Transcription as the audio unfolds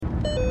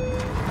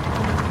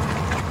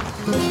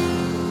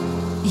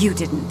You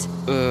didn't.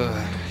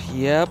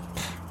 Yep.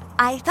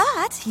 I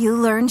thought you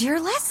learned your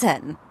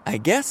lesson. I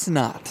guess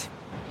not.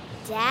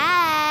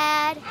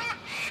 Dad,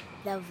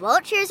 the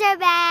vultures are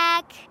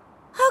back.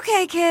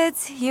 Okay,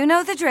 kids, you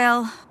know the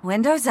drill.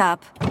 Windows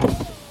up.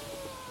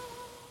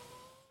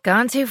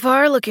 Gone too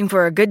far looking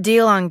for a good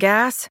deal on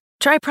gas?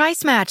 Try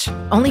Price Match,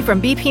 only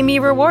from BP Me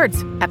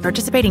Rewards at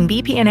participating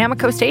BP and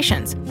Amoco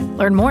stations.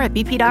 Learn more at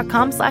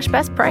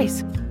bp.com/best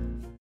price.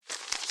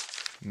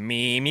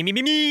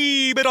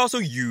 Me, but also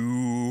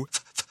you.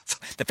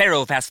 The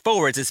Pharaoh fast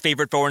forwards his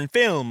favorite foreign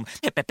film,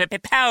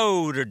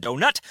 Powder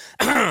Donut.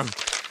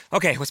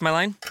 Okay, what's my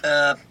line?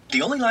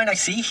 The only line I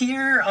see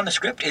here on the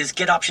script is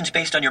get options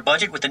based on your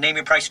budget with the Name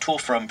Your Price tool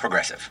from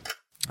Progressive.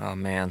 Oh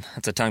man,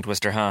 that's a tongue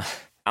twister, huh?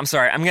 I'm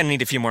sorry, I'm gonna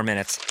need a few more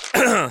minutes.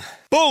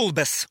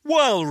 Bulbous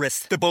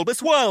Walrus, the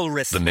Bulbous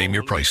Walrus. The Name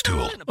Your Price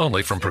tool,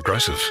 only from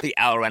Progressive. The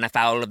owl ran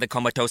afoul of the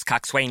comatose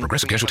coxswain.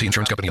 Progressive Casualty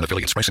Insurance Company and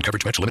affiliates. Price and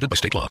coverage match limited by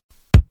state law.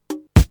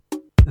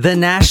 The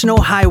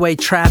National Highway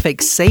Traffic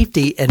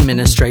Safety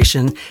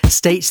Administration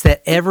states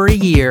that every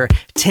year,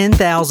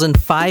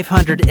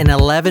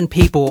 10,511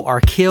 people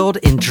are killed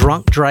in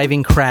drunk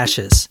driving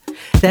crashes.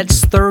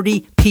 That's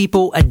 30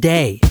 people a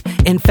day.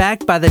 In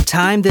fact, by the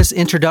time this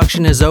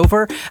introduction is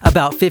over,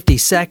 about 50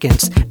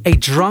 seconds, a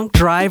drunk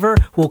driver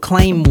will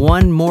claim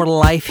one more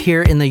life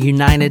here in the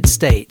United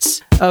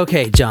States.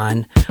 Okay,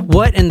 John,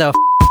 what in the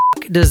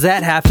does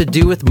that have to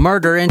do with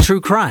murder and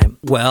true crime?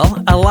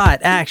 Well, a lot,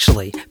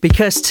 actually,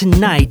 because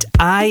tonight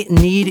I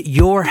need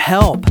your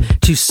help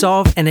to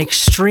solve an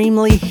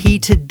extremely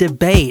heated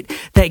debate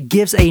that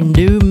gives a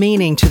new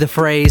meaning to the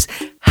phrase,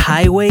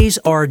 highways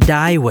or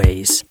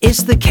dieways.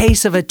 It's the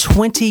case of a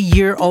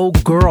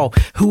 20-year-old girl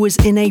who was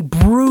in a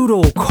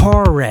brutal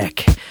car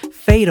wreck.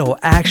 Fatal,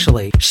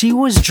 actually. She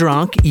was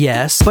drunk,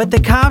 yes, but the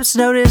cops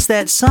noticed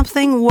that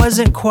something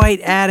wasn't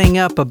quite adding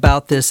up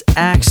about this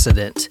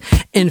accident.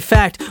 In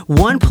fact,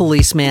 one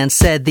policeman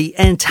said the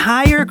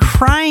entire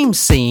crime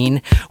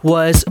scene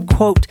was,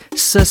 quote,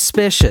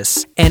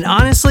 suspicious. And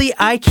honestly,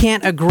 I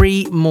can't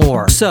agree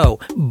more. So,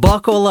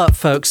 buckle up,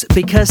 folks,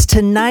 because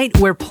tonight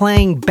we're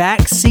playing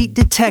backseat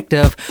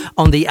detective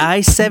on the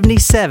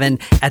I-77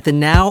 at the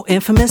now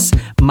infamous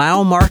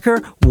mile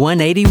marker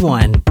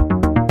 181.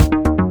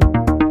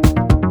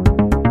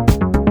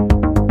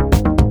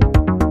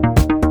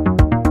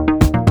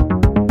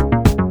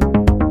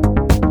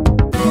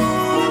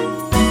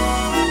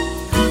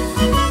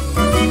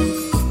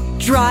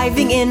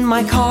 Driving in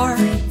my car,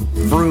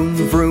 vroom,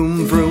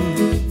 vroom,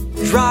 vroom.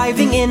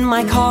 Driving in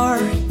my car,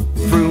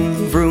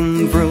 vroom,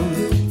 vroom,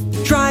 vroom.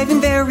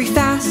 Driving very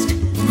fast,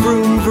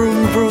 vroom,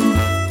 vroom, vroom.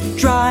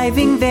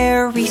 Driving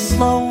very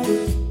slow,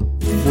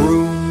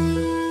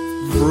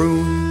 vroom,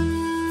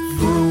 vroom,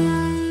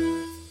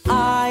 vroom.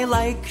 I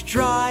like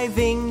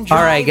driving.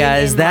 All right,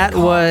 guys, that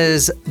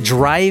was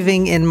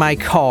Driving in My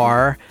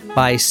Car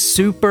by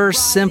Super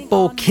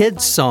Simple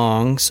Kids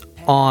Songs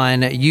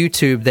on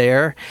YouTube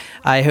there.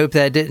 I hope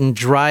that didn't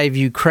drive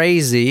you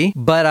crazy,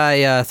 but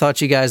I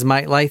thought you guys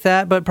might like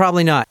that, but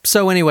probably not.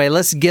 So anyway,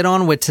 let's get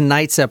on with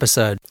tonight's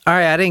episode. All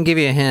right, I didn't give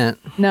you a hint.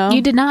 No.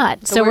 You did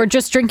not. So we're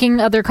just drinking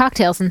other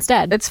cocktails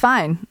instead. It's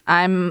fine.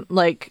 I'm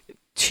like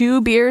 2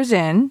 beers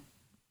in,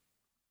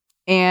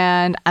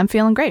 and I'm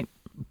feeling great.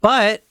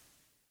 But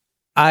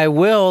I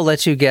will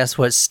let you guess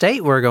what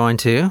state we're going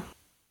to.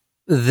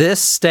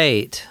 This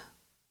state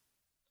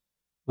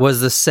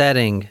was the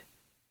setting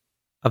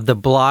of the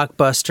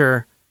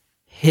blockbuster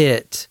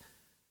hit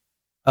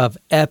of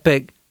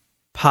epic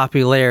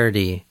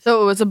popularity.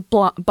 So it was a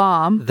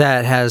bomb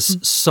that has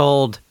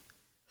sold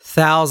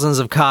thousands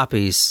of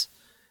copies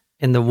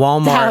in the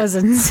Walmart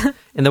Thousands.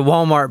 In the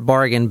Walmart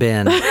bargain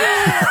bin. All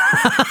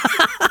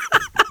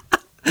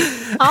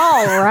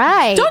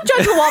right. Don't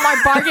judge the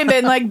Walmart bargain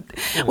bin. Like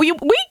we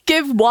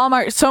give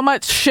Walmart so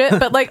much shit,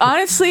 but like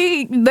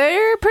honestly,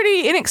 they're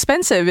pretty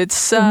inexpensive.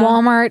 It's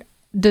Walmart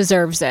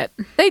deserves it.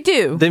 They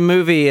do. The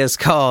movie is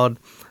called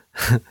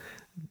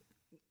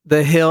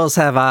The Hills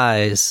Have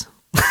Eyes.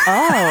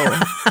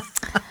 Oh.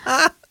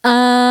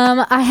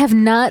 I have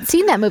not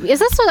seen that movie. Is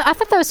that so? I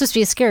thought that was supposed to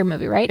be a scary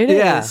movie, right? It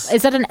is.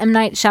 Is that an M.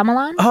 Night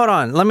Shyamalan? Hold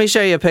on, let me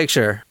show you a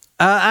picture.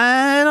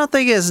 I don't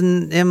think it's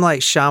M.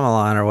 Night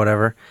Shyamalan or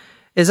whatever.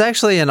 It's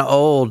actually an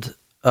old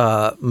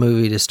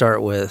movie to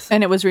start with,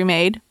 and it was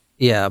remade.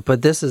 Yeah,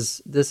 but this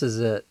is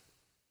it.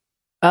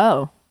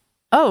 Oh,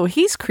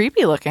 he's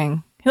creepy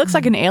looking. He looks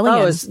like an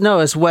alien.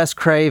 It's Wes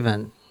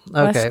Craven.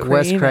 Okay,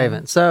 Wes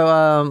Craven.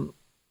 So,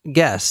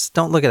 guess.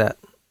 Don't look at that.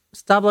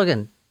 Stop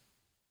looking.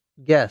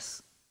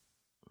 Guess.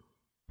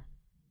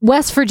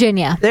 West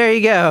Virginia. There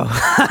you go.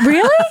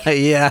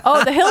 Really? Yeah.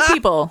 Oh, the hill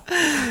people.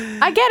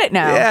 I get it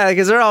now. Yeah,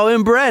 because they're all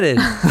inbred.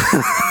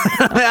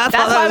 That's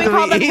why we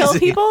call them hill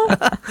people?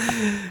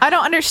 I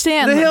don't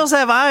understand. The Hills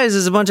Have Eyes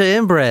is a bunch of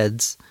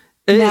inbreds.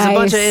 It is a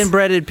bunch of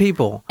inbreded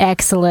people.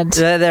 Excellent.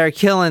 They're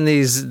killing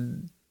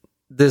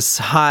this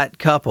hot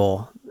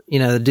couple. You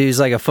know, the dude's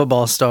like a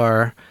football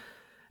star.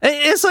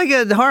 It's like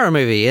a horror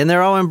movie, and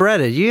they're all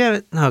embedded. You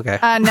haven't? Okay.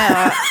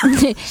 No.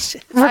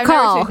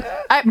 Recall.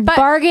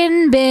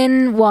 Bargain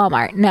bin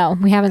Walmart. No,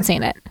 we haven't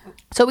seen it.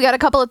 So we got a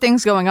couple of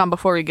things going on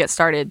before we get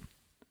started.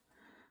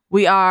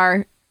 We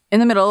are in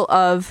the middle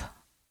of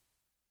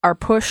our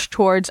push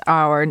towards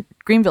our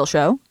Greenville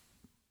show.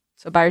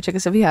 So buy your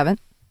tickets if you haven't.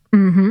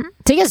 Mm-hmm.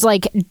 Tickets,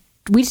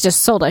 we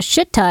just sold a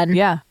shit ton.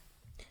 Yeah.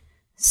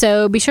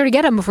 So be sure to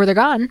get them before they're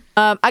gone.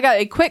 I got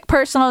a quick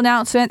personal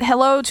announcement.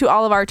 Hello to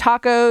all of our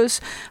tacos.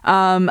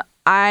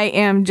 I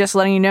am just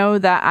letting you know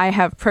that I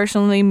have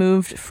personally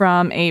moved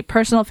from a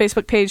personal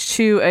Facebook page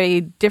to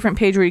a different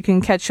page where you can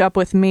catch up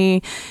with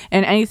me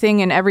and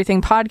anything and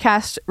everything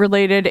podcast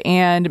related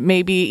and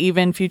maybe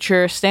even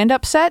future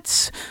stand-up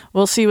sets.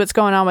 We'll see what's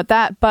going on with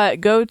that.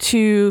 But go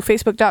to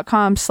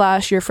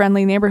facebook.com/your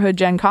friendly neighborhood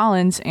Jen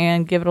Collins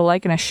and give it a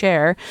like and a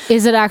share.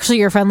 Is it actually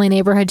your friendly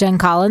neighborhood Jen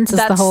Collins? Is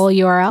the whole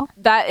URL?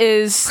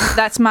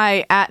 That's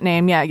my @,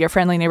 yeah, your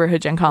friendly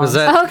neighborhood Jen Collins.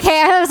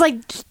 Okay, I was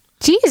like...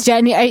 Geez,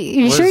 Jen, are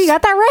you sure you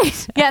got that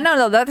right? Yeah,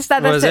 no, that's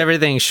Was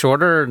everything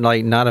shorter,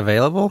 not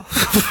available?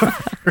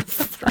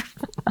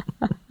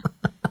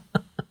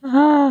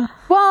 Well,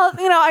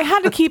 I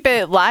had to keep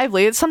it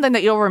lively. It's something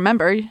that you'll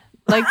remember.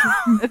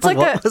 It's like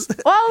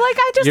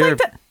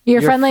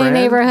your friendly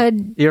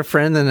neighborhood. Your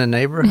friend in the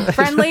neighborhood.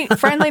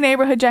 friendly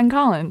neighborhood Jen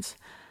Collins,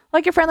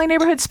 like your friendly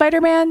neighborhood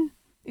Spider-Man.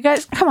 You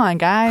guys, come on,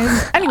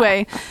 guys.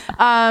 Anyway,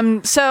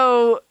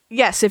 so.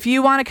 Yes, if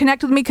you want to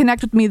connect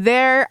with me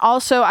there.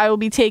 Also, I will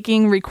be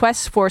taking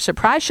requests for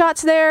surprise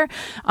shots there.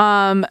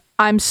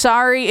 I'm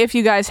sorry if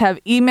you guys have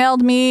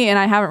emailed me and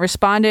I haven't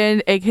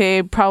responded,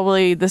 aka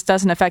probably this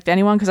doesn't affect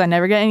anyone because I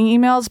never get any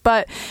emails,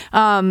 but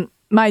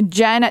my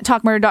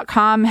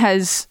jen@talkmurder.com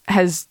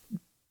has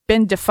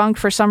been defunct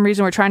for some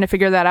reason. We're trying to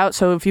figure that out,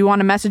 so if you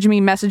want to message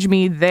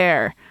me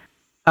there.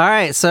 All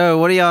right, so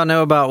what do y'all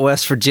know about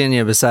West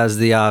Virginia besides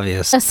the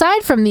obvious?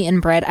 Aside from the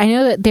inbred, I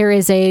know that there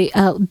is a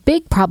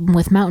big problem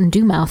with Mountain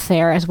Dew mouth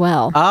there as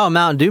well. Oh,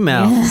 Mountain Dew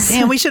mouth. Yes.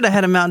 Damn, we should have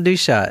had a Mountain Dew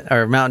shot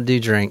or Mountain Dew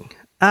drink.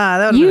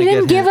 That you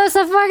didn't give us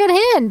a fucking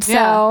hint, so.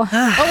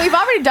 Yeah. Well, we've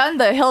already done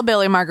the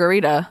hillbilly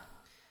margarita.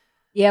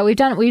 Yeah, we've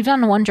done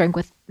one drink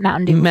with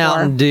Mountain Dew before.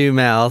 Mountain Dew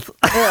mouth.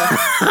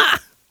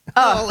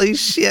 Holy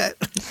shit.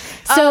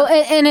 So,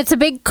 and it's a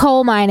big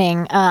coal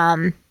mining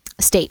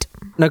state.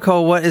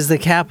 Nicole, what is the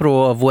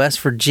capital of West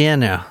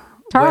Virginia?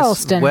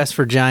 Charleston. West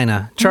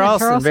Virginia.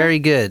 Charleston, very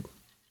good.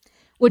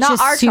 Which not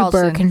is our super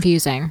Charleston.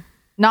 Confusing.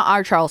 Not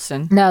our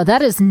Charleston. No,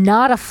 that is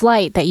not a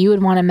flight that you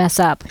would want to mess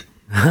up.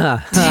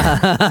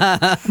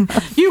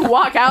 You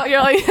walk out, you're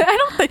like,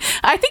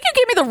 I think you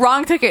gave me the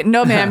wrong ticket.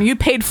 No, ma'am, you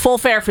paid full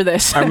fare for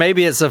this. Or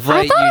maybe it's a I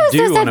flight thought it was you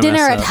do just want at to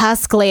dinner mess at up.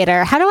 Husk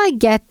later. How do I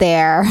get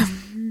there?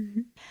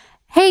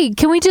 Hey,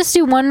 can we just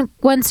do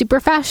one super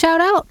fast shout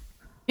out?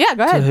 Yeah,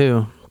 go ahead. To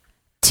who?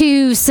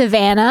 To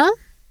Savannah,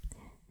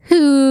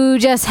 who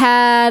just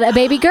had a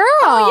baby girl.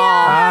 Oh,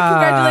 yeah.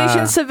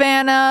 Congratulations,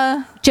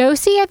 Savannah.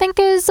 Josie, I think,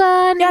 is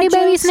new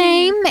baby's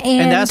name.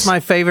 And that's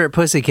my favorite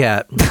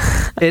pussycat.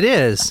 It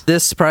is.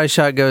 This surprise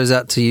shot goes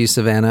out to you,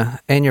 Savannah,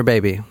 and your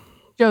baby.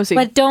 Josie.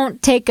 But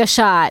don't take a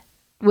shot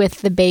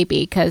with the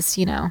baby because,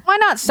 Why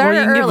not start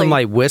you can early? give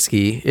them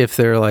whiskey if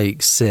they're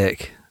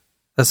sick.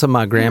 That's what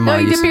my grandma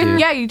used to do.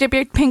 Yeah, you dip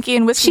your pinky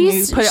in whiskey and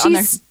you put it on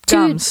their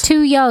gums. She's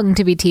too young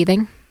to be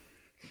teething.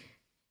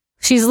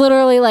 She's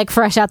literally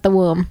fresh out the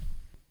womb.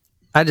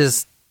 I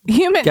just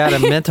got a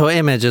mental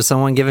image of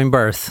someone giving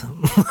birth.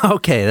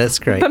 Okay, that's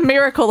great. The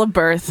miracle of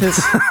birth is...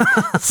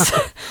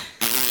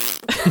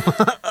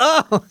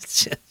 Oh,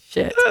 shit.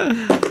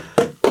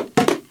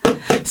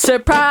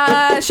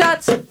 Surprise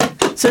shots.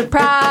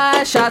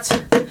 Surprise shots.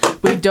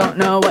 We don't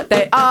know what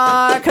they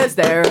are because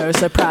they're a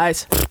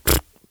surprise.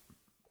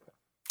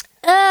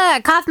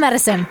 Cough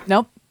medicine.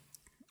 Nope.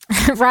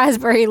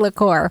 Raspberry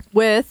liqueur.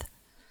 With?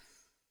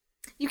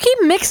 You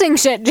keep mixing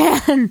shit,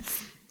 Jen.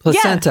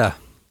 Placenta.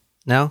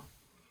 Yeah.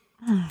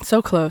 No?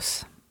 So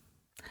close.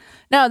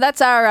 No,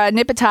 that's our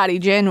Nipitati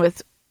gin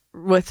with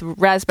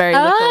raspberry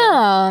liqueur.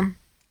 Oh.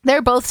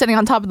 They're both sitting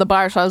on top of the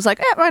bar, so I was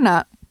like, why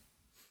not?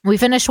 We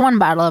finished one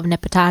bottle of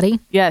Nipitati.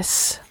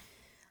 Yes.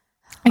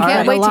 I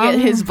can't wait to get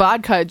his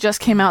vodka. It just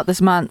came out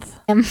this month.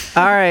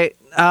 All right.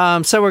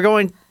 So we're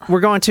going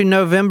to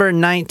November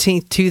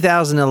 19th,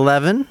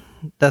 2011.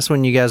 That's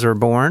when you guys were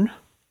born.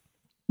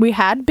 We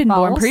had been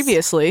born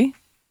previously.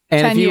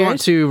 And if you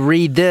want to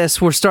read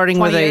this, we're starting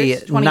with a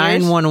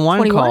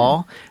 911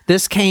 call.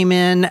 This came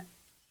in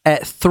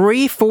at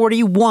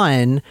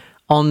 3:41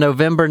 on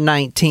November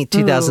 19th,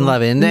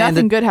 2011.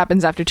 Nothing good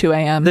happens after 2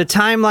 a.m. The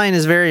timeline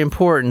is very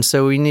important,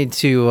 so we need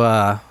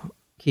to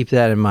keep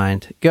that in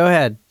mind. Go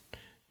ahead.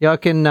 Y'all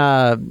can,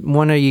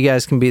 one of you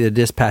guys can be the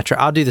dispatcher.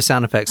 I'll do the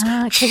sound effects.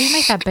 Could you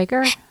make that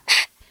bigger?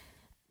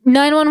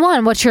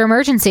 911, what's your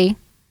emergency?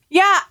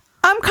 Yeah,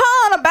 I'm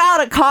calling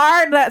about a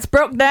car that's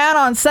broke down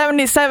on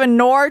 77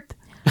 North.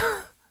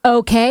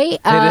 Okay. It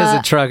is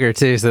a trucker,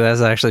 too, so that's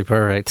actually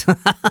perfect.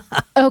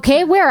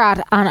 Okay, where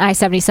out on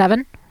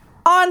I-77?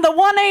 On the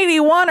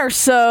 181 or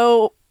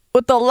so,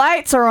 with the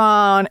lights are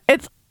on.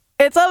 It's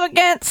up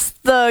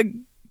against the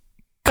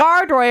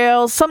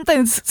guardrails.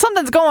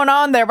 Something's going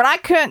on there, but I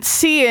couldn't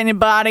see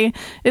anybody.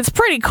 It's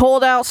pretty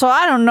cold out, so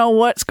I don't know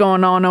what's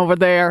going on over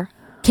there.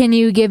 Can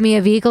you give me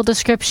a vehicle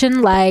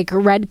description, like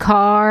red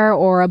car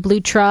or a blue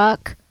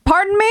truck?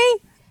 Pardon me?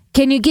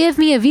 Can you give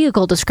me a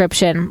vehicle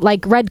description,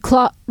 like red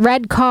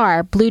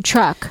car, blue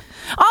truck?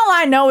 All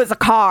I know is a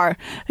car.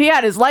 He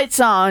had his lights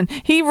on.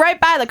 He right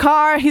by the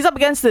car. He's up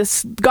against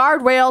this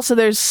guardrail, so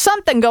there's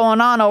something going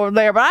on over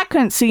there, but I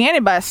couldn't see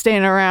anybody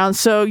standing around.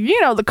 So,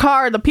 the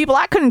car, the people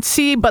I couldn't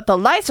see, but the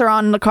lights are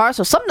on in the car,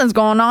 so something's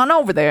going on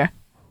over there.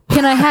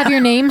 Can I have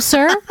your name,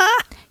 sir?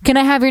 Can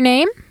I have your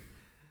name?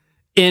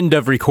 End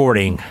of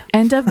recording.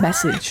 End of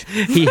message.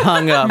 He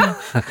hung up.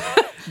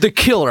 The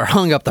killer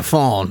hung up the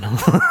phone.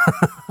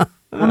 Oh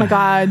my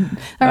God.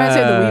 I'm going to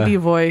say the Weeby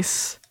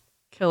voice.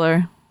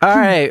 Killer. All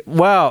right.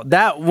 Well,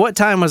 what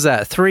time was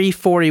that?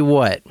 3:40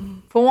 what?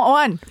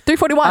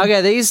 3:41.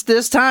 Okay, this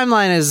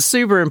timeline is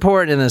super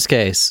important in this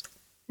case.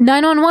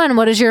 911,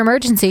 what is your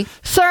emergency?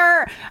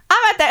 Sir,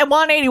 I'm at that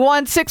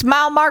 181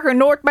 6-mile marker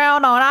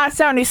northbound on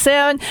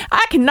I-77.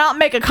 I cannot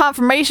make a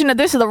confirmation that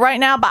this is the right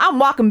now, but I'm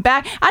walking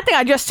back. I think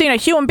I just seen a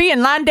human being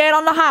lying dead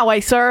on the highway,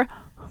 sir.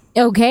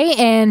 Okay,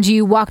 and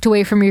you walked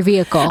away from your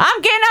vehicle.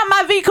 I'm getting out of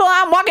my vehicle.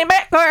 I'm walking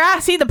back where I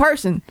see the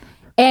person.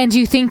 And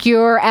you think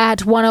you're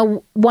at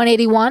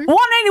 181?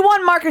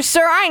 181 marker,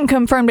 sir. I ain't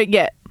confirmed it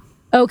yet.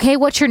 Okay,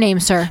 what's your name,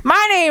 sir?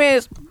 My name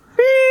is...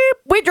 Beep.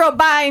 We drove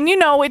by, and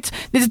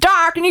it's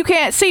dark and you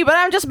can't see, but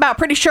I'm just about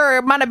pretty sure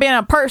it might have been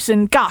a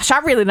person. Gosh, I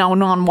really don't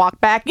want to walk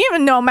back. You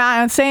even know what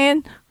I'm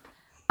saying?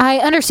 I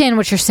understand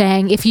what you're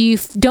saying. If you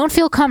don't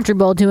feel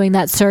comfortable doing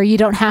that, sir, you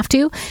don't have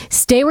to.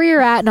 Stay where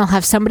you're at, and I'll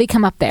have somebody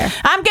come up there.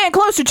 I'm getting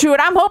closer to it.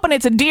 I'm hoping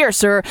it's a deer,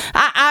 sir.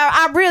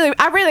 I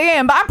really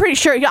am, but I'm pretty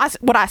sure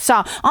what I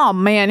saw. Oh,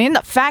 man, and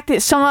the fact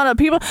that some other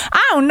people...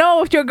 I don't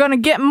know if you're going to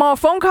get more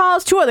phone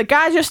calls. 2 other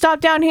guys just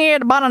stopped down here at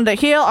the bottom of the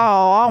hill.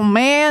 Oh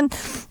man.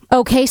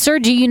 Okay, sir,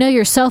 do you know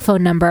your cell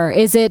phone number?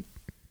 Is it...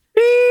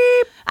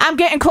 Beep. I'm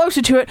getting closer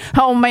to it.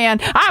 Oh, man.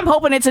 I'm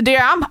hoping it's a deer.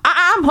 I'm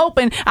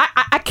hoping.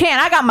 I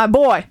can't. I got my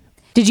boy.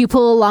 Did you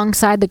pull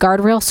alongside the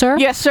guardrail, sir?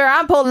 Yes, sir.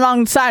 I'm pulling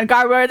alongside the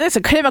guardrail. There's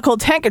a chemical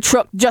tanker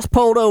truck just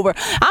pulled over.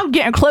 I'm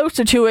getting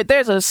closer to it.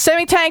 There's a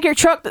semi-tanker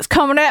truck that's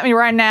coming at me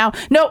right now.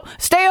 No,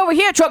 stay over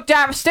here, truck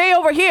driver. Stay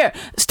over here.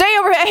 Stay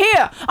over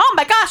here. Oh,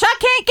 my gosh. I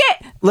can't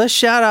get... Let's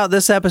shout out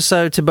this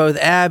episode to both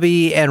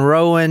Abby and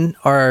Rowan,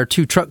 our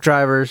 2 truck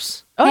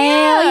drivers. Oh,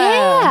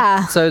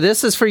 yeah. So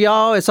this is for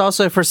y'all. It's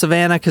also for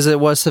Savannah because it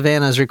was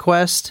Savannah's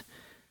request.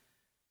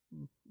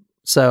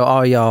 So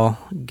all y'all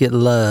get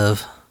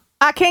love.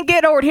 I can't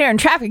get over here in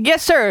traffic.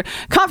 Yes, sir.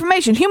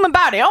 Confirmation. Human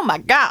body. Oh, my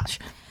gosh.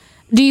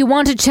 Do you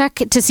want to check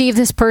to see if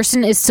this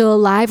person is still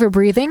alive or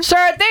breathing?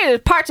 Sir, there's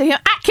parts of him.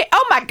 I can't.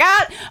 Oh, my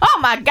God. Oh,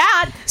 my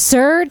God.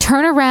 Sir,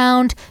 turn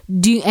around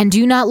and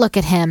do not look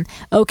at him.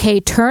 Okay,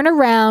 turn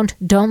around.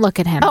 Don't look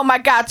at him. Oh, my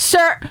God.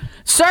 Sir,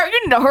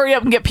 you need to hurry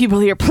up and get people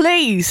here,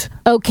 please.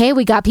 Okay,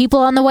 we got people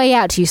on the way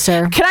out to you,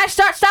 sir. Can I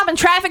start stopping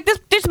traffic?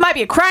 This might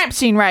be a crime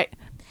scene, right?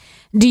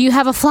 Do you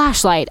have a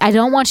flashlight? I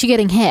don't want you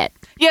getting hit.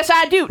 Yes,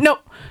 I do. No,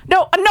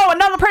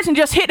 another person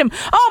just hit him.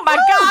 Oh, my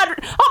God.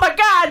 Oh, my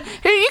God.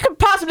 You could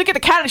possibly get the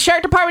county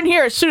sheriff department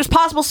here as soon as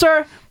possible,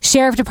 sir.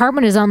 Sheriff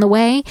department is on the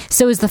way.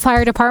 So is the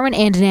fire department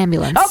and an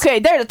ambulance. Okay,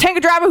 there's a tanker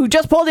driver who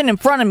just pulled in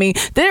front of me.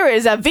 There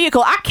is a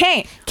vehicle. I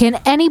can't. Can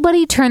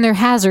anybody turn their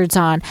hazards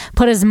on?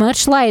 Put as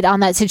much light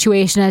on that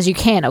situation as you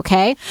can,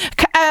 okay?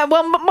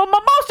 Well,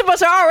 most of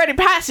us are already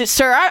past it,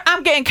 sir.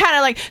 I'm getting kind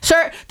of like,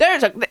 sir,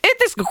 this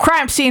is a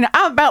crime scene.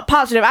 I'm about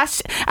positive.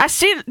 I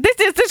see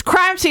this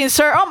crime scene,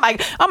 sir. Oh my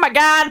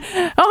God.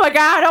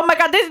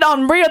 This is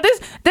unreal. This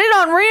is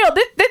unreal.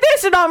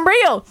 This is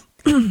unreal.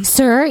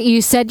 Sir, you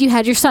said you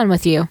had your son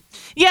with you.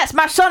 Yes,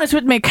 my son is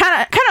with me.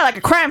 Kind of like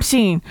a crime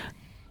scene.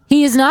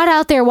 He is not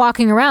out there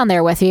walking around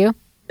there with you.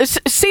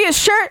 See his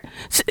shirt?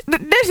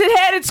 There's his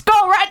head and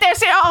skull right there.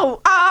 See,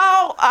 oh.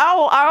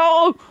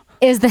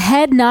 Is the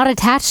head not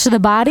attached to the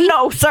body?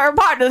 No, sir.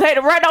 Part of the head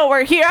right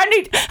over here. I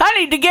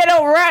need to get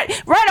over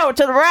right over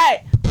to the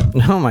right.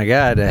 Oh my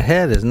God, the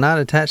head is not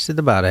attached to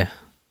the body.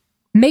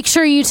 Make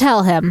sure you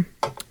tell him.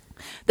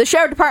 The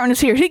sheriff department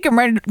is here. He can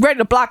ready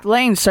to block the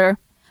lane, sir.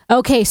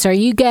 Okay, sir.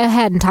 You go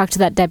ahead and talk to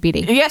that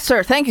deputy. Yes,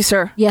 sir. Thank you,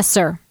 sir. Yes,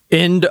 sir.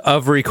 End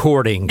of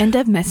recording. End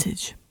of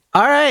message.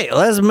 All right,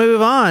 let's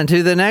move on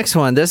to the next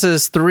one. This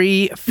is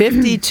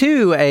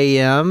 3:52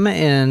 a.m.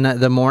 in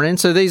the morning.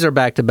 So these are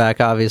back to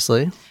back,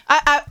 obviously.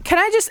 Can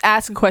I just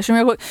ask a question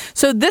real quick?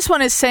 So this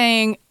one is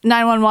saying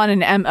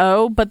 911 and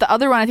MO, but the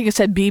other one I think it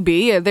said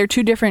BB. Are there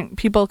 2 different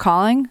people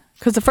calling?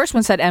 Because the first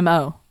one said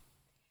MO.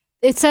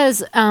 It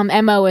says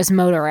MO is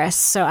motorist,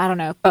 so I don't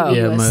know.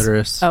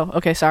 Motorist. Oh,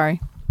 okay, sorry.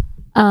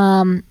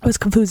 I was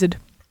confused.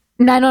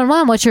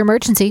 911, what's your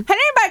emergency? Had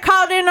anybody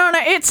called in on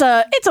it? It's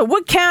a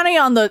Wood County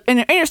on the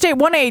Interstate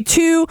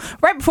 182,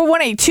 right before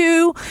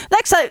 182.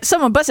 Looks like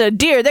someone busted a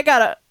deer. They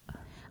got a...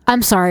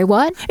 I'm sorry,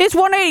 what? It's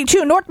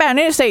 182 northbound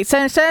Interstate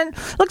 77.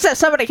 Looks like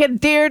somebody hit a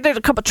deer. There's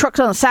a couple trucks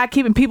on the side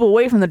keeping people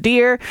away from the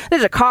deer.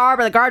 There's a car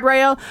by the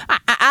guardrail.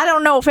 I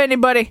don't know if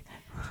anybody...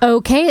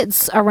 Okay,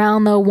 it's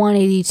around the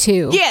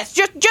 182. Yes,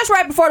 just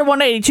right before the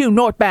 182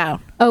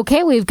 northbound.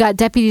 Okay, we've got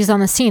deputies on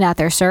the scene out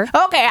there, sir.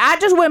 Okay, I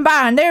just went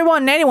by and there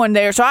wasn't anyone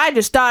there, so I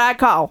just thought I'd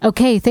call.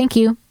 Okay, thank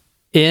you.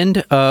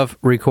 End of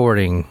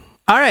recording.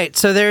 All right,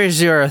 so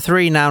there's your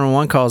 3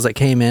 911 calls that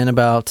came in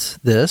about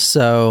this.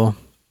 So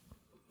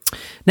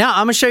now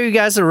I'm going to show you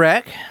guys the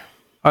wreck,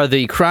 or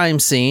the crime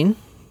scene.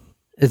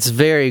 It's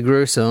very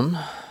gruesome.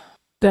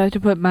 Do I have to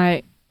put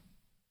my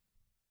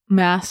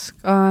mask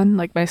on,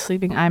 like my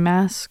sleeping eye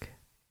mask?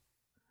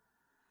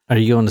 Are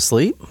you going to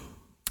sleep?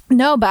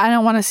 No, but I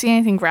don't want to see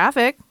anything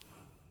graphic.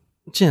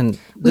 Jen,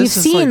 We've this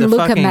is seen like the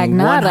Luca fucking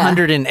Magnotta.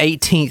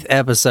 118th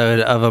episode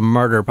of a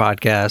murder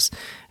podcast,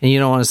 and you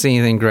don't want to see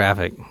anything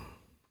graphic.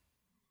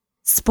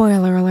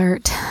 Spoiler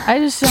alert. I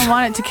just don't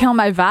want it to kill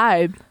my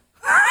vibe.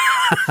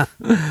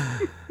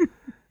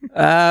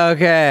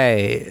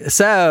 Okay,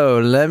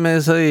 so let me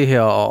see here.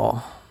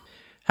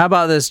 How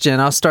about this, Jen?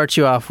 I'll start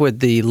you off with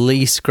the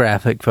least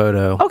graphic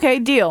photo. Okay,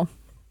 deal.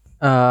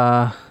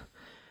 Not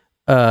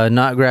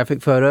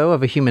graphic photo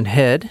of a human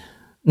head.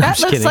 No, I'm That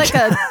just looks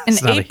kidding.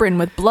 like an apron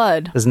with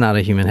blood. It's not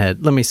a human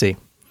head. Let me see.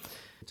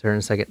 Turn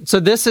a second. So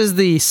this is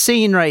the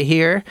scene right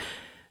here.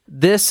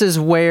 This is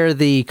where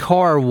the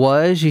car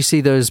was. You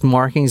see those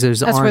markings, those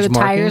That's orange where the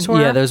markings? tires were?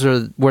 Yeah, those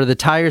are where the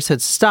tires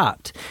had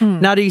stopped.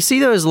 Now, do you see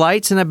those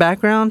lights in the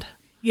background?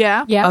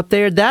 Yeah. Up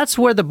there? That's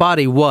where the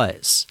body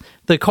was.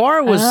 The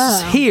car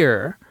was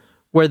here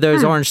where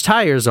those orange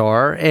tires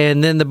are,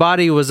 and then the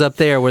body was up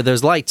there where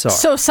those lights are.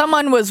 So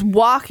someone was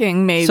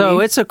walking, maybe. So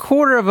it's a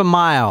quarter of a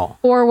mile.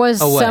 Or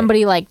was away.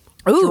 somebody like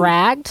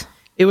dragged?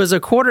 It was the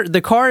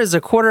car is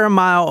a quarter of a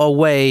mile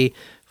away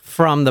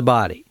from the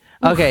body.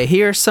 Okay,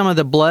 here's some of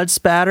the blood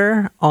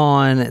spatter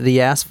on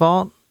the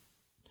asphalt.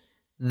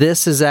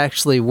 This is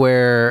actually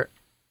where,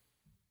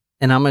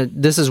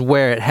 this is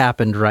where it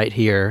happened right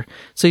here.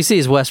 So you see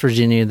it's West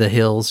Virginia, the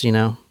hills, you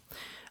know.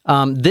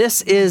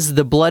 This is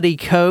the bloody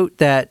coat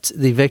that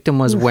the victim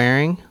was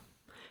wearing.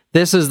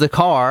 This is the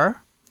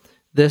car.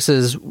 This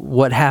is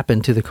what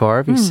happened to the car,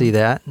 if you see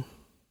that.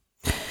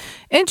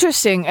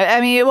 Interesting.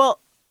 I mean, well,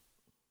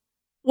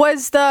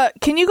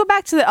 can you go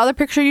back to the other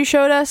picture you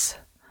showed us?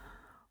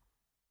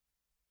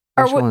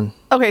 Which one?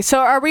 Okay, so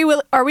are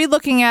we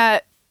looking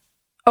at?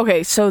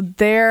 Okay, so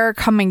they're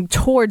coming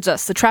towards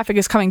us. The traffic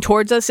is coming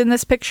towards us in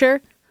this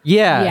picture.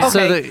 Yeah. So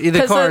Okay,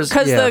 the cars,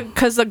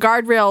 because the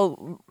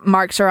guardrail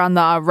marks are on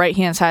the right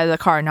hand side of the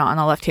car, not on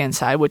the left hand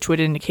side, which would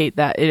indicate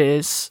that it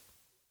is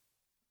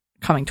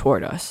coming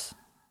toward us.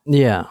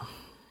 Yeah.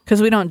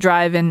 Because we don't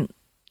drive in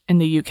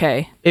the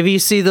UK. If you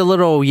see the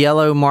little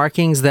yellow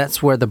markings,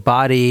 that's where the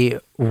body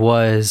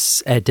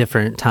was at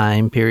different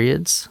time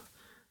periods.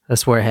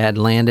 That's where it had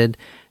landed.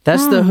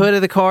 That's the hood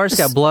of the car. It's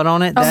got blood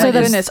on it. Oh, That my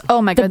is- goodness.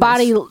 Oh, my The goodness.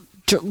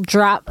 body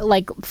dropped,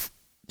 like,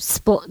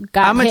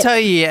 got I'm going hit. to tell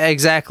you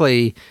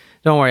exactly.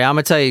 Don't worry. I'm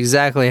going to tell you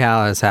exactly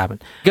how this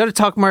happened. Go to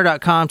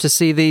talkmurder.com to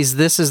see these.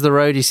 This is the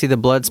road. You see the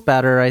blood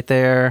spatter right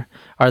there,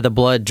 or the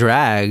blood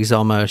drags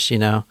almost, you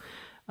know.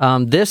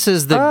 This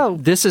is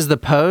the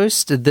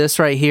post. This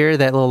right here,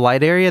 that little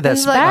light area.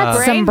 That's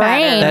some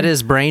brain. That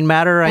is brain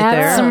matter right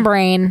there. That's some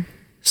brain.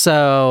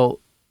 So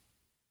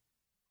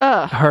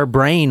her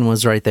brain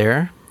was right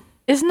there.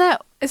 Isn't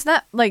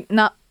that like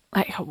not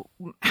like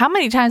how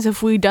many times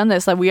have we done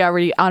this? Like we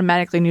already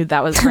automatically knew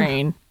that was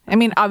brain. I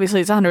mean, obviously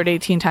it's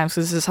 118 times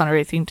because this is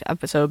 118th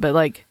episode, but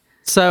like.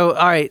 So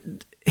all right,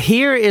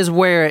 here is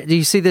where do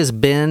you see this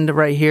bend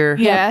right here?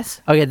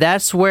 Yes. Okay,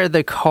 that's where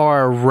the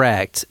car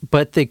wrecked,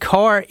 but the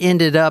car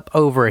ended up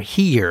over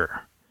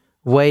here,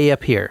 way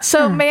up here.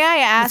 So may I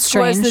ask,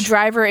 was the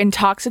driver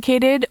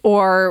intoxicated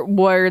or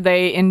were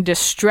they in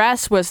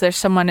distress? Was there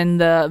someone in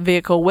the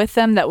vehicle with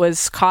them that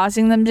was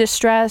causing them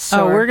distress?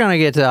 Oh, or- we're gonna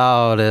get to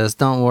all this.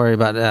 Don't worry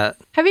about that.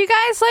 Have you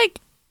guys like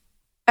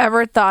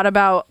ever thought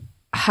about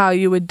how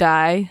you would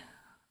die?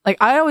 Like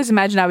I always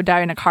imagine I would die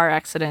in a car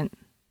accident.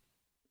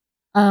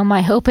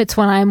 I hope it's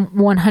when I'm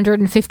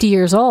 150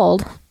 years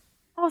old.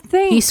 Oh,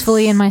 thanks.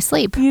 Peacefully in my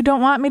sleep. You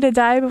don't want me to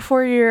die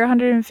before you're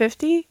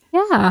 150?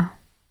 Yeah.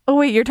 Oh,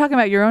 wait, you're talking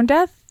about your own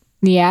death?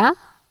 Yeah.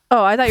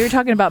 Oh, I thought you were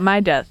talking about my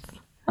death.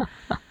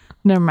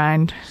 Never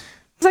mind.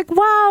 It's like,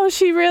 wow,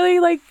 she really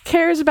like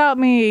cares about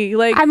me.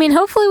 Like, I mean,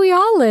 hopefully we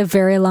all live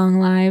very long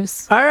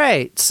lives. All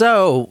right,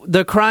 so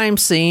the crime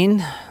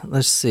scene.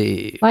 Let's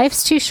see.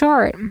 Life's too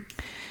short.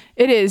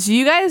 it is.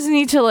 You guys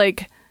need to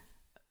like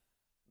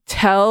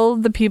tell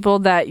the people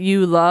that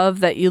you love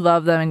them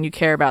and you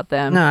care about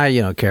them. Nah,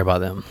 you don't care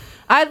about them.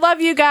 I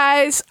love you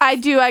guys. I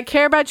do. I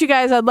care about you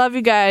guys. I love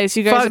you guys.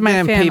 You guys Fuck are my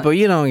them family. people.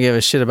 You don't give a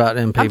shit about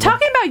them people. I'm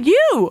talking about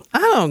you. I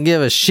don't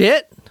give a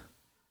shit.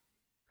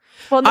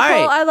 Well, Nicole,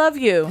 All right. I love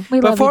you.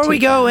 Before we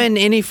go in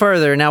any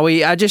further, now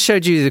I just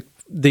showed you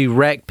the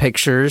wreck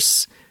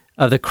pictures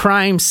of the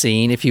crime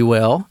scene, if you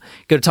will.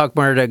 Go to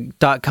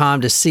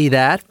talkmurder.com to see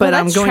that. But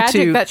Well, that's I'm going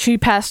tragic to. that she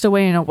passed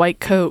away in a white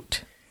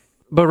coat.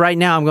 But right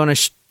now, I'm going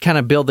to kind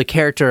of build the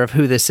character of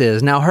who this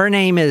is. Now, her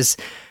name is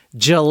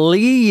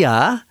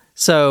Jaleayah.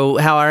 So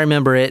how I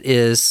remember it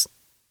is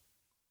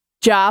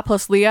Ja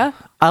plus Leah.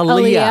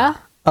 Aaliyah.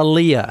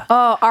 Aaliyah.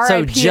 Oh, So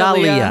R.I.P.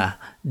 Aaliyah.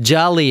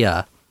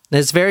 Jaleayah.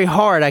 It's very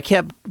hard. I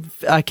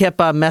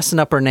kept messing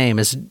up her name.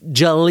 It's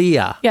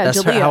Jaleayah. Yeah,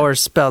 That's Jaleayah. how her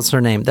spells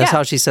her name. That's Yeah.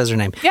 how she says her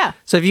name. Yeah.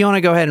 So if you want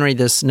to go ahead and read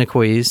this,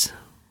 Niquiz.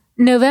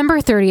 November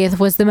 30th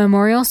was the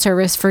memorial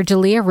service for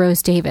Jaleayah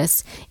Rose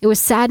Davis. It was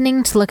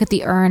saddening to look at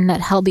the urn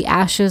that held the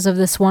ashes of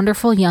this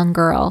wonderful young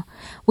girl.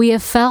 We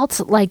have felt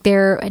like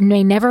there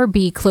may never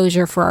be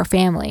closure for our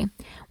family.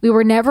 We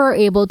were never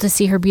able to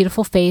see her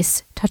beautiful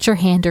face, touch her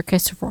hand, or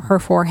kiss her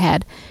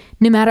forehead.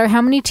 No matter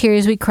how many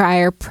tears we cry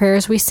or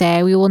prayers we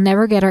say, we will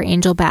never get our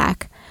angel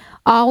back.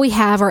 All we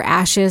have are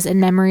ashes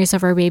and memories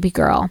of our baby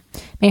girl.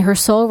 May her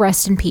soul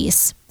rest in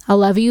peace. I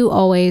love you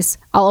always.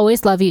 I'll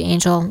always love you,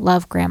 Angel.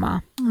 Love, Grandma.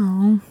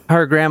 Aww.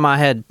 Her grandma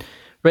had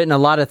written a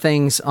lot of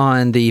things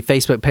on the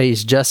Facebook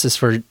page Justice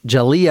for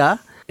Jaleayah.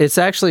 It's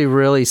actually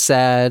really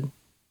sad.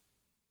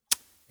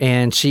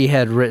 And she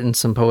had written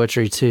some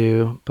poetry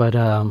too. But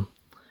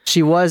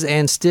she was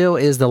and still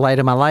is the light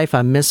of my life.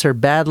 I miss her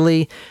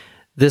badly.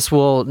 This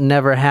will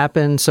never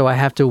happen, so I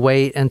have to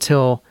wait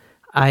until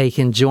I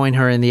can join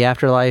her in the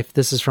afterlife.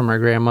 This is from her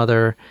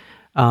grandmother.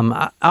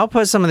 I'll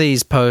put some of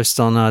these posts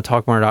on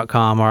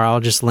talkmore.com, or I'll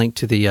just link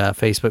to the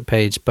Facebook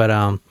page.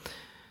 But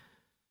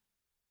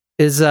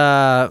it's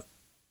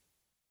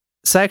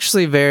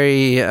actually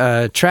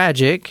very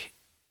tragic.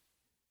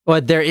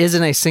 But there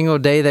isn't a single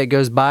day that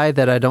goes by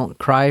that I don't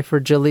cry for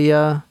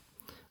Jaleayah.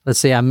 Let's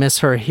see, I miss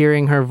her,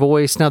 hearing her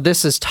voice. Now,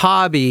 this is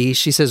Tobby.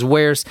 She says,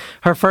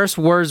 her first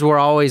words were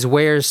always,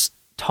 where's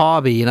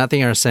Tobby? And I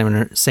think I'm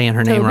saying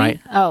her name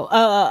right.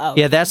 Oh.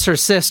 Yeah, that's her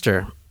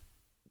sister,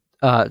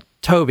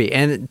 Toby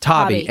and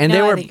Tobby. And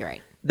I think you're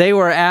right. They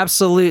were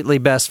absolutely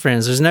best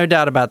friends. There's no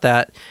doubt about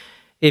that.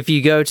 If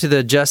you go to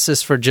the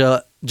Justice for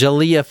Jaleayah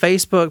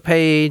Facebook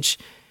page,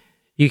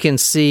 you can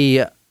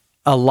see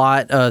a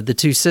lot of the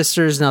two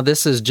sisters. Now,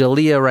 this is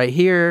Jaleayah right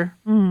here.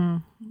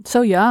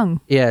 So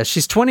young. Yeah,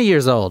 she's 20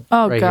 years old.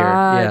 Oh, right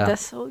God. Here. Yeah.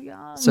 That's so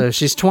young. So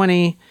she's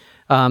 20.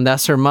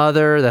 That's her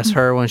mother. That's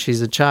her when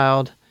she's a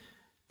child.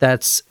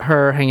 That's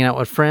her hanging out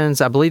with friends.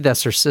 I believe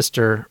that's her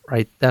sister,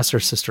 right? That's her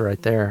sister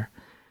right there.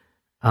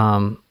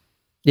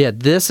 Yeah,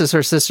 this is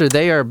her sister.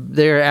 They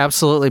are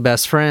absolutely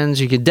best friends.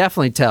 You could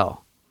definitely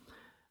tell.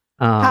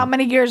 How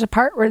many years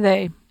apart were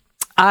they?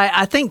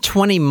 I think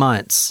 20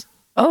 months.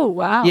 Oh,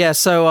 wow. Yeah,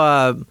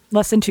 so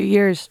less than 2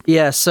 years.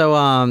 Yeah, so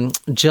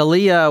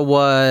Jaleayah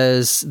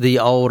was the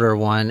older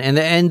one,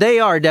 and they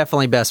are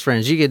definitely best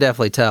friends. You could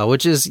definitely tell,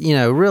 which is,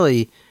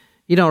 really,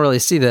 you don't really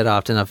see that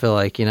often, I feel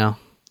like,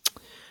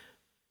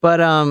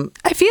 But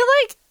I feel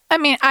like,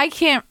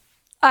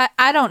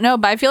 I don't know,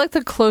 but I feel like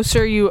the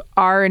closer you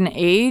are in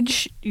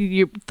age,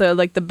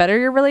 the better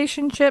your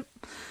relationship.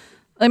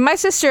 Like, my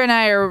sister and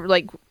I are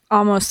like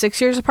almost 6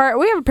 years apart.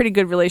 We have a pretty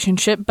good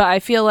relationship, but I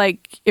feel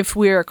like if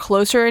we're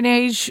closer in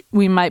age,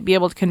 we might be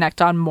able to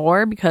connect on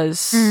more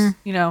because,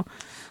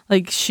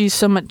 like, she's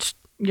so much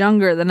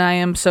younger than I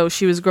am, so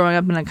she was growing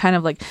up in a kind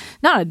of like,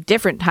 not a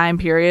different time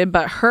period,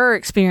 but her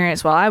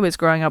experience while I was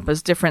growing up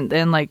was different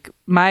than like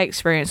my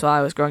experience while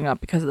I was growing up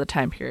because of the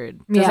time period.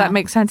 Does that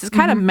make sense? It's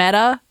kind of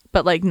meta,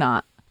 but like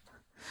not.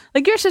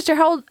 Like your sister,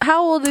 how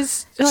old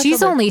is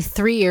She's only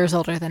 3 years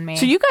older than me.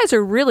 So you guys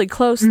are really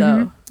close,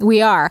 though.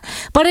 We are,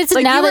 but it's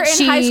like now you were that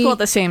in high school at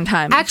the same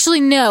time.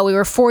 Actually, no, we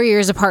were 4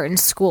 years apart in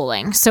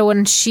schooling. So when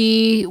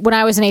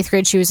I was in 8th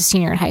grade, she was a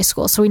senior in high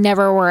school. So we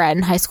never were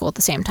in high school at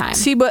the same time.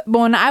 See, but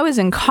when I was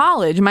in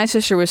college, my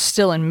sister was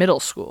still in middle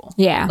school.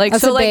 Yeah, like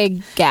that's so, a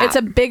big gap. It's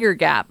a bigger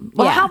gap.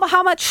 Well, Yeah.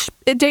 how much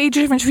age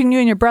difference between you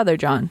and your brother,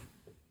 John?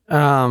 I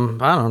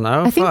don't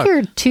know. I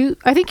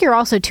think you're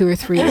also 2 or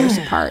 3 years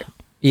apart.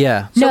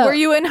 Yeah. So were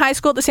you in high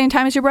school at the same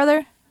time as your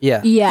brother?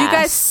 Yeah. Yeah. Do you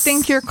guys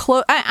think you're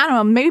close? I don't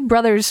know. Maybe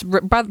brother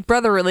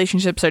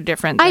relationships are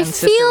different than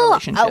sister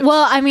relationships.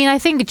 Well, I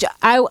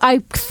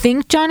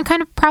think John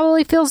kind of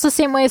probably feels the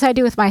same way as I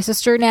do with my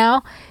sister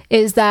now,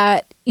 is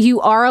that you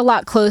are a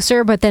lot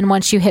closer, but then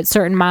once you hit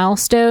certain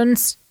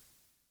milestones,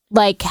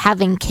 like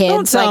having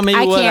kids, Don't tell me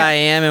what I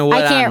am and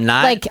what I'm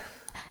not. Like,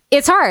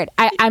 it's hard.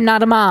 I'm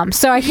not a mom,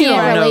 so I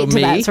can't relate to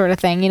that sort of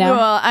thing,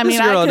 Well, I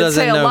could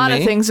say a lot me.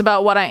 of things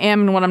about what I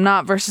am and what I'm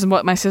not versus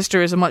what my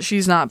sister is and what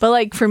she's not. But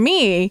like for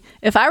me,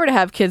 if I were to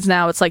have kids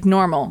now, it's like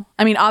normal.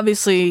 I mean,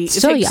 obviously,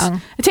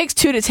 young. It takes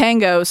two to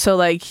tango, so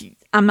like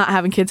I'm not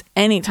having kids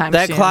anytime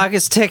soon. That clock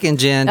is ticking,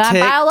 Jen. That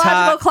Tick, biological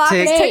tock, clock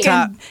tick, is ticking.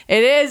 tock.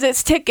 It is.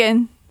 It's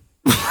ticking.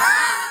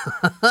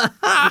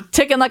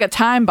 Ticking like a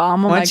time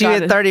bomb. Once you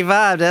hit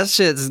 35, that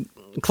shit's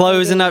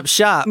closing up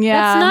shop.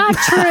 Yeah.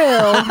 That's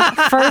not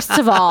true. First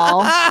of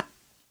all,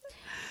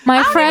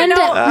 my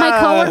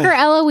coworker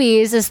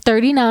Eloise is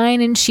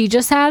 39 and she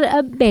just had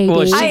a baby.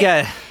 Well,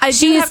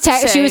 she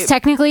was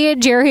technically a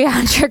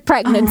geriatric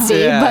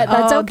pregnancy, but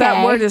that's okay.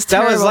 That word is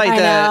terrible. That was like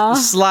the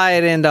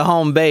slide into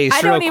home base.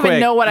 I don't even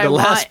know what I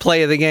want. The last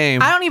play of the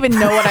game. I don't even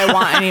know what I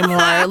want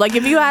anymore. Like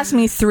if you asked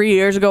me 3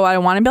 years ago what I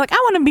want, I'd be like, I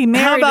want to be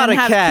married and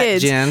have cat,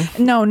 kids. Jen?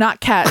 No, not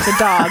cat. It's a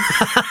dog.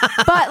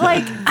 But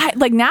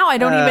like now I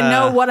don't even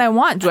know what I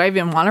want. Do I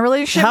even want a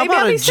relationship? How Maybe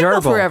about I'll be a single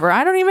gerbil? forever.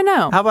 I don't even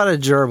know. How about a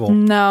gerbil?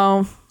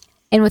 No.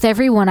 And with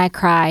every one I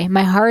cry,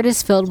 my heart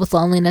is filled with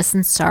loneliness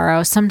and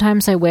sorrow.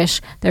 Sometimes I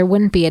wish there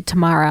wouldn't be a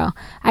tomorrow.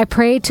 I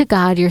pray to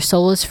God your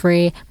soul is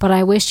free, but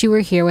I wish you were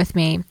here with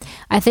me.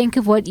 I think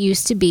of what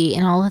used to be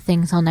and all the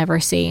things I'll never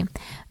see.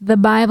 The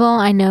Bible,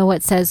 I know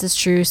what says is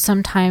true.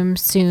 Sometime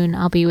soon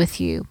I'll be with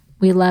you.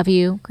 We love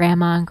you,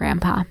 Grandma and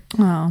Grandpa.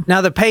 Oh.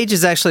 Now, the page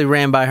is actually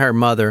ran by her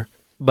mother,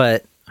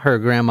 but her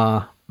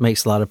grandma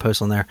makes a lot of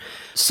posts on there.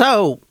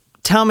 So,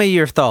 tell me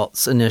your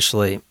thoughts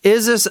initially.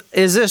 Is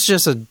this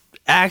just an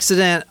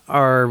accident,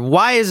 or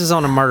why is this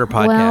on a murder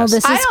podcast? Well,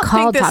 this is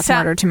called Talk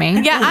Murder to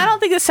me. Yeah, I don't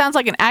think this sounds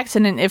like an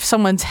accident if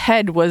someone's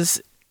head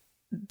was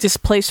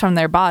displaced from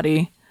their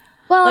body.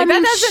 Well, like,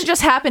 that doesn't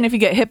just happen if you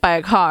get hit by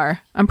a car.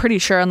 I'm pretty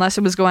sure, unless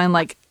it was going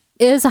like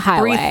it is a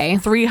highway,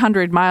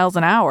 300 miles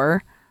an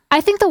hour. I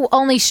think the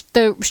only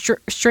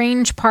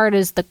strange part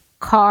is the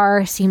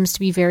car seems to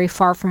be very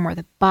far from where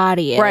the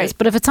body is. Right.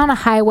 But if it's on a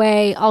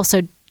highway,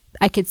 also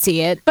I could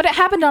see it. But it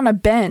happened on a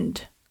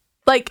bend.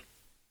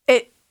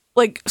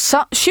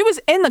 She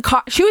was in the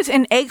car. She was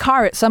in a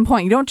car at some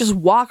point. You don't just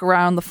walk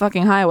around the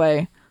fucking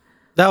highway.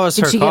 That was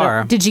her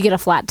car. Did she get a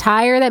flat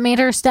tire that made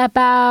her step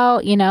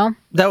out? You know,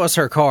 that was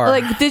her car.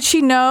 Like, did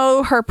she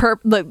know her perp?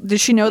 Like, did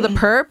she know the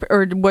perp,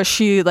 or was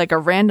she like a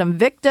random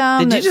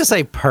victim? Did you just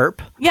say perp?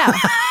 Yeah.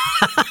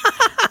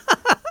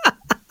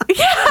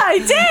 Yeah, I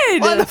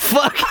did. What the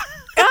fuck?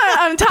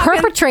 I'm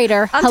talking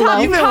perpetrator. Hello.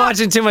 You've been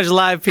watching too much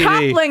live PD.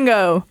 Cop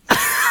lingo.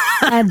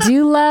 I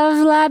do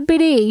love live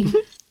PD.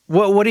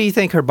 What do you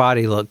think her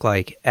body looked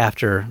like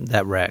after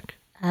that wreck?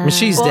 I mean,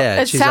 she's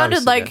dead. It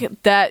sounded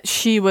like that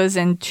she was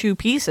in two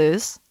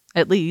pieces,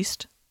 at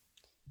least.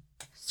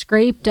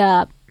 Scraped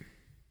up,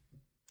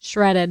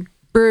 shredded,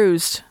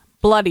 bruised,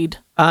 bloodied.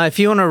 If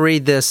you want to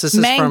read this is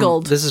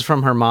mangled. This is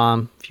from her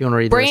mom. If you want to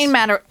read brain this.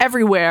 matter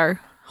everywhere.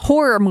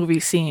 Horror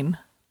movie scene.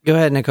 Go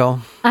ahead,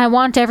 Nicole. I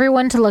want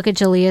everyone to look at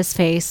Jaleayah's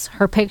face,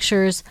 her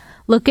pictures.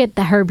 Look at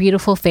her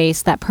beautiful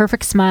face, that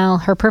perfect smile,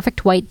 her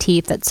perfect white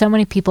teeth that so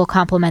many people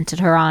complimented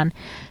her on.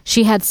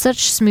 She had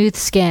such smooth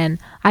skin.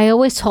 I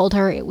always told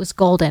her it was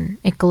golden.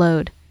 It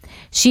glowed.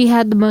 She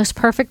had the most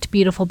perfect,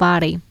 beautiful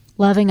body,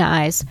 loving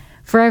eyes.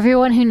 For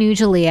everyone who knew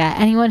Jaleayah,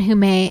 anyone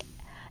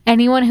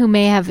who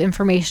may have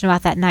information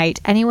about that night,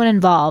 anyone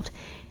involved,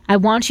 I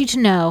want you to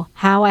know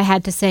how I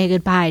had to say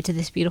goodbye to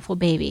this beautiful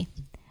baby.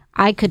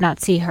 I could not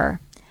see her.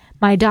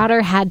 My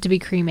daughter had to be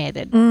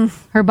cremated.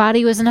 Her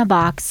body was in a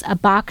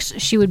box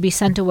she would be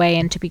sent away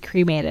in to be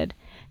cremated.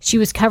 She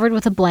was covered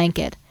with a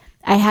blanket.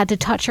 I had to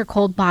touch her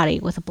cold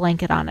body with a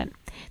blanket on it.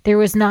 There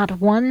was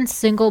not one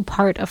single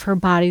part of her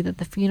body that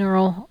the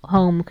funeral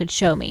home could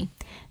show me.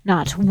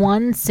 Not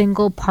one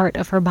single part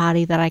of her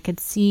body that I could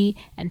see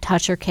and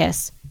touch or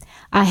kiss.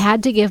 I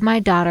had to give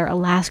my daughter a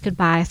last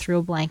goodbye through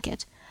a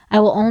blanket. I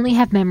will only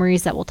have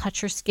memories that will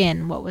touch her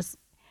skin, what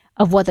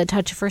the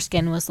touch of her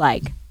skin was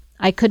like.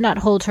 I could not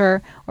hold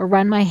her or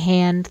run my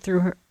hand through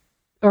her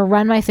or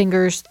run my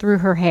fingers through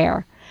her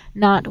hair.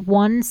 Not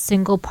one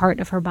single part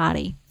of her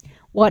body.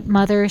 What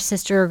mother,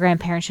 sister, or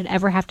grandparent should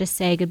ever have to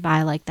say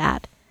goodbye like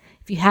that?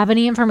 If you have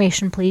any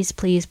information, please,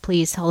 please,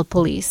 please tell the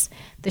police.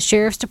 The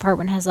sheriff's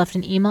department has left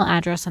an email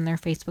address on their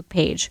Facebook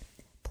page.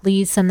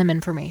 Please send them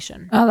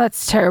information. Oh,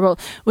 that's terrible.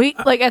 We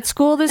at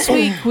school this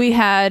week we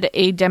had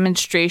a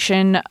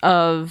demonstration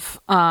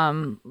of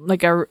a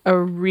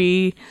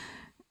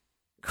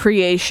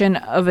recreation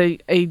of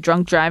a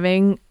drunk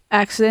driving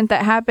accident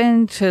that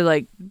happened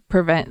to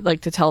prevent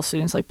to tell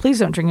students please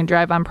don't drink and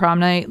drive on prom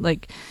night.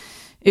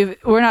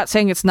 If we're not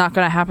saying it's not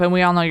going to happen,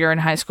 we all know you're in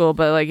high school,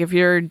 but if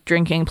you're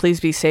drinking,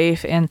 please be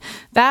safe. And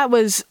it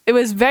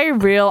was very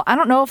real. I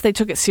don't know if they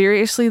took it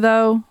seriously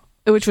though,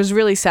 which was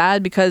really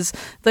sad because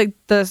we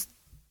had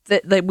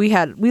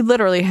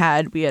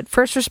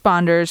first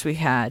responders, we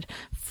had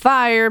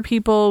fire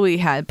people, we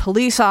had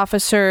police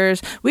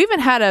officers, we even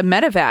had a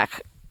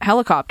medevac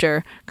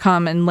helicopter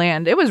come and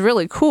land. It was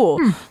really cool.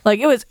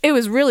 It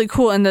was really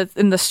cool. And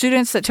the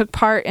students that took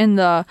part in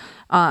the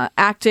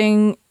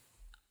acting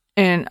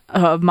and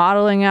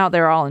modeling out, they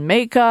were all in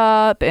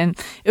makeup, and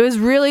it was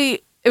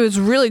really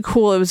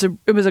cool. It was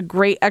a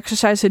great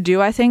exercise to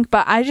do, I think,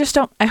 but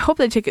I hope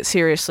they take it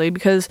seriously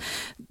because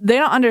they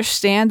don't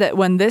understand that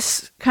when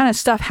this kind of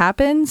stuff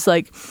happens,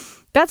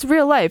 that's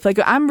real life.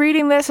 I'm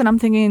reading this and I'm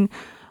thinking,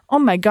 oh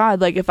my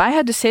God, if I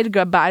had to say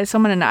goodbye to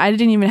someone and I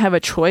didn't even have a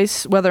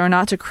choice whether or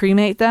not to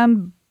cremate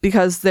them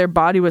because their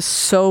body was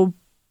so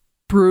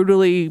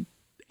brutally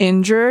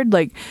injured,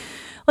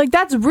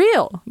 that's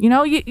real.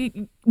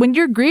 You when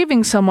you're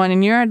grieving someone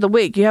and you're at the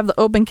wake, you have the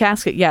open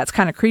casket. Yeah, it's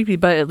kind of creepy,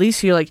 but at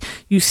least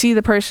you see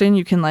the person,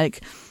 you can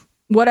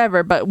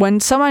whatever. But when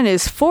someone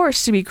is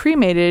forced to be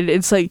cremated,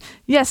 it's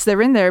yes,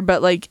 they're in there,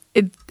 but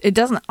it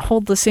doesn't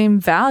hold the same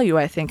value,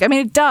 I think. I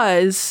mean, it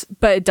does,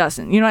 but it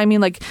doesn't. You know what I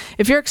mean?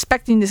 If you're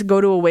expecting to go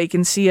to a wake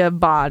and see a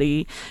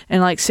body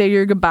and say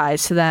your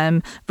goodbyes to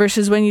them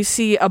versus when you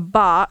see a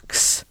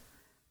box,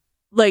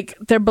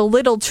 they're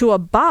belittled to a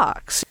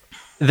box.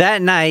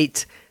 That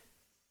night,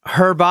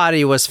 her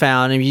body was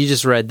found, and you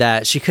just read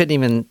that.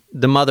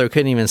 The mother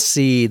couldn't even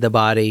see the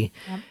body.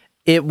 Yep.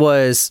 It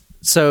was,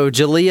 so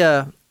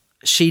Jaleayah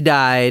she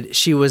died.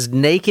 She was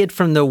naked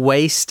from the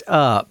waist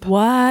up.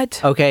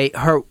 What? Okay,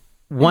 her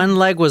one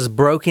leg was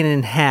broken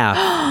in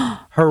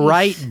half. Her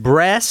right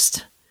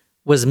breast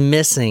was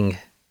missing.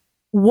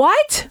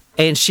 What?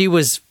 And she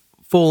was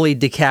fully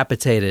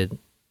decapitated.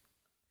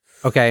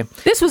 Okay.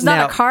 This was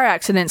not a car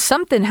accident.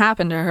 Something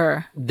happened to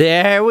her.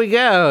 There we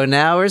go.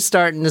 Now we're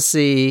starting to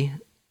see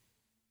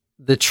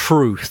the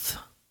truth.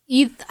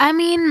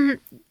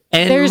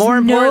 And there's more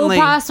no importantly,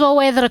 possible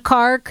way that a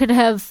car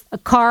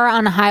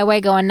on a highway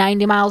going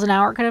 90 miles an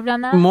hour could have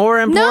done that. More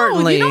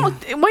importantly, no,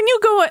 when you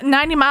go at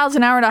 90 miles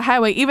an hour on a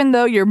highway, even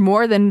though you're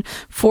more than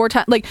 4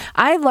 times, like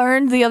I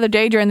learned the other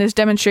day during this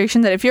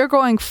demonstration that if you're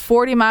going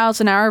 40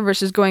 miles an hour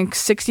versus going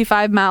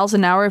 65 miles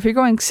an hour, if you're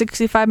going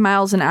 65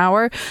 miles an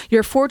hour,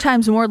 you're 4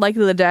 times more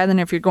likely to die than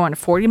if you're going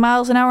 40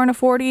 miles an hour in a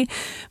 40.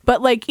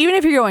 But like, even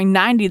if you're going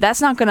 90,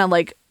 that's not going to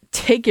like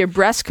take your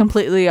breast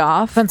completely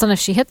off. Depends on if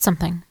she hits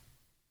something.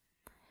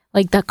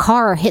 Like the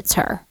car hits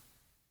her.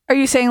 Are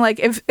you saying like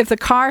if the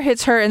car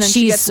hits her and then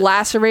she gets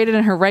lacerated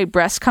and her right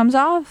breast comes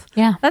off?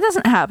 Yeah. That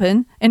doesn't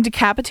happen. And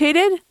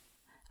decapitated?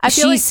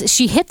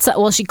 She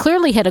hits, she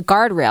clearly hit a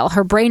guardrail.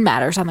 Her brain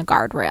matter's on the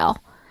guardrail.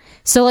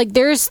 So like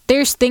there's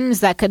things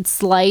that could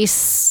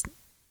slice.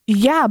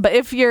 Yeah, but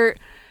if you,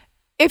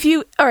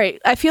 all right,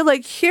 I feel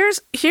like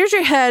here's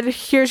your head,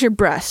 here's your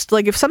breast.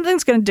 Like if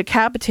something's going to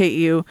decapitate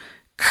you,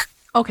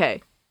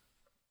 okay,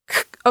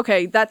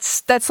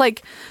 that's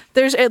like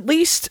there's at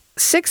least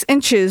 6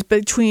 inches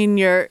between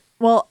your.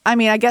 Well, I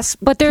mean, I guess,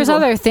 but there's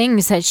other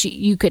things that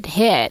you could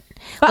hit.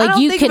 But like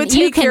you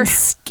can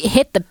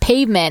hit the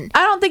pavement.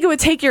 I don't think it would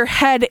take your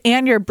head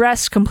and your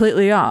breast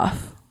completely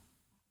off.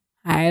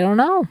 I don't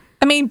know.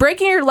 I mean,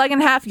 breaking your leg in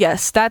half,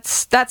 yes,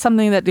 that's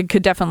something that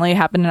could definitely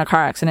happen in a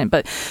car accident.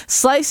 But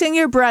slicing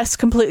your breast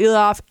completely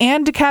off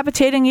and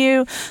decapitating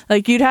you,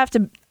 like you'd have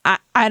to.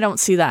 I don't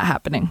see that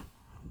happening.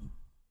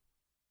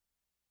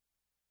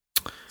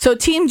 So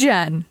Team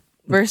Jen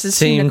versus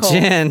Team Nicole.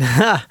 Jen.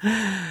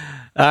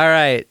 All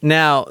right.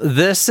 Now,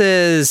 this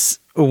is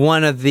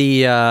one of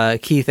the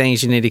key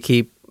things you need to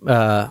keep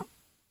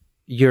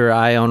your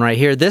eye on right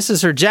here. This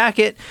is her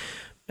jacket.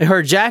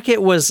 Her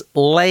jacket was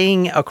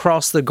laying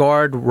across the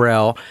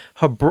guardrail.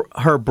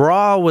 Her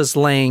bra was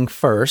laying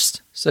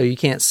first, so you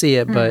can't see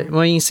it, but you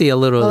can see a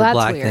little of the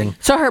black thing.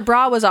 So her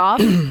bra was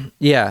off?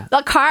 Yeah.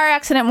 The car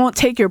accident won't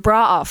take your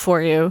bra off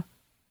for you.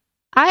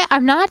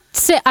 I'm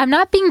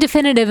not being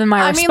definitive in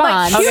my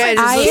response.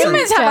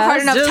 Humans have a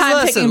hard enough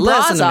time taking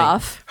bras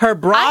off. Her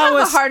bra I have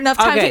was a hard enough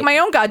time taking my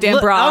own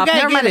goddamn bra off.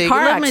 Never mind a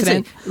car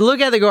accident.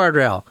 Look at the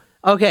guardrail.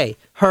 Okay,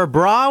 her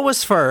bra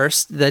was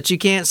first that you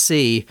can't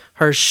see,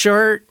 her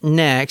shirt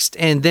next,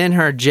 and then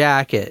her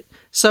jacket.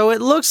 So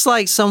it looks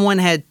like someone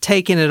had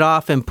taken it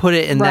off and put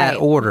it in that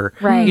order.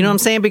 Right. You know what I'm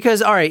saying?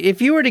 Because, all right,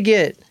 if you were to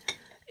get,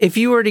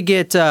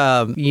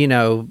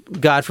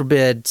 God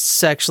forbid,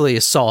 sexually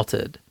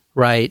assaulted,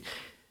 right?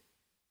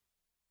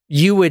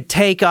 You would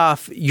take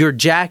off your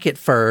jacket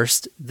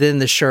first, then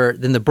the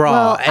shirt, then the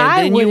bra,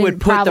 and then you would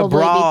put the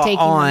bra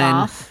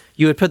on.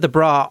 You would put the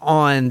bra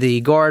on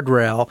the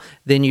guardrail,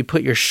 then you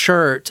put your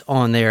shirt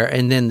on there,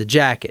 and then the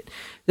jacket.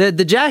 The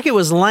jacket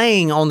was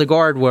laying on the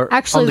guardrail.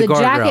 Actually, the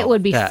jacket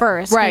would be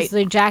first, right?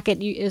 The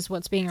jacket is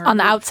what's being removed on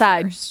the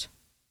outside, first.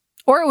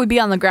 Or it would be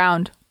on the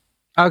ground.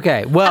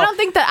 Okay, well, I don't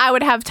think that I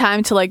would have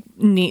time to like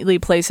neatly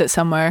place it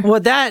somewhere. Well,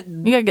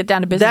 you gotta get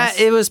down to business.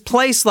 It was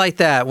placed like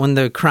that when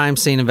the crime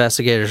scene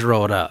investigators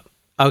rolled up.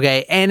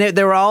 Okay, and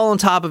they were all on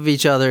top of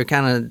each other,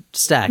 kind of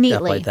stacked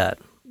up like that.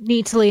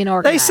 Neatly and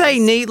organized. They say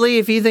neatly.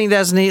 If you think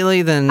that's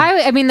neatly, then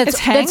I mean it's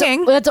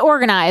hanging. That's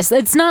organized.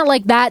 It's not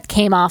like that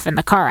came off in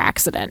the car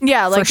accident.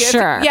 Yeah, like for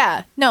sure.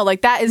 Yeah, no,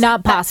 like that is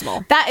not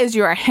possible. That is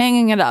you are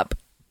hanging it up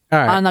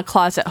on the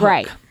closet hook.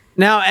 Right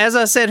now, as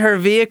I said, her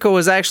vehicle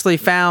was actually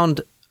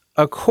found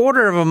a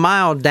quarter of a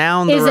mile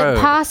down the road. Is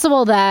it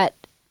possible that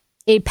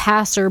a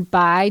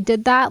passerby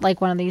did that?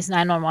 Like one of these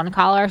 911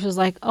 callers was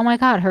like, "Oh my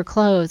God, her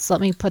clothes. Let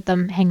me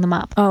hang them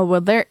up." Oh well,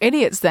 they're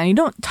idiots. Then you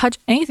don't touch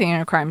anything in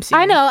a crime scene.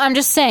 I know. I'm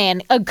just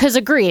saying because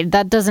agreed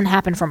that doesn't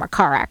happen from a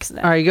car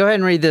accident. All right, go ahead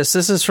and read this.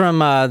 This is from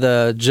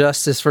the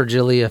Justice for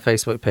Jaleayah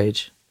Facebook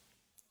page.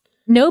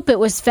 Nope, it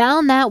was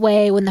found that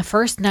way when the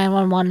first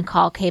 911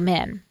 call came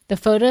in. The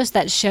photos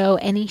that show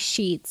any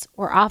sheets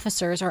or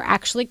officers are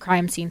actually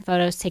crime scene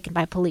photos taken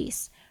by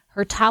police.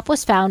 Her top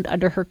was found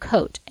under her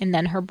coat, and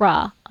then her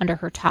bra under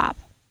her top.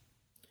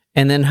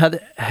 And then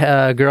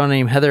a girl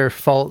named Heather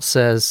Fault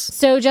says...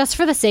 So just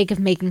for the sake of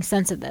making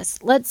sense of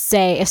this, let's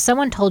say if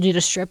someone told you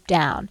to strip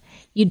down,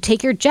 you'd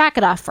take your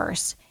jacket off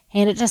first,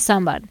 hand it to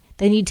someone,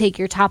 then you'd take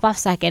your top off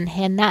second,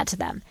 hand that to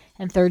them,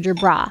 and third your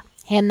bra,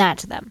 hand that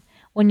to them.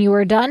 When you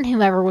were done,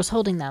 whomever was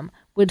holding them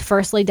would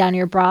first lay down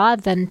your bra,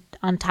 then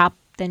on top,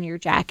 then your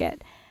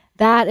jacket.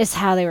 That is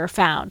how they were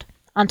found.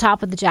 On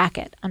top of the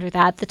jacket, under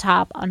that the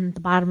top, on the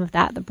bottom of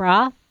that the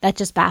bra. That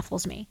just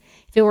baffles me.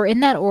 If it were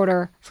in that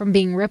order from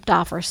being ripped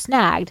off or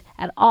snagged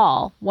at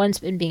all, once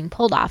been being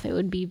pulled off, it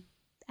would be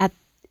at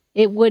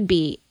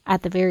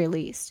the very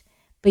least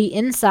be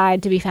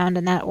inside to be found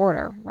in that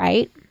order,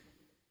 right?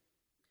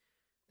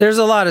 There's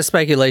a lot of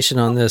speculation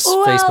on this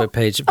Facebook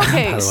page.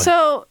 Okay,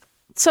 so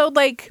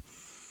like,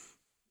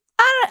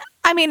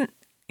 I mean,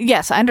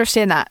 yes, I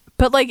understand that.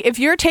 But like, if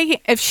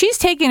she's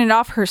taking it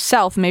off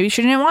herself, maybe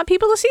she didn't want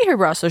people to see her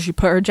bra, so she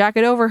put her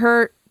jacket over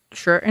her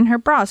shirt and her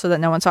bra so that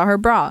no one saw her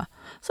bra.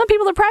 Some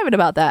people are private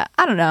about that.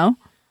 I don't know.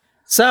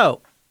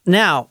 So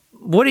now,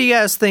 what do you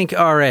guys think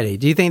already?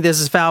 Do you think this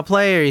is foul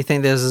play, or do you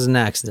think this is an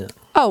accident?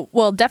 Oh,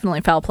 well,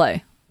 definitely foul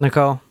play.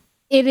 Nicole?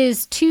 It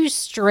is too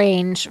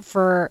strange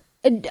for...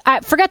 I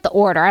forget the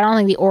order. I don't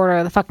think the order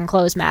of the fucking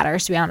clothes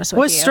matters, to be honest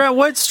with you.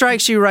 What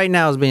strikes you right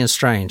now as being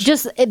strange?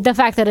 Just the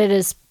fact that it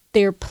is...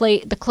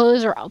 the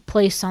clothes are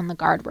placed on the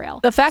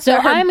guardrail. The fact so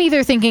that I'm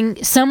either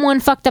thinking someone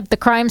fucked up the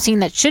crime scene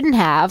that shouldn't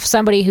have,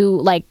 somebody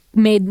who like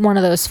made one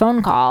of those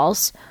phone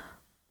calls.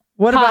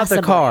 What possibly.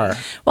 about the car?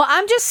 Well,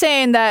 I'm just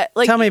saying that,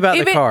 like, tell me about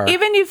the car.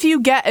 Even if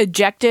you get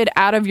ejected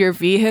out of your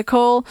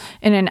vehicle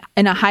in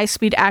a high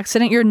speed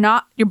accident,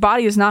 your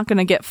body is not going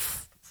to get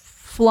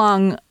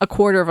flung a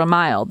quarter of a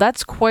mile.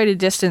 That's quite a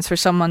distance for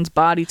someone's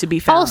body to be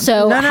found.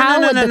 Also, how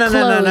would the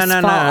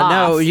clothes fall off?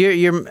 No,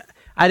 you're.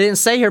 I didn't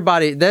say her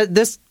body.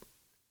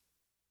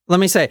 Let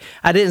me say,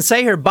 I didn't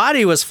say her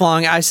body was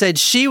flung. I said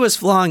she was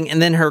flung,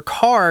 and then her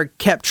car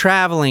kept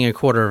traveling a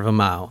quarter of a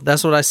mile.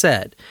 That's what I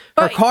said.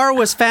 Her car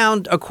was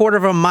found a quarter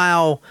of a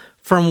mile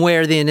from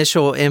where the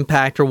initial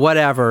impact or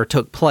whatever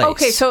took place.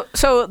 Okay,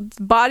 so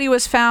body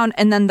was found,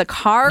 and then the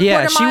car.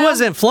 Yeah, quarter she mile?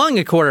 wasn't flung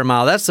a quarter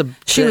mile.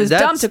 She was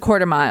dumped a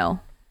quarter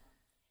mile.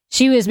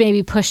 She was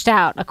maybe pushed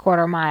out a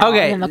quarter mile.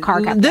 Okay, and then the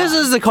car kept this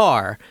going. is the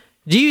car.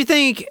 Do you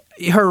think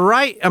her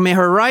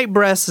right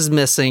breast is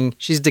missing?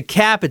 She's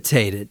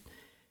decapitated.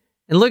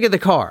 And look at the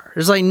car.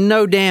 There's like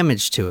no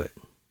damage to it.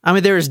 I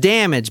mean, there's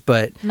damage,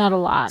 but not a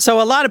lot.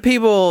 So a lot of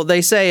people,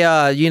 they say,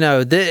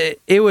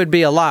 it would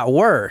be a lot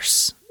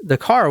worse. The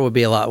car would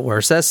be a lot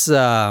worse. That's, this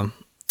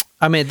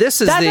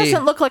is that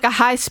doesn't look like a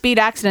high speed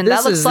accident.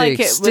 That looks like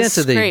it was extent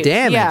of the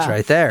damage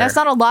right there. That's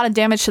not a lot of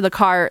damage to the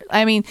car.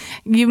 I mean,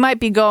 you might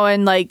be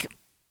going like,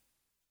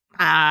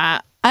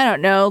 I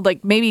don't know,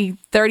 like maybe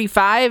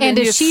 35. And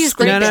if she's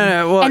the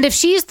Well, and if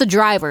she's the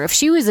driver, if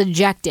she was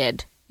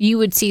ejected, you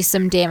would see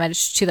some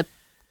damage to the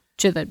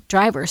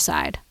driver's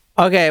side.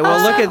 Okay,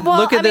 well,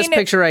 look at this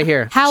picture right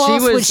here. How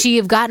else would she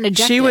have gotten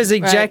ejected? She was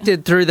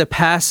ejected through the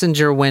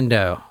passenger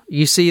window.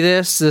 You see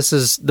this? This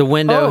is the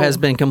window has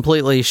been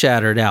completely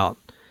shattered out.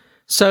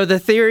 So the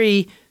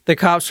theory the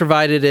cops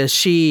provided is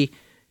she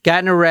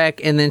got in a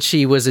wreck and then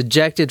she was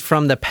ejected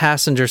from the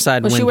passenger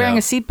side window. Was she wearing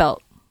a seatbelt?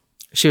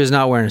 She was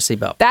not wearing a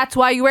seatbelt. That's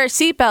why you wear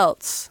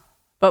seatbelts.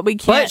 But we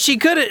can't. But she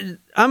could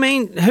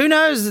have, who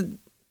knows?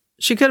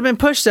 She could have been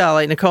pushed out,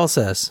 like Nicole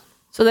says.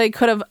 So they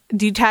could have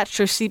detached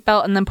her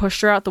seatbelt and then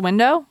pushed her out the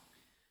window?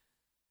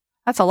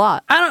 That's a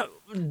lot.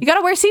 You got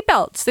to wear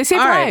seatbelts. They save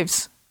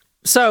lives.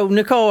 So,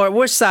 Nicole,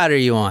 which side are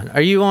you on?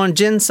 Are you on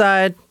Jen's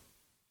side?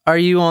 Are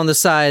you on the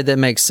side that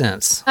makes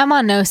sense? I'm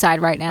on no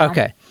side right now.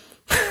 Okay.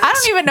 I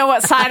don't even know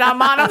what side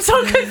I'm on. I'm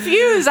so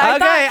confused. I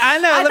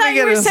thought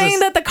you were saying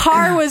that the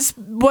car was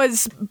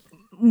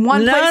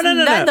one place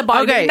and then the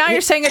body. Okay. Now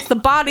you're saying it's the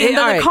body and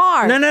then the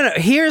car. No.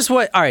 Here's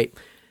what. All right.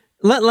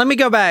 Let me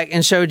go back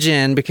and show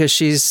Jen because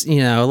she's, a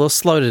little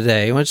slow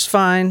today, which is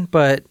fine,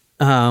 but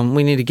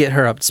we need to get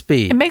her up to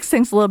speed. It makes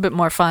things a little bit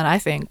more fun, I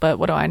think, but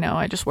what do I know?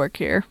 I just work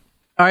here.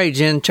 All right,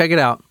 Jen, check it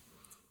out.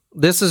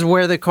 This is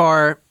where the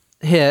car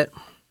hit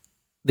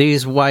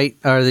these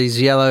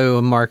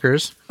yellow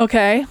markers.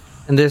 Okay.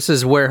 And this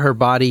is where her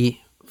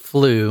body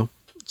flew.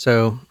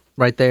 So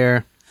right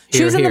there.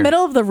 She was in the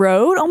middle of the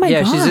road? Oh my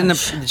gosh.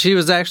 Yeah, she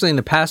was actually in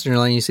the passenger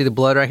lane. You see the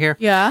blood right here?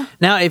 Yeah.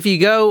 Now, if you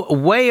go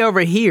way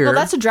over here. Well,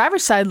 that's a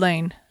driver's side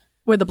lane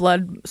where the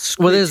blood screeched.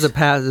 Well, this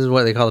is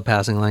what they call the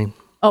passing lane.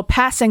 Oh,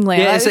 passing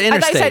lane. Yeah, it's an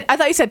interstate. I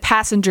thought you said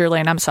passenger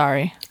lane. I'm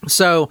sorry.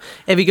 So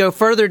if you go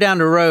further down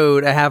the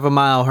road a half a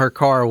mile, her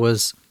car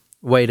was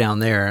way down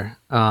there.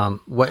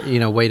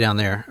 Way down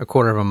there, a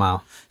quarter of a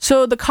mile.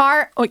 So the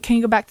car. Wait, can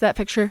you go back to that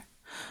picture?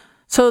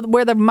 So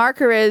where the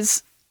marker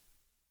is,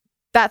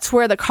 that's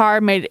where the car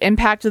made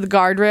impact to the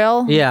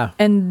guardrail. Yeah.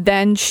 And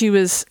then she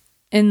was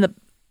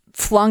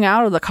flung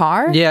out of the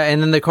car. Yeah,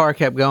 and then the car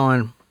kept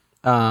going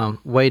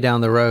way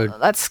down the road.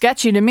 That's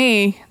sketchy to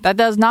me. That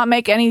does not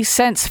make any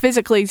sense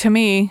physically to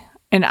me.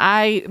 And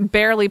I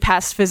barely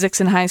passed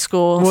physics in high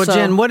school. Well, so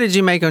Jen, what did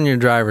you make on your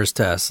driver's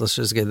test? Let's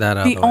just get that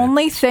out of the way. The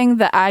only thing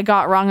that I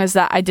got wrong is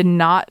that I did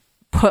not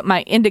put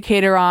my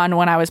indicator on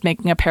when I was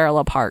making a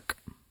parallel park.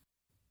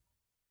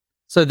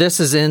 So this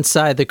is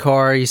inside the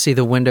car. You see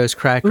the windows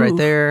cracked right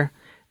there.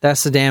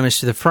 That's the damage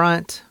to the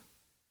front.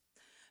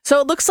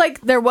 So it looks like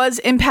there was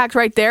impact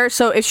right there.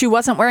 So if she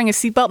wasn't wearing a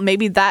seatbelt,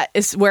 maybe that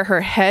is where her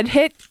head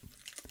hit.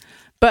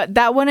 But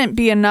that wouldn't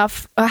be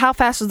enough. How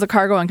fast was the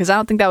car going? Because I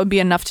don't think that would be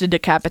enough to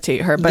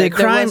decapitate her. But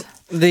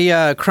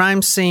the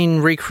crime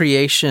scene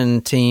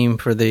recreation team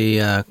for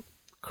the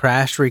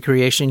crash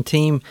recreation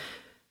team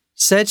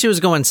said she was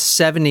going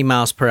 70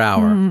 miles per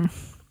hour.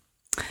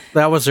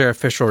 That was their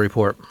official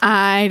report.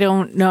 I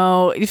don't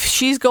know. If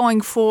she's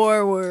going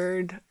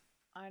forward,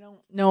 I don't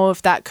know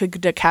if that could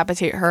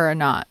decapitate her or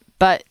not.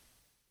 But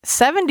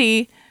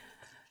 70,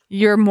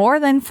 you're more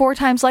than 4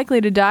 times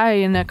likely to die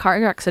in a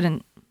car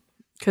accident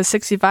because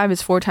 65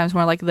 is 4 times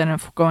more likely than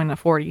going to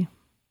 40.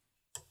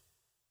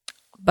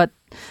 But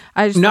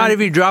I just not if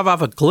you drive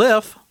off a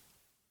cliff.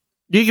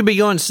 You could be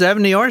going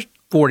 70 or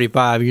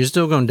 45. You're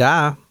still going to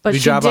die. But if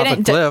you drive off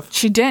a cliff.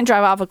 She didn't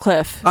drive off a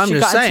cliff. I'm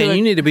just saying,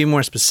 you need to be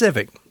more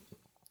specific.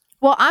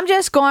 Well, I'm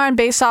just going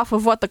based off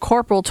of what the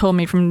corporal told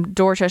me from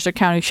Dorchester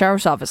County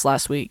Sheriff's Office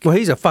last week. Well,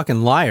 he's a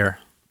fucking liar.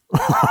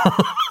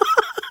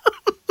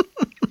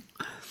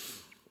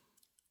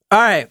 All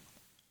right.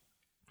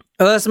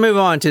 Let's move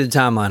on to the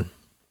timeline.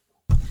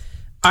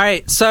 All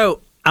right.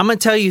 So I'm going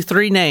to tell you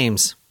 3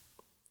 names.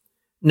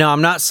 No,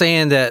 I'm not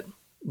saying that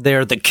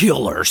they're the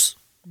killers.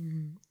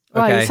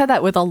 Wow, you said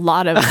that with a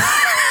lot of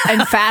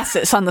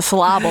emphasis on the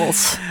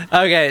syllables.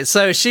 Okay.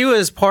 So she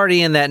was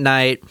partying that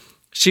night.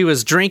 She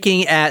was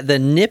drinking at the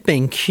Nip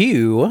and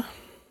Q.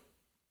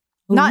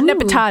 Not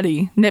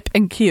Nipatati, Nip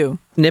and Q.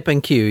 Nip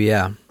and Q,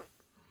 yeah.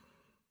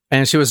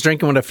 And she was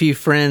drinking with a few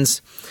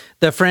friends.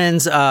 The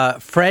friends,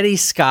 Freddie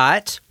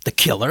Scott, the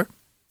killer,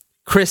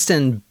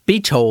 Kristen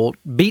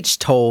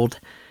Beachtold.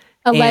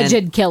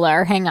 Alleged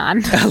killer, hang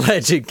on.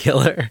 Alleged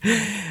killer.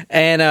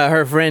 And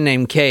her friend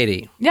named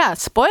Katie. Yeah,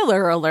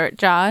 spoiler alert,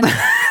 John.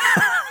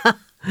 All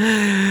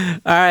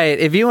right,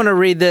 if you want to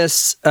read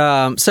this,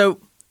 so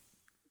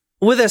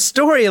with a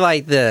story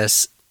like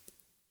this,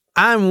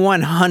 I'm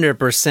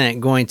 100%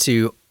 going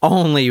to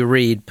only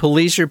read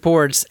police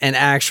reports and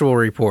actual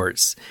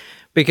reports.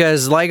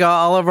 Because like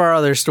all of our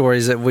other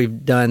stories that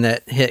we've done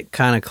that hit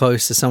kind of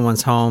close to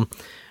someone's home,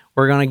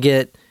 we're going to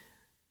get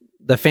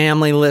the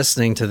family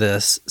listening to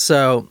this.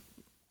 So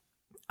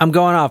I'm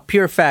going off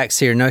pure facts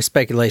here, no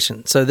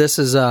speculation. So this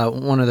is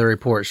one of the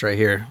reports right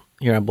here.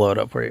 Here, I'll blow it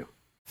up for you.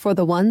 For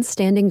the ones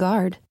standing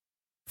guard,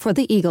 for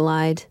the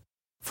eagle-eyed,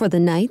 for the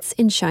knights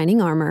in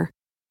shining armor,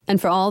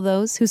 and for all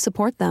those who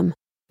support them.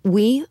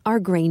 We are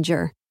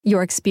Grainger,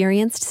 your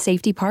experienced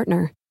safety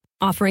partner,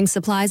 offering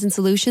supplies and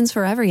solutions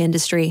for every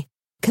industry,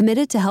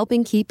 committed to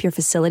helping keep your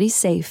facilities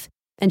safe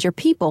and your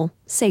people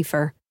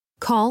safer.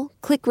 Call,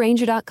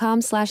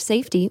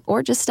 clickgrainger.com/safety,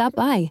 or just stop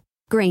by.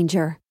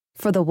 Grainger,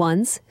 for the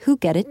ones who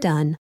get it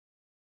done.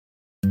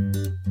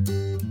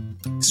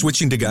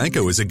 Switching to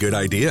Geico is a good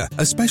idea,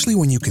 especially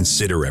when you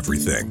consider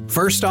everything.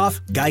 First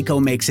off,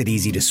 Geico makes it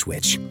easy to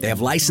switch. They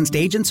have licensed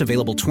agents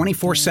available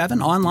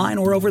 24/7 online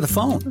or over the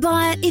phone.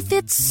 But if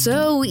it's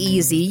so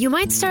easy, you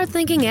might start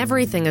thinking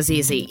everything is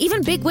easy,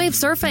 even big wave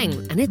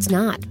surfing. And it's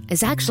not.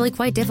 It's actually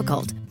quite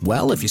difficult.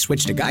 Well, if you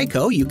switch to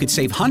Geico, you could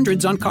save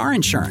hundreds on car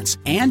insurance.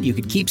 And you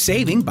could keep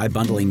saving by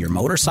bundling your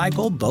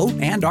motorcycle, boat,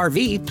 and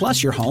RV,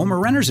 plus your home or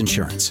renter's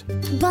insurance.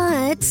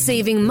 But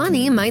saving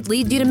money might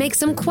lead you to make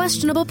some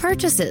questionable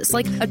purchases,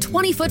 like a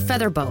 20-foot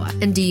feather boa.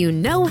 And do you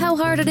know how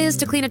hard it is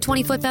to clean a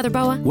 20-foot feather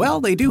boa?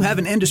 Well, they do have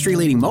an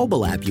industry-leading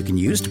mobile app you can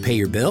use to pay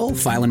your bill,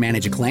 file and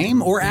manage a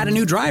claim, or add a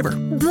new driver.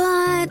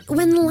 But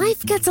when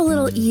life gets a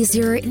little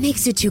easier, it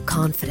makes you too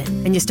confident,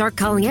 and you start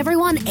calling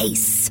everyone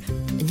Ace.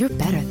 And you're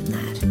better than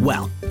that.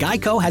 Well,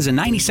 Geico has a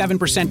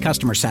 97%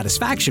 customer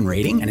satisfaction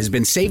rating and has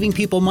been saving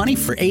people money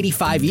for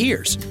 85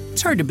 years.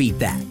 It's hard to beat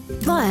that.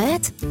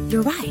 But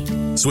you're right.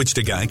 Switch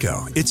to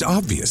Geico. It's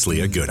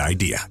obviously a good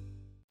idea.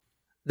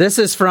 This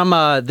is from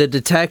the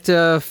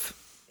detective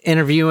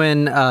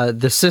interviewing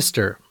the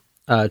sister,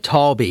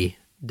 Jaleayah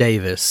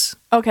Davis.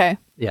 Okay.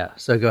 Yeah,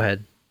 so go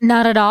ahead.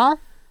 Not at all.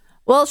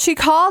 Well, she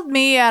called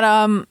me at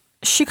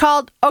she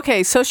called me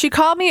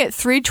at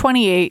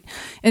 3:28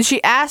 and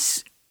she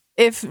asked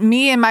if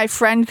me and my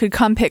friend could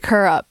come pick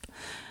her up.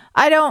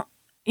 And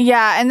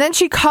then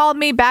she called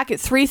me back at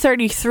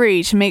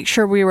 3:33 to make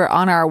sure we were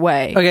on our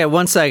way. Okay,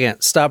 1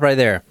 second. Stop right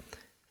there.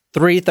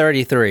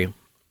 3:33.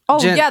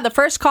 Oh, yeah, the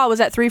first call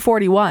was at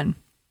 3:41.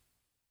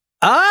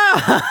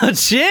 Ah,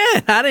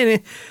 Jen,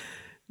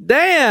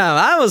 damn,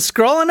 I was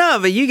scrolling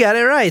up, but you got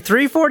it right.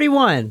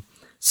 3:41.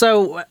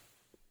 So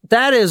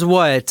that is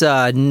what,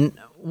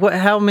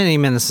 how many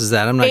minutes is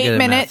that? I'm not good at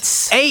math. 8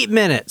 minutes. 8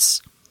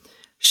 minutes.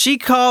 She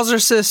calls her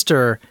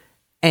sister,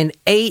 and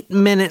 8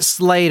 minutes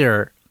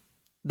later,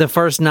 the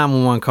first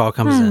 911 call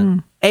comes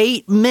in.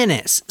 8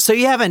 minutes. So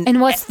you haven't.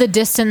 And what's the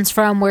distance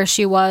from where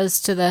she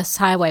was to this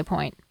highway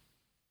point?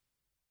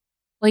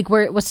 Like,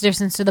 what's the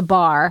distance to the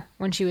bar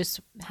when she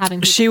was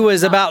having? She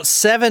was about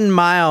 7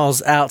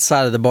 miles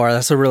outside of the bar.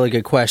 That's a really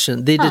good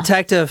question. The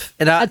detective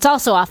and it's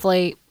also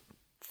awfully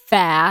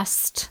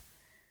fast.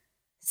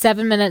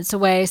 7 minutes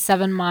away,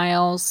 7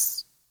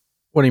 miles.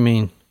 What do you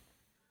mean?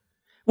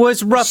 Well,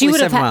 it's roughly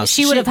 7 miles.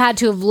 She would have had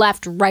to have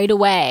left right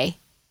away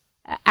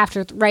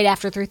after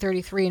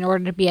 3:33 in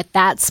order to be at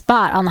that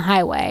spot on the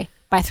highway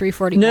by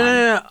 3:41.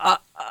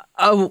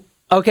 No.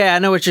 Okay, I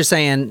know what you're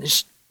saying.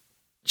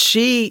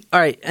 She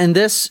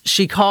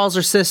calls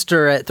her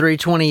sister at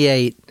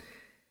 3:28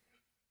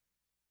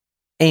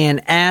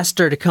 and asked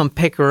her to come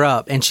pick her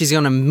up, and she's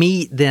going to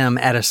meet them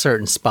at a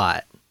certain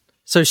spot.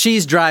 So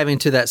she's driving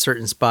to that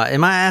certain spot.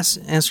 Am I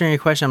answering your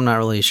question? I'm not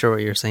really sure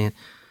what you're saying.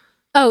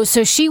 Oh,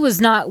 so she was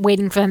not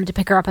waiting for them to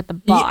pick her up at the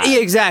bar. Yeah,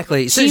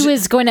 exactly. So she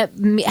was going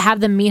to have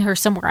them meet her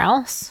somewhere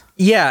else?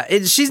 Yeah,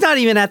 she's not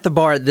even at the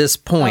bar at this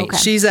point.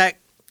 Okay.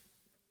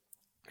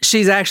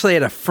 She's actually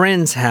at a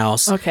friend's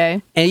house.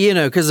 Okay. And,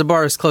 because the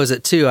bar is closed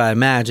at 2, I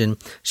imagine.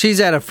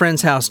 She's at a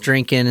friend's house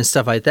drinking and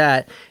stuff like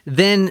that.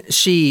 Then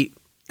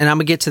and I'm going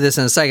to get to this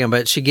in a second,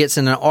 but she gets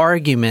in an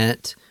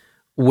argument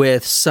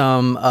with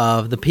some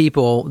of the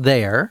people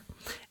there.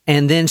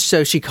 And then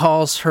so she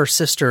calls her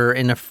sister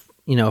in a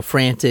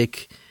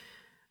frantic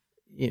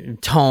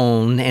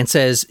tone and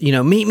says,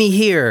 meet me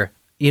here.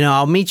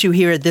 I'll meet you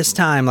here at this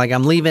time. Like,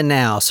 I'm leaving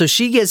now. So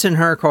she gets in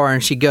her car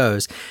and she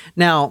goes.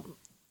 Now,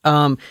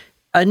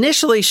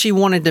 initially she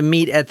wanted to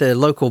meet at the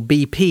local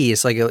BP.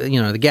 It's like,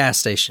 the gas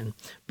station.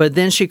 But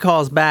then she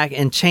calls back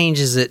and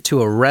changes it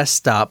to a rest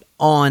stop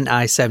on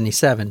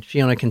I-77. If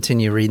you want to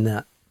continue reading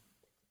that.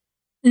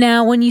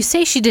 Now, when you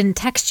say she didn't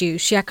text you,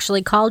 she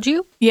actually called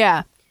you?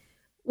 Yeah.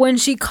 When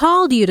she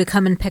called you to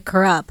come and pick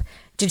her up,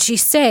 did she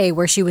say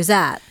where she was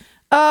at?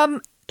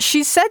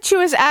 She said she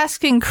was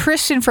asking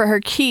Kristen for her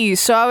keys,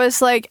 so I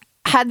was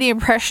had the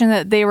impression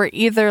that they were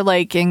either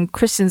in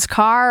Kristen's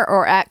car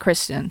or at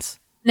Kristen's.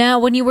 Now,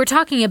 when you were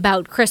talking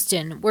about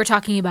Kristen, we're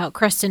talking about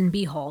Kristen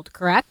Behold,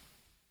 correct?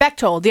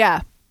 Bechtold,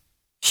 yeah.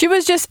 She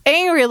was just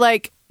angry,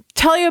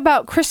 tell you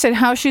about Kristen,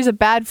 how she's a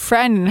bad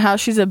friend and how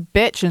she's a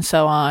bitch and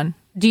so on.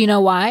 Do you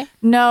know why?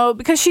 No,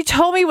 because she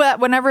told me that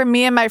whenever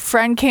me and my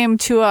friend came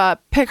to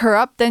pick her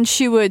up, then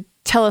she would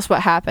tell us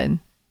what happened.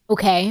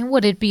 Okay,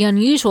 would it be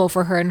unusual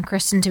for her and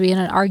Kristen to be in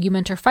an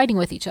argument or fighting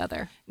with each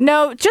other?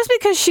 No, just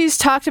because she's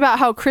talked about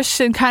how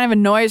Kristen kind of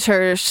annoys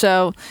her,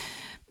 so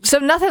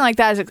nothing like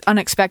that is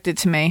unexpected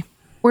to me.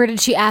 Where did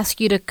she ask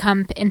you to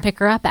come and pick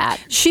her up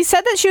at? She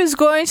said that she was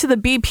going to the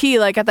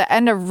BP, at the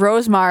end of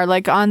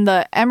Rosemar, on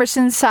the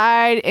Emerson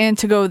side, and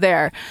to go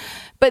there.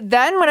 But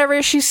then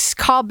whenever she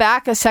called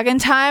back a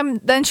second time,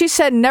 then she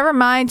said never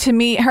mind to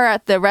meet her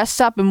at the rest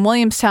stop in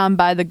Williamstown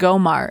by the Go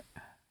Mart.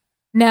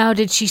 Now,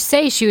 did she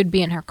say she would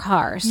be in her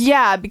cars?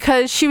 Yeah,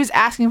 because she was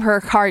asking for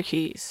her car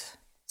keys.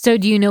 So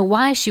do you know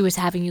why she was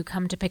having you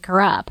come to pick her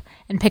up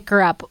and pick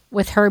her up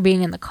with her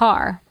being in the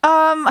car?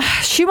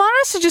 She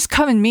wanted us to just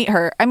come and meet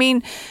her. I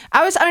mean,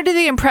 I was under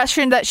the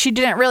impression that she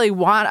didn't really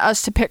want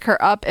us to pick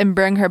her up and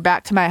bring her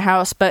back to my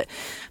house, but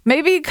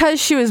maybe because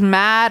she was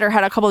mad or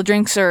had a couple of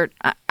drinks or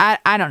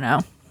I don't know.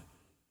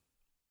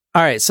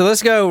 All right, so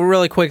let's go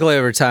really quickly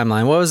over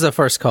timeline. What was the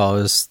first call?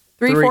 It was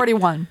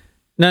 3:41.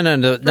 No, not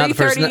the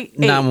first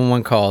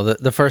 911 call.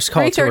 The first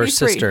call to her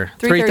sister.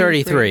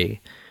 3:33.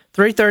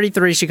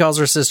 3:33, she calls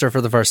her sister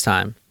for the first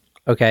time.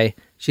 Okay.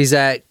 She's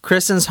at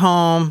Kristen's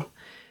home.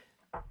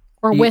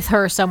 Or with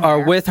her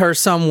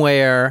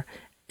somewhere.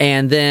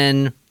 And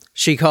then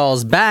she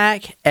calls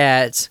back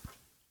at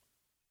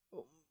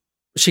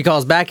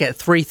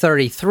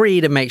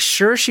 3:33 to make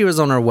sure she was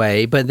on her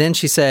way. But then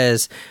she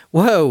says,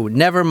 whoa,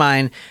 never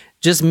mind.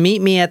 Just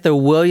meet me at the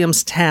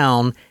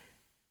Williamstown.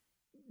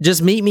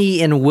 Just meet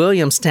me in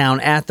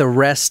Williamstown at the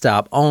rest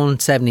stop on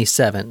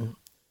 77.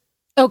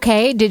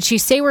 Okay, did she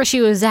say where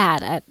she was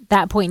at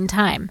that point in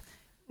time?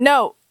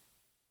 No.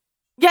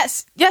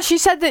 Yes, she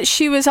said that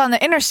she was on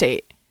the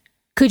interstate.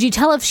 Could you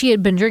tell if she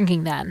had been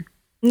drinking then?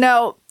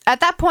 No, at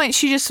that point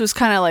she just was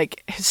kind of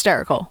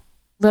hysterical.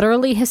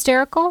 Literally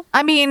hysterical?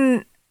 I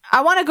mean,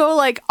 I want to go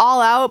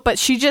all out, but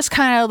she just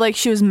kind of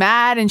she was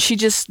mad and she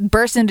just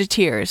burst into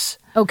tears.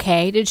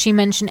 Okay, did she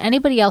mention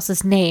anybody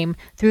else's name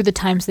through the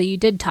times that you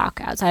did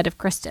talk outside of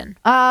Kristen?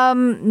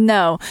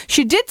 No.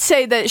 She did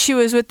say that she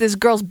was with this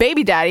girl's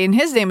baby daddy and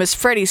his name was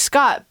Freddie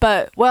Scott,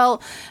 but,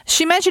 well,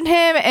 she mentioned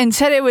him and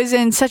said it was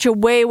in such a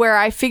way where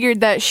I figured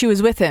that she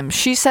was with him.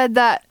 She said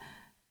that...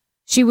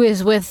 She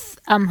was with,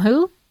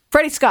 who?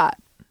 Freddie Scott.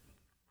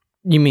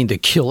 You mean the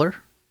killer?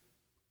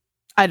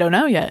 I don't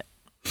know yet.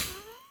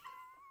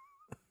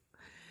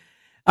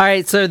 All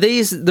right, so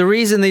the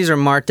reason these are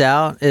marked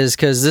out is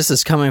because this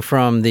is coming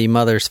from the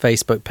mother's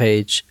Facebook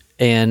page,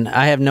 and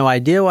I have no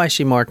idea why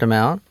she marked them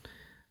out.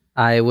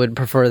 I would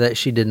prefer that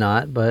she did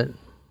not, but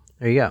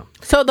there you go.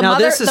 So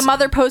the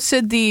mother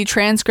posted the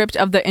transcript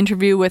of the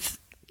interview with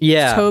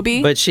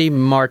Toby, but she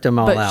marked them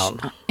all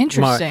out.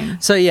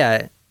 Interesting. So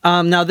yeah,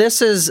 now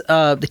this is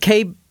the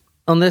K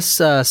on this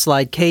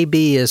slide.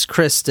 KB is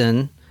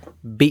Kristen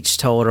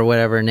Beachtold or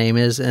whatever her name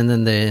is, and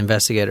then the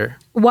investigator.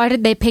 Why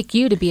did they pick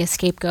you to be a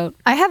scapegoat?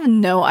 I have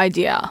no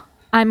idea.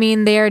 I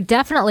mean, they are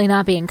definitely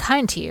not being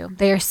kind to you.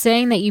 They are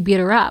saying that you beat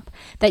her up,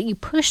 that you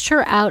pushed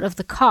her out of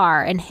the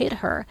car and hit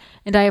her,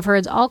 and I have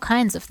heard all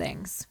kinds of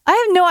things. I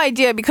have no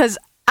idea because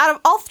out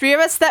of all three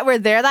of us that were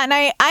there that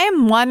night, I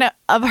am one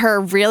of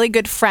her really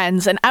good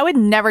friends, and I would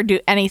never do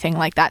anything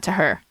like that to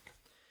her.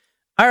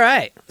 All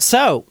right.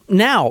 So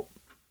now,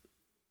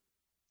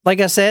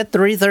 like I said,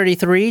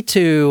 3:33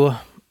 to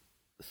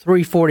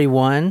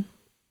 3:41,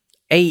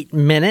 8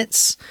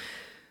 minutes.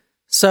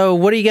 So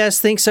what do you guys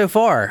think so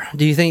far?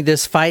 Do you think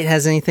this fight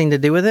has anything to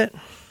do with it?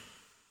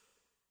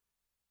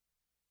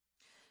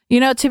 You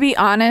know, to be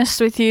honest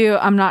with you,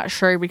 I'm not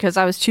sure because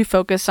I was too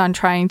focused on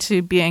trying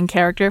to be in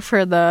character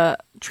for the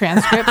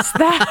transcripts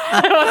that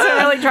I wasn't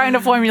really trying to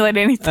formulate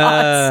any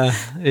thoughts.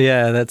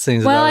 Yeah, that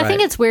seems Well, about I right.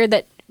 think it's weird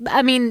that,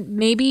 I mean,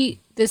 maybe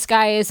this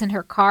guy is in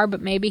her car,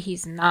 but maybe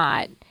he's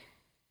not.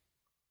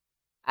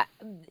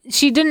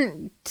 She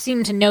didn't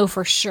seem to know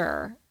for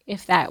sure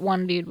if that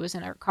one dude was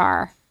in her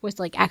car, was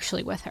like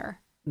actually with her.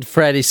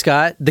 Freddie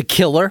Scott, the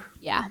killer.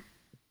 Yeah.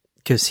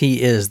 Because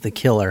he is the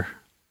killer.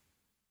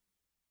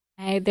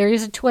 Hey, there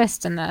is a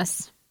twist in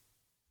this.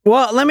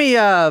 Well, let me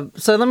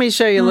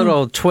show you a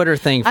little Twitter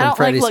thing from I don't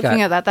Freddie like looking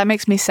Scott. at that. That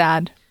makes me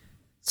sad.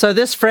 So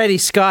this Freddie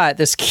Scott,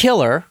 this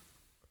killer,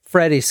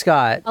 Freddie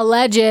Scott.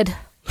 Alleged.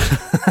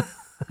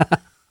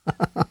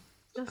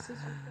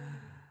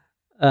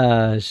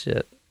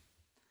 Shit.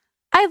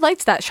 I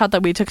liked that shot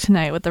that we took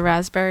tonight with the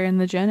raspberry and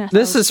the gin.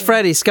 This is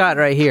Freddie Scott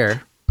right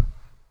here.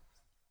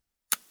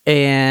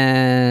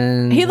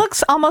 And He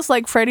looks almost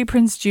like Freddie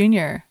Prinze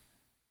Jr.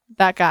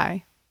 That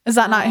guy. Is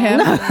that not him?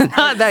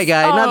 not that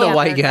guy, not the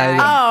white guy.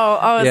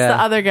 Oh, it's Yeah. the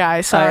other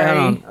guy.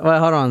 Sorry. Hold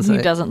on a second.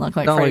 He doesn't look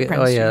like Don't Freddie look at-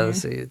 Prinze Oh, yeah, Jr.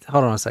 let's see.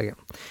 Hold on a second.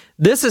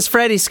 This is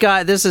Freddie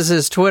Scott. This is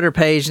his Twitter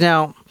page.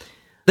 Now,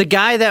 the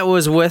guy that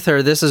was with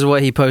her, this is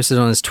what he posted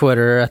on his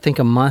Twitter, I think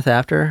a month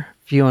after,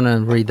 if you want to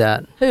read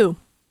that. Who?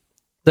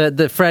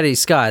 The Freddie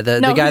Scott, the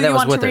guy that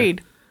was with her.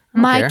 Read?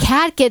 My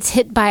cat gets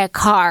hit by a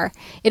car.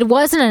 It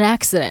wasn't an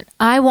accident.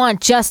 I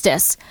want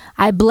justice.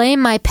 I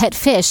blame my pet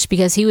fish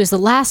because he was the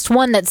last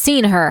one that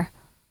seen her.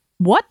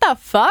 What the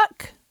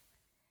fuck?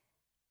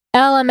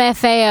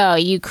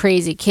 LMFAO, you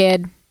crazy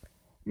kid.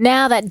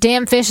 Now that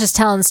damn fish is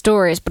telling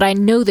stories, but I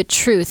know the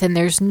truth and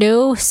there's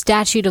no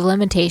statute of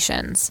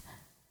limitations.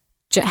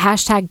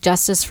 Hashtag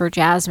justice for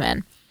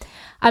Jasmine.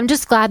 I'm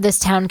just glad this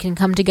town can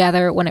come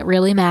together when it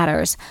really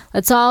matters.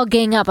 Let's all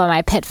gang up on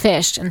my pet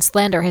fish and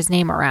slander his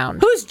name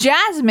around. Who's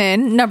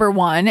Jasmine, number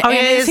one? Oh, and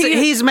yeah, is he-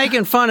 he's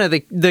making fun of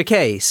the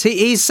case.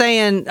 He's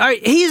saying, all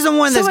right, he's the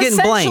one that's getting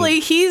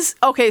blamed.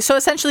 So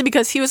essentially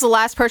because he was the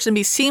last person to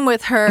be seen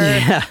with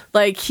her,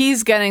 like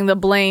he's getting the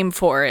blame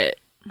for it.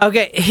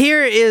 Okay,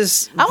 here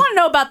is... I want to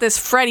know about this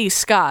Freddie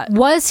Scott.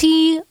 Was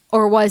he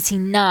or was he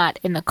not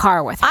in the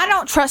car with her? I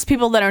don't trust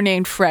people that are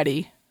named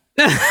Freddie.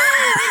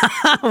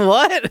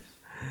 What?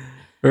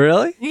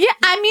 Really? Yeah,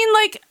 I mean,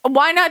 like,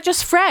 why not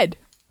just Fred?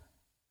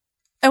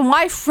 And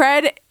why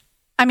Fred?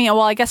 I mean,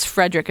 well, I guess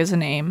Frederick is a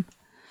name.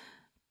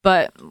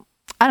 But,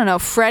 I don't know,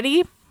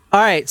 Freddie?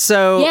 All right,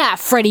 so... Yeah,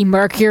 Freddie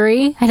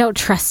Mercury. I don't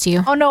trust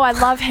you. Oh, no, I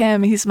love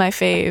him. He's my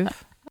fave.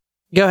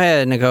 Go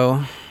ahead,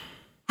 Nicole.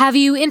 Have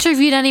you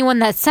interviewed anyone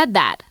that said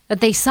that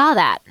they saw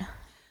that?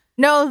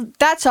 No,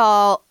 that's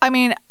all. I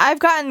mean, I've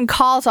gotten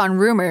calls on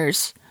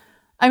rumors.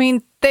 I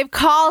mean, they've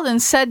called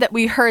and said that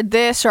we heard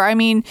this, or I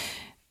mean,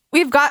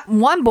 we've got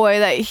one boy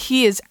that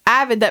he is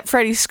avid that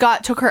Freddie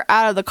Scott took her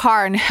out of the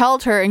car and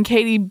held her, and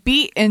Katie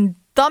beat and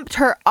thumped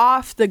her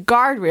off the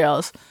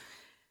guardrails.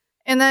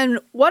 And then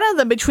one of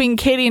them, between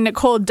Katie and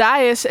Nicole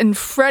Dias and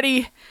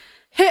Freddie,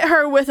 hit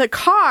her with a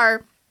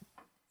car,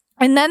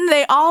 and then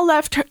they all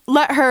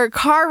let her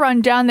car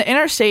run down the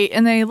interstate,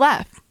 and they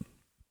left.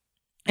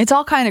 It's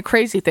all kind of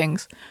crazy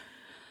things.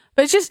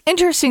 But it's just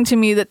interesting to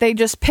me that they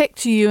just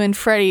picked you and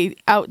Freddie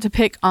out to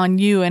pick on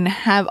you and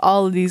have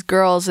all of these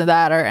girls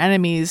that are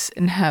enemies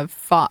and have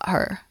fought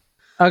her.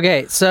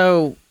 Okay,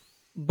 so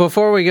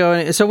before we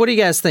go, so what do you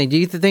guys think? Do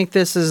you think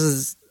this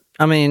is,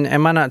 I mean,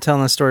 am I not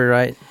telling the story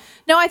right?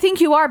 No, I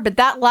think you are, but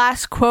that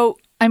last quote,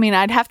 I mean,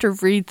 I'd have to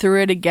read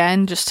through it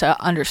again just to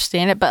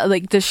understand it, but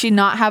like, does she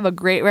not have a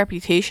great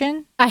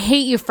reputation? I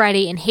hate you,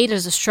 Freddie, and hate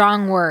is a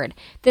strong word.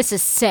 This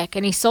is sick,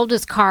 and he sold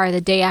his car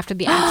the day after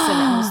the accident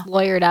and was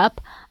lawyered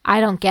up.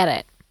 I don't get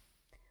it.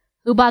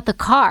 Who bought the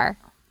car?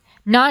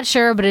 Not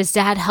sure, but his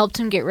dad helped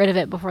him get rid of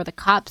it before the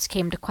cops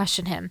came to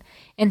question him,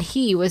 and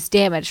he was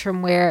damaged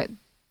from where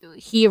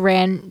he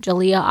ran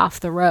Jaleayah off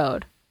the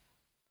road.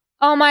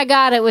 Oh my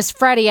God, it was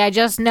Freddie. I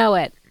just know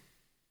it.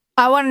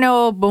 I want to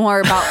know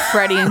more about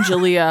Freddie and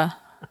Jaleayah.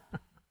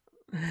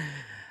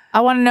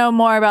 I want to know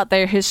more about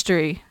their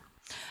history.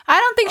 I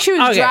don't think she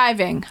was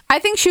driving. I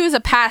think she was a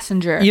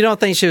passenger. You don't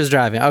think she was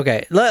driving?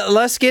 Okay,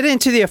 let's get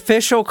into the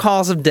official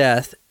cause of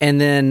death,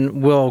 and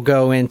then we'll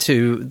go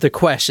into the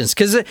questions.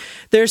 Because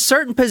there's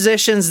certain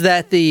positions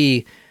that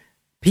the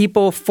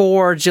people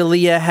for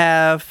Jaleayah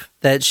have,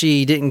 that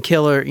she didn't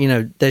kill her,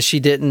 that she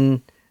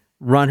didn't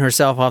run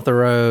herself off the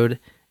road.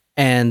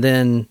 And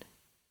then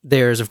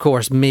there's, of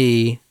course,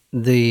 me,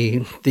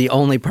 the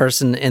only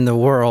person in the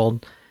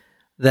world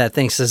that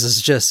thinks this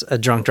is just a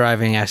drunk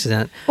driving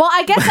accident. Well,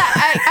 I guess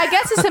I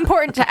guess it's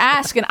important to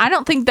ask, and I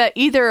don't think that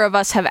either of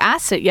us have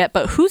asked it yet,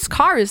 but whose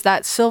car is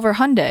that silver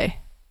Hyundai?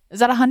 Is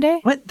that a Hyundai?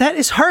 What? That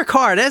is her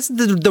car. That's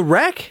the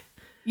wreck?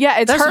 Yeah,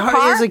 it's her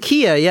car? It's a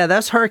Kia. Yeah,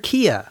 that's her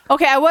Kia.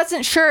 Okay, I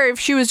wasn't sure if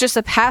she was just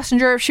a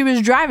passenger or if she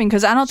was driving,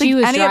 because I don't think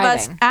any of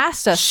us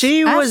asked us.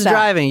 She was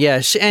driving, yeah.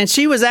 And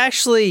she was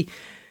actually,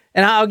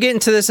 and I'll get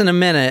into this in a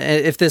minute,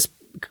 if this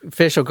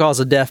official cause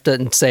of death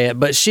doesn't say it,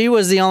 but she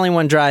was the only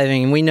one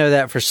driving, and we know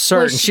that for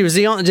certain. She was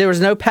the only, there was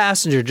no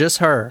passenger, just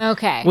her.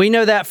 Okay. We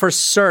know that for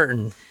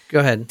certain. Go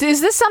ahead.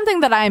 Is this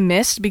something that I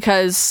missed?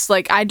 Because,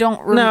 like, I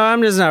don't... No,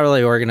 I'm just not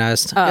really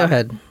organized. Go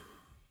ahead.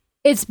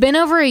 It's been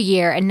over a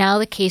year, and now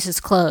the case is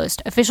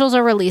closed. Officials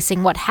are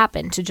releasing what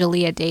happened to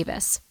Jaleayah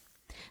Davis.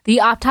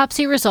 The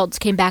autopsy results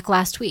came back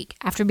last week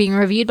after being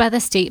reviewed by the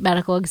state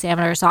medical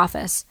examiner's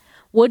office.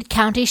 Wood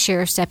County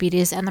Sheriff's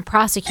deputies and the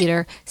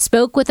prosecutor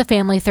spoke with the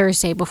family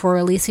Thursday before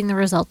releasing the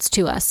results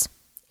to us.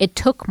 It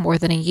took more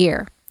than a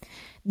year.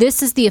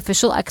 This is the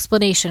official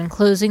explanation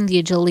closing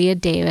the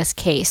Jaleayah Davis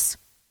case.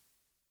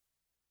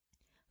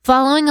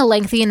 Following a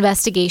lengthy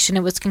investigation,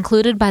 it was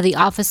concluded by the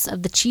Office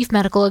of the Chief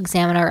Medical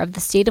Examiner of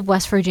the state of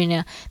West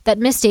Virginia that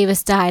Miss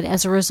Davis died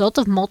as a result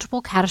of multiple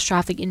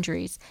catastrophic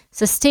injuries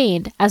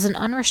sustained as an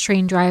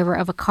unrestrained driver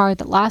of a car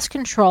that lost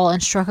control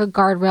and struck a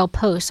guardrail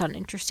post on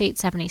Interstate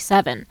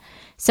 77,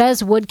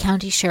 says Wood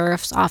County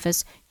Sheriff's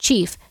Office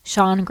Chief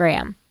Sean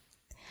Graham.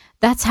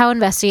 That's how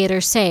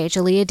investigators say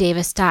Jaleayah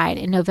Davis died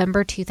in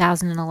November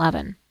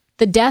 2011.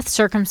 The death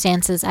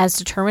circumstances, as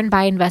determined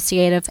by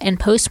investigative and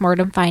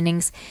post-mortem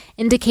findings,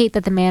 indicate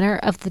that the manner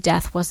of the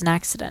death was an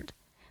accident.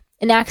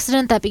 An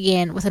accident that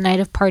began with a night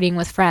of partying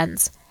with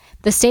friends.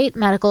 The state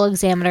medical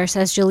examiner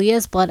says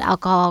Jaleayah's blood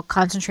alcohol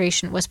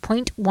concentration was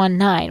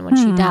 0.19 when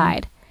she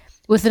died,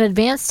 with an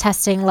advanced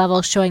testing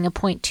level showing a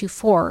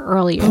 0.24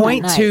 earlier that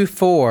night.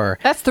 0.24.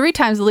 That's 3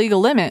 times the legal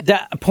limit.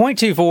 That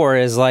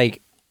 0.24 is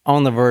like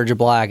on the verge of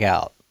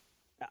blackout.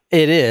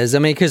 It is. I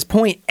mean, because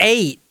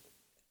 0.8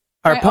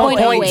 or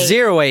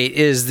 0.08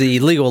 is the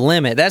legal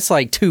limit. That's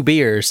like 2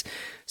 beers.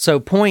 So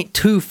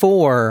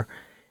 0.24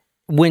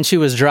 when she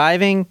was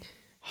driving,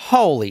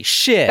 holy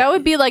shit. That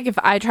would be like if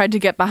I tried to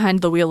get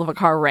behind the wheel of a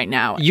car right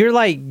now. You're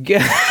like,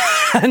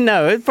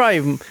 no, it's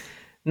probably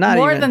not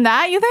more even than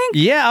that, you think?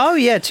 Yeah, oh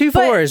yeah,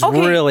 2.4 is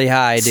really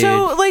high, dude.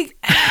 So like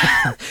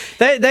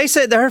they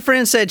said that her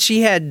friend said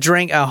she had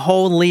drank a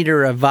whole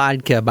liter of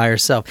vodka by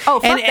herself. Oh,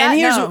 fuck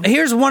and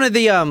here's one of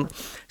the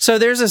so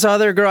there's this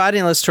other girl. I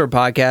didn't listen to her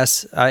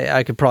podcast.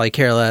 I could probably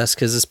care less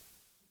because it's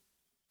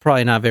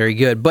probably not very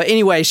good. But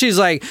anyway, she's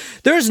like,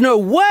 there's no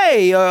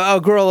way a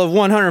girl of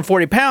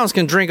 140 pounds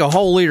can drink a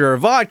whole liter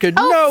of vodka.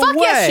 Oh, no fuck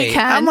way. yes, she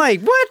can. I'm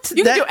like, what?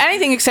 You can do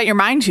anything except your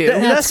mind to.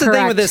 That's the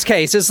thing with this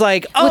case. It's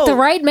like, with the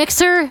right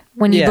mixer,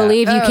 when you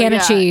believe you can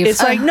achieve.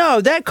 It's like,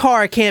 no, that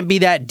car can't be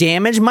that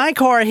damaged. My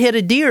car hit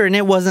a deer and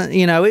it wasn't,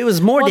 it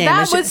was more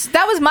damaged.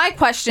 That was my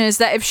question, is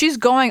that if she's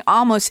going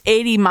almost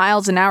 80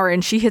 miles an hour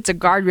and she hits a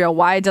guardrail,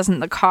 why didn't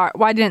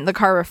the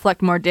car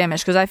reflect more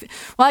damage? Because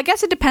I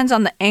guess it depends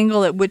on the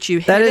angle at which you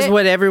hit it. That is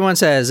what everyone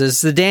says is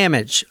the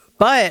damage.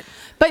 But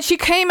she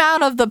came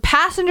out of the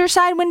passenger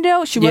side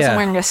window. She wasn't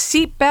wearing a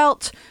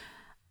seatbelt.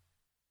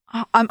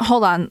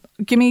 Hold on.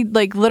 Give me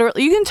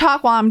literally. You can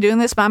talk while I'm doing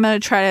this, but I'm going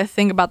to try to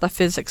think about the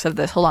physics of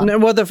this. Hold on. No,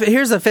 well,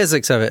 here's the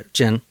physics of it,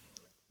 Jen.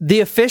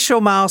 The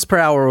official miles per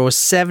hour was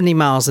 70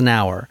 miles an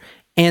hour.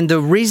 And the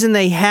reason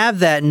they have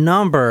that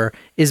number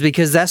is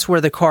because that's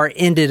where the car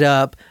ended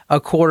up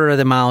a quarter of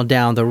the mile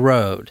down the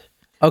road.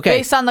 Okay.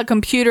 Based on the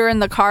computer in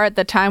the car at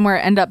the time where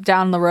it ended up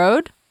down the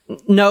road?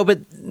 No,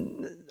 but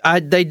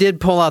they did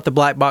pull out the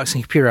black box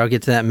and computer. I'll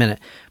get to that in a minute.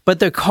 But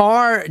the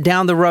car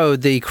down the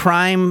road, the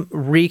crime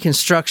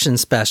reconstruction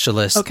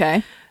specialist,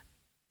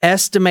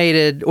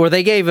 estimated, or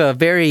they gave a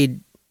very,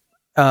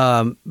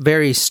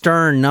 very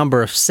stern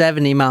number of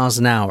 70 miles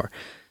an hour.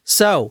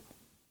 So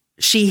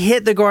she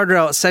hit the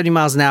guardrail at 70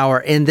 miles an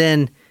hour, and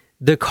then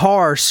the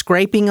car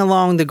scraping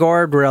along the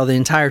guardrail the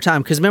entire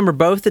time. Because remember,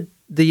 both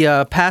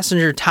the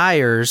passenger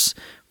tires,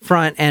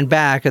 front and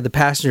back of the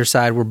passenger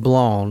side, were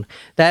blown.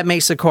 That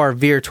makes the car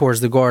veer towards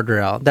the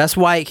guardrail. That's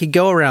why it could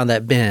go around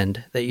that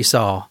bend that you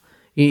saw.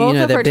 Both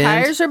of her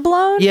tires are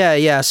blown? Yeah,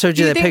 I showed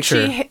you that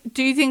picture.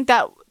 Do you think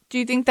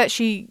that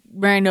she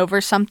ran over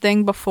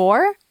something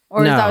before?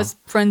 Or No. that was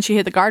when she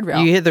hit the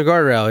guardrail? You hit the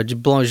guardrail, it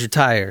just blows your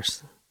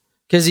tires.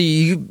 Because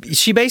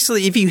she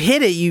basically, if you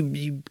hit it,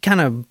 you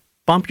kind of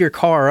bump your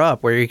car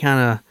up where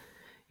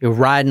you're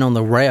riding on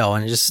the rail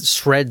and it just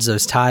shreds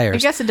those tires. I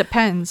guess it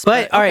depends.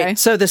 But all right,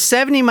 so the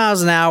 70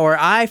 miles an hour,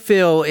 I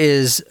feel,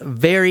 is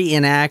very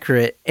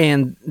inaccurate.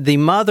 And the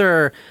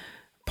mother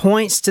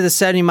points to the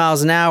 70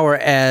 miles an hour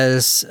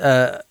as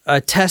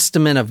a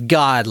testament of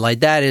God. Like,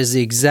 that is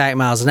the exact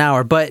miles an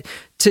hour. But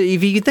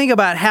if you think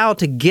about how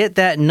to get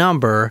that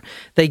number,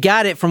 they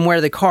got it from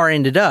where the car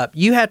ended up.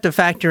 You have to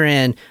factor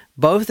in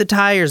both the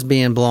tires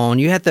being blown.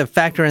 You have to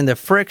factor in the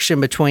friction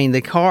between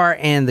the car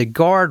and the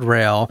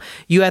guardrail.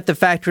 You have to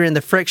factor in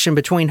the friction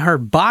between her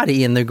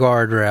body and the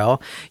guardrail.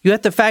 You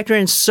have to factor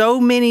in so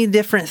many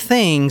different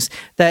things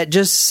that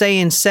just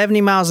saying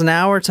 70 miles an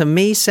hour to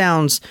me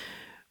sounds,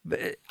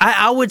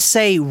 I would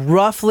say,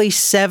 roughly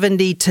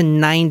 70 to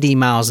 90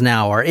 miles an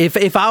hour.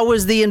 If I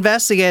was the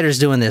investigators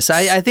doing this,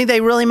 I think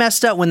they really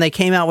messed up when they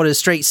came out with a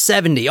straight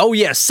 70. Oh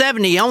yeah,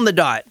 70 on the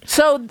dot.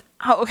 So,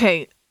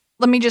 okay,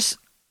 let me just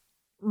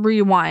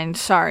rewind.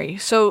 Sorry.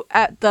 So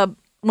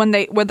when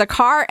the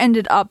car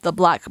ended up, the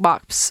black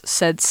box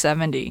said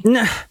 70.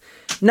 No.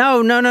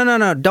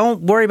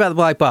 Don't worry about the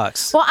black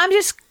box. Well, I'm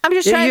just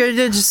trying.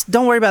 Just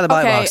don't worry about the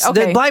black box.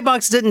 Okay. The black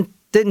box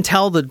didn't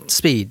tell the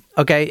speed.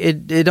 Okay,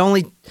 it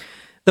only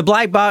The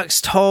black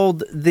box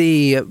told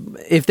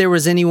if there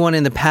was anyone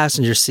in the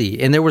passenger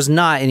seat, and there was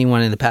not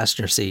anyone in the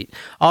passenger seat.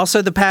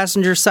 Also, the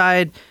passenger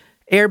side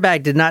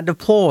airbag did not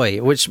deploy,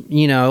 which,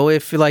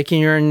 if like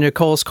you're in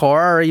Nicole's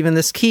car or even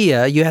this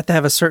Kia, you have to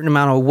have a certain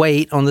amount of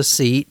weight on the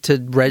seat to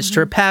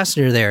register a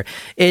passenger there.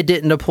 It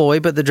didn't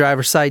deploy, but the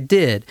driver's side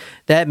did.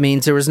 That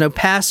means there was no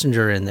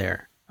passenger in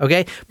there.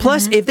 Okay?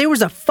 Plus, if there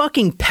was a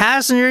fucking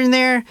passenger in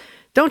there,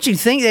 don't you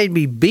think they'd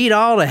be beat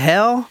all to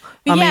hell?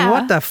 I mean,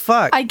 what the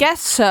fuck? I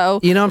guess so.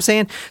 You know what I'm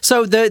saying?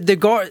 So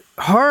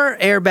her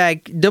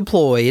airbag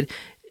deployed.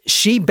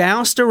 She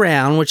bounced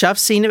around, which I've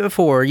seen it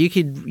before. You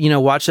could,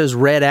 watch those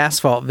red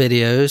Asphalt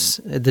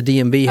videos. The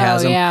DMV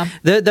has them.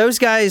 Yeah. Those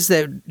guys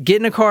that get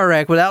in a car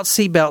wreck without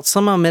seatbelts,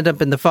 some of them end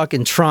up in the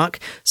fucking trunk.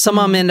 Some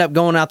of them end up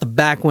going out the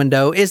back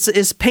window.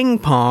 It's ping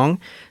pong.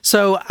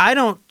 So I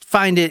don't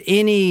find it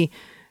any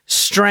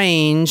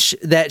strange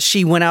that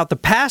she went out the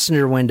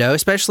passenger window,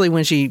 especially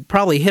when she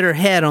probably hit her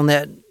head on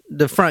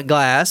the front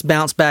glass,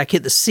 bounced back,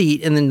 hit the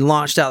seat, and then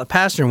launched out the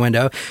passenger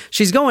window.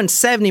 She's going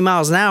 70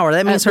 miles an hour.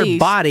 That means her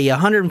body, a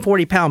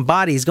 140-pound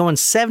body, is going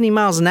 70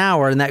 miles an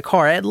hour in that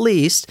car, at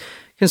least,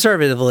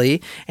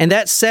 conservatively. And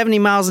that 70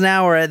 miles an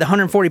hour at the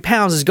 140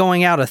 pounds is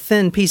going out a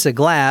thin piece of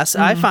glass.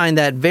 I find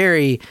that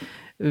very,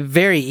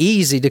 very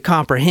easy to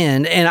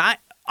comprehend. And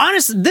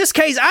honestly, this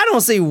case, I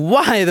don't see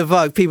why the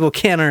fuck people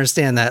can't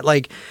understand that.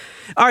 Like,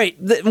 all right,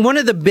 one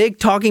of the big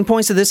talking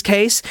points of this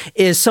case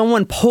is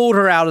someone pulled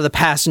her out of the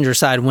passenger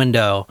side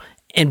window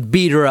and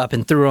beat her up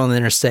and threw her on the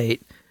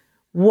interstate.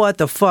 What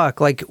the fuck?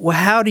 Like,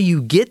 how do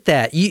you get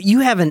that?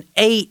 You have an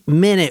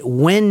 8-minute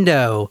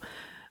window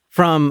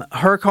from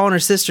her calling her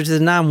sister to the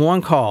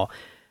 911 call.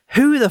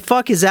 Who the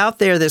fuck is out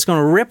there that's going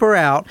to rip her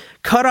out,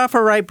 cut off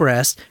her right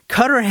breast,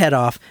 cut her head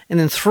off, and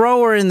then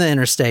throw her in the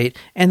interstate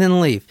and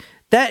then leave?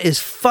 That is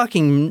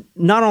fucking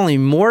not only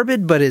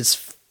morbid, but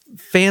it's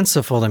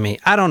fanciful to me.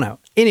 I don't know.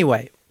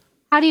 Anyway.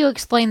 How do you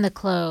explain the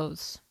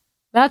clothes?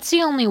 That's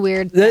the only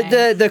weird thing.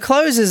 The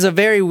clothes is a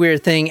very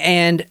weird thing,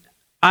 and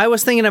I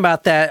was thinking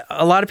about that.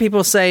 A lot of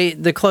people say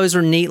the clothes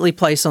are neatly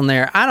placed on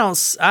there. I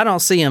don't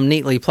see them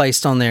neatly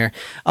placed on there.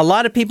 A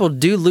lot of people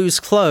do lose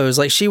clothes.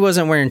 Like, she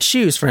wasn't wearing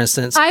shoes, for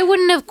instance. I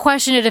wouldn't have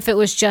questioned it if it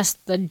was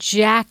just the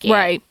jacket.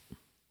 Right.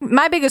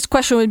 My biggest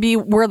question would be,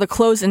 were the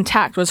clothes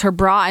intact? Was her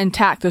bra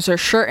intact? Was her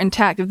shirt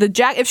intact?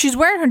 If she's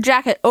wearing her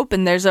jacket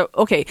open,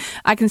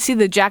 I can see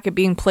the jacket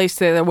being placed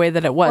there the way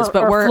that it was,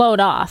 or flowed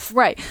off.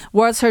 Right.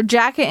 Was her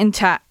jacket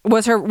intact?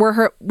 Was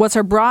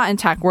her bra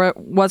intact?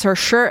 Was her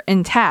shirt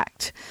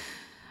intact?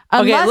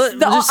 Unless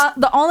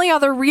the only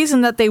other reason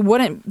that they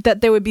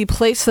would be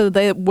placed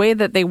the way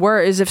that they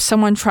were is if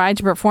someone tried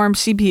to perform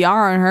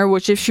CPR on her,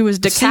 which if she was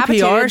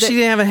decapitated... CPR? She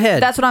didn't have a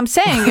head. That's what I'm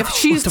saying. If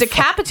she's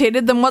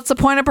decapitated, then what's the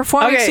point of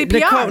performing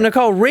CPR?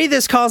 Nicole, read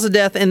this cause of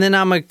death, and then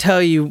I'm going to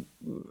tell you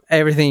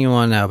everything you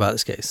want to know about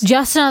this case.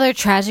 Just another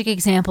tragic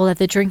example that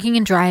the drinking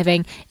and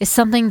driving is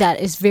something that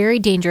is very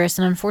dangerous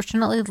and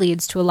unfortunately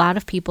leads to a lot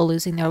of people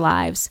losing their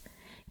lives.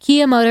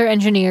 Kia Motor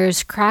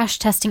engineers, crash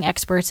testing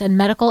experts, and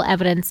medical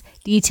evidence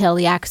detail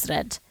the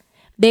accident.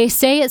 They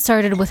say it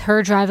started with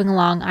her driving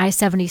along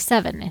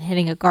I-77 and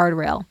hitting a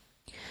guardrail.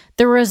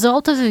 The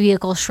result of the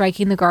vehicle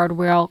striking the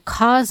guardrail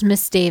caused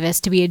Miss Davis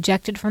to be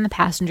ejected from the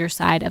passenger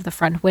side of the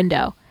front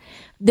window.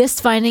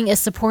 This finding is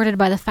supported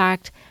by the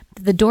fact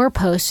that the door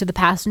post to the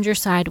passenger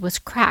side was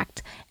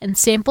cracked, and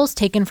samples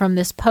taken from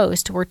this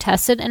post were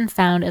tested and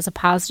found as a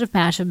positive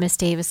match of Miss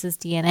Davis's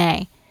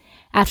DNA.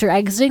 After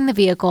exiting the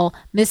vehicle,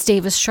 Miss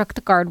Davis struck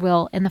the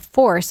guardrail, and the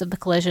force of the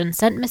collision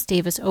sent Miss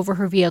Davis over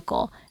her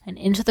vehicle and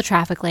into the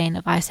traffic lane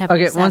of I-77.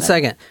 Okay, 1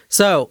 second.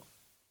 So,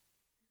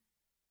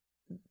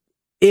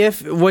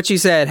 if what you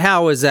said,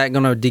 how is that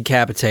going to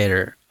decapitate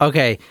her?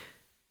 Okay,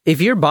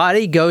 if your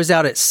body goes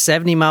out at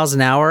 70 miles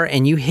an hour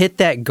and you hit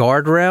that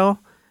guardrail,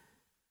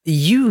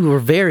 you were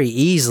very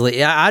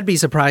easily... I'd be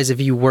surprised if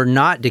you were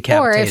not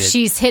decapitated. Or if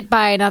she's hit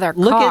by another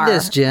car. Look at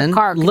this, Jen.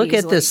 Look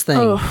at this thing.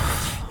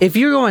 Oh. If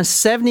you're going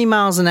 70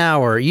 miles an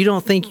hour, you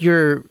don't think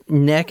your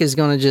neck is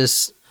going to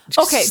just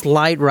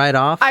slide right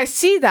off? I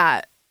see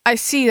that.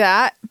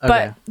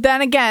 But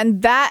then again,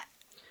 that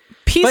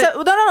piece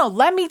of... No,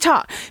 let me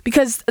talk.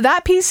 Because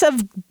that piece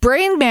of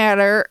brain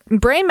matter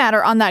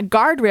on that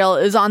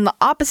guardrail is on the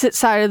opposite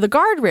side of the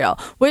guardrail,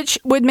 which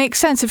would make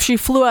sense if she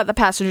flew out the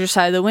passenger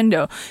side of the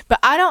window. But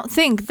I don't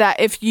think that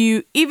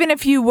even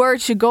if you were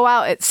to go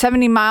out at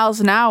 70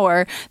 miles an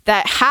hour,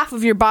 that half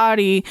of your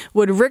body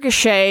would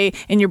ricochet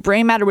and your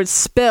brain matter would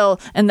spill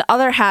and the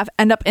other half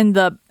end up in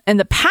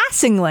the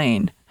passing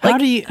lane. How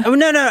do you... Oh,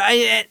 no,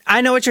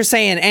 I know what you're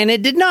saying, and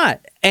it did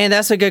not. And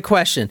that's a good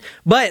question.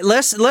 But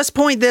let's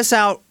point this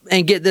out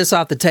and get this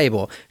off the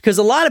table. Because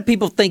a lot of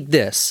people think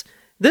this.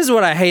 This is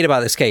what I hate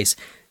about this case.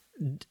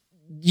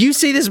 You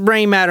see this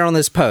brain matter on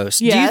this post.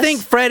 Yes. Do you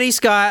think Freddie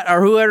Scott or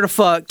whoever the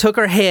fuck took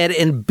her head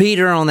and beat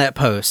her on that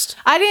post?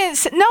 I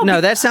didn't... No,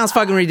 that sounds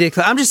fucking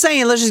ridiculous. I'm just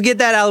saying, let's just get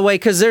that out of the way,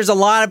 because there's a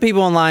lot of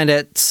people online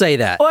that say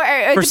that.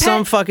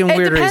 Some fucking weird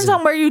reason. It depends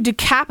on where you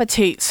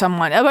decapitate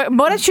someone.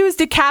 What if she was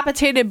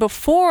decapitated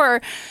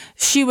before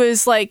she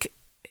was, like...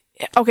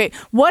 okay,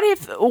 what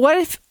if,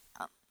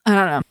 I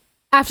don't know.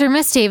 After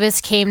Miss Davis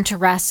came to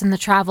rest in the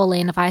travel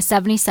lane of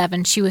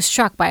I-77, she was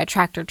struck by a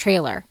tractor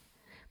trailer.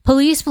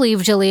 Police believe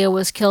Jaleayah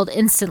was killed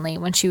instantly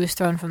when she was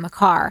thrown from the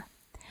car.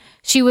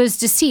 She was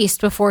deceased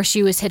before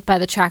she was hit by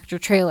the tractor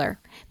trailer.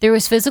 There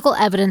was physical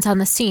evidence on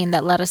the scene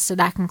that led us to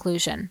that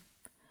conclusion.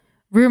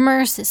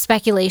 Rumors,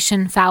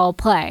 speculation, foul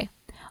play,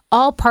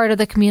 all part of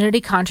the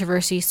community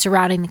controversy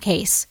surrounding the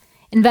case.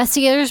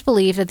 Investigators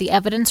believe that the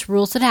evidence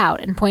rules it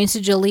out and points to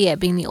Jaleayah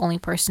being the only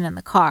person in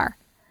the car.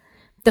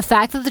 The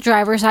fact that the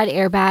driver's side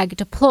airbag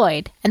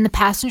deployed and the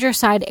passenger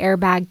side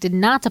airbag did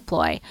not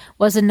deploy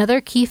was another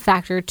key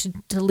factor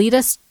to lead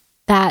us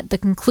that the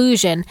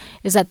conclusion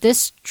is that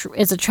this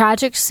is a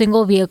tragic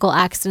single-vehicle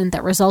accident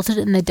that resulted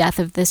in the death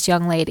of this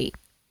young lady.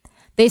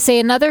 They say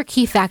another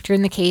key factor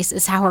in the case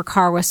is how her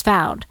car was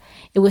found.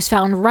 It was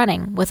found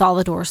running with all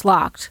the doors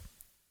locked.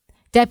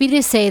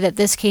 Deputies say that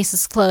this case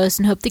is closed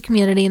and hope the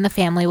community and the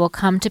family will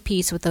come to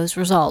peace with those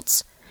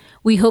results.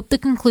 We hope the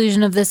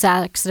conclusion of this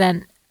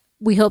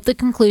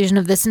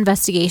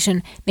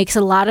investigation makes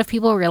a lot of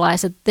people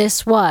realize that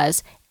this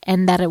was,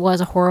 and that it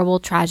was a horrible,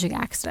 tragic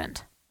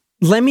accident.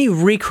 Let me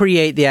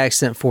recreate the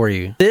accident for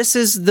you. This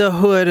is the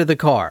hood of the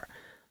car.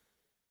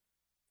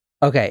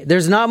 Okay,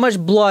 there's not much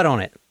blood on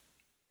it.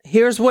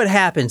 Here's what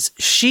happens.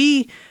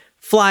 She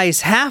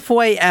flies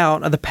halfway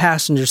out of the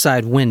passenger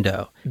side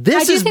window.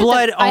 This is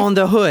blood on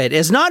the hood.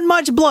 It's not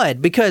much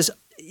blood because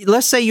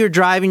let's say you're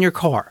driving your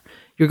car.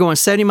 You're going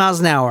 70 miles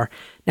an hour.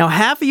 Now,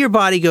 half of your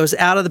body goes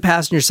out of the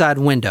passenger side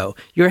window.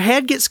 Your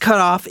head gets cut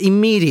off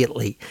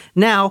immediately.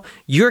 Now,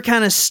 you're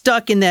kind of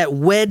stuck in that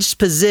wedged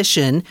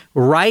position,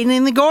 right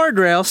in the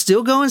guardrail,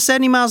 still going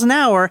 70 miles an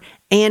hour,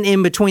 and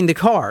in between the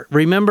car.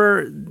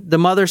 Remember, the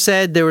mother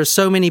said there were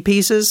so many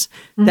pieces?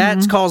 Mm-hmm.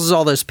 That causes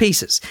all those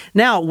pieces.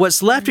 Now,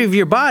 what's left of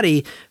your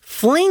body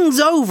flings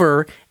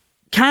over,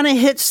 kind of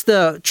hits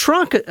the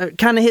trunk,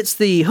 kind of hits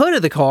the hood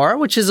of the car,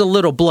 which is a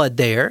little blood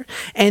there,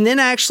 and then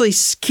actually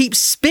keeps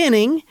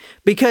spinning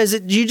because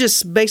you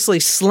just basically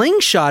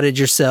slingshotted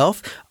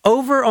yourself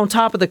over on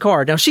top of the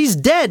car. Now, she's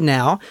dead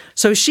now,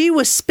 so she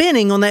was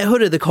spinning on that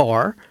hood of the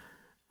car,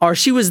 or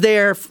she was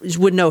there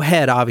with no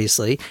head,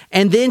 obviously,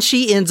 and then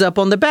she ends up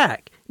on the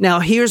back. Now,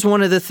 here's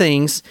one of the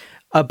things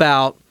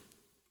about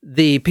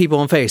the people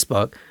on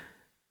Facebook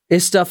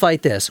is stuff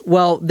like this.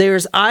 Well,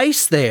 there's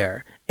ice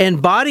there.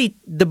 And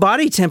the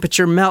body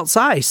temperature melts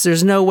ice.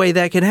 There's no way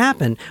that could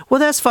happen. Well,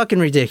 that's fucking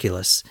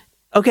ridiculous.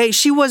 Okay,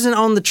 she wasn't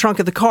on the trunk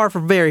of the car for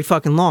very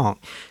fucking long.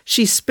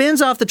 She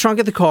spins off the trunk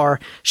of the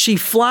car. She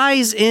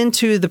flies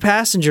into the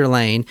passenger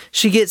lane.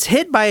 She gets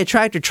hit by a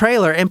tractor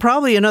trailer and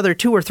probably another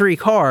 2 or 3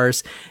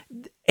 cars.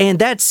 And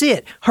that's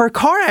it. Her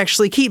car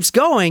actually keeps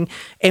going.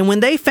 And when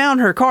they found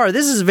her car,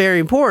 this is very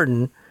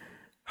important,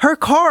 her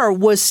car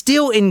was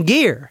still in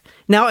gear.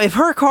 Now, if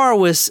her car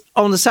was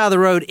on the side of the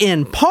road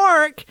in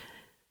park,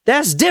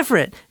 that's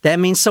different. That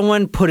means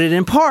someone put it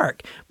in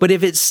park. But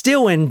if it's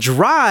still in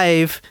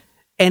drive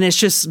and it's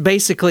just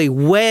basically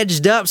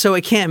wedged up so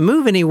it can't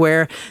move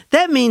anywhere,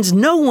 that means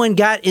no one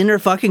got in her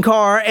fucking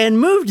car and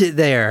moved it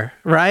there,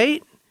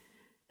 right?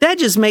 That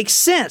just makes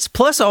sense.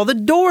 Plus, all the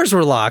doors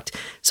were locked.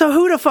 So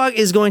who the fuck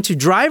is going to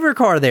drive her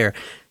car there?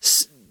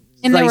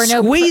 And there were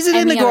no squeeze it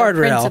in the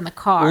guardrail, in the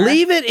car.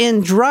 Leave it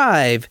in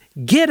drive,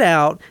 get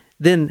out,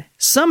 then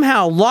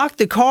somehow lock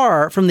the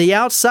car from the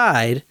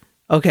outside,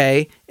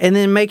 okay, and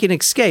then make an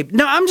escape.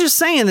 No, I'm just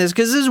saying this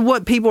because this is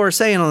what people are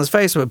saying on this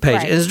Facebook page.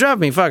 Right. And it's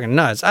driving me fucking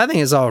nuts. I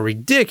think it's all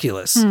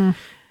ridiculous.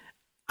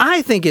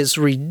 I think it's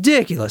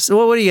ridiculous.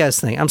 Well, what do you guys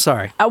think? I'm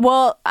sorry.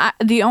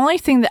 The only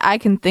thing that I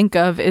can think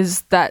of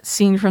is that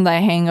scene from The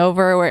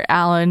Hangover where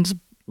Alan's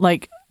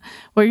like,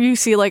 where you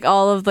see like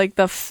all of like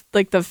the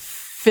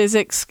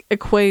physics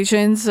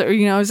equations,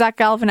 or Zach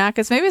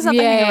Galifianakis. Maybe it's not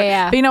The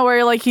Hangover, but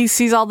where like he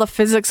sees all the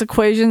physics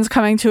equations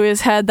coming to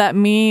his head. That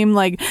meme,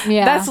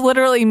 that's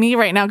literally me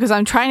right now because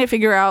I'm trying to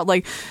figure out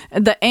like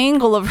the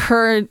angle of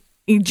her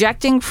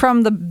ejecting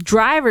from the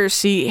driver's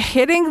seat,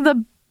 hitting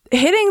the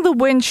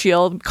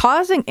windshield,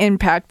 causing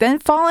impact, then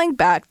falling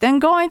back, then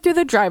going through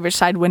the driver's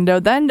side window,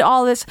 then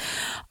all this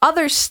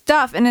other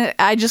stuff, and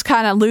I just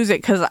kind of lose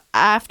it because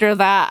after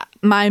that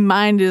my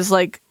mind is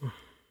like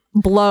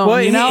blown. Well,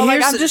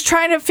 I'm just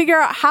trying to figure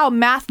out how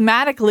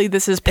mathematically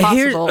this is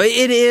possible.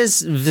 It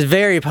is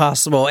very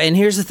possible. And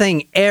here's the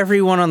thing: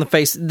 everyone on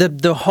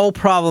the whole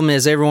problem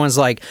is everyone's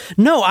like,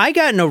 "No, I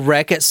got no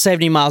wreck at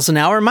 70 miles an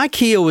hour. My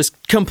Kia was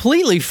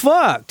completely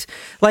fucked."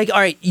 Like, all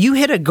right, you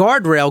hit a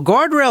guardrail.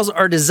 Guardrails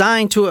are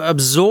designed to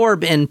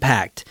absorb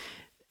impact.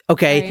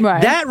 Okay,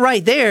 right. That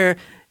right there.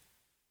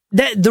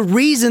 That the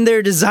reason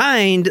they're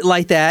designed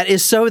like that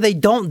is so they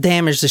don't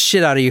damage the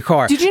shit out of your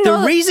car. Did you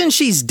know the reason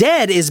she's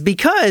dead is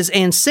because,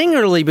 and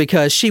singularly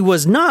because, she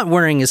was not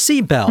wearing a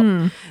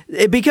seatbelt.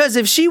 Because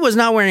if she was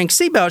not wearing a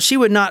seatbelt, she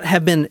would not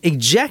have been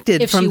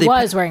ejected from the... If she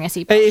was wearing a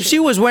seatbelt. If she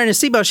was wearing a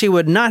seatbelt, she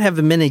would not have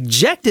been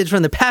ejected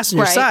from the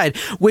passenger side,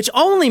 which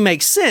only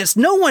makes sense.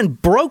 No one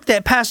broke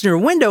that passenger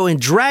window and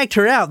dragged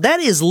her out. That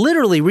is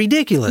literally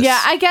ridiculous.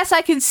 Yeah, I guess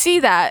I could see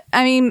that.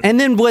 I mean... And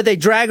then would they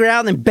drag her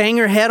out and bang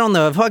her head on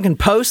the fucking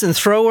post handcuffs and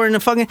throw her in the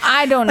fucking...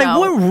 I don't know. Like,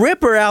 what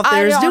ripper out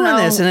there is doing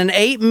this in an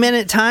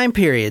 8-minute time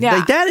period? Yeah.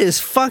 Like, that is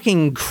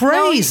fucking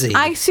crazy. No,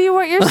 I see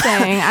what you're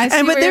saying.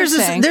 But there's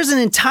an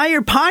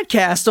entire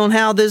podcast on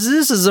how this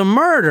is a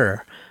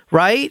murder,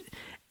 right?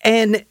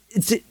 And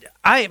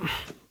I'm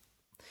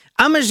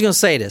just going to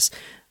say this.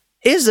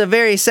 It's a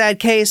very sad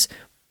case,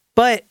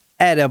 but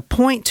at a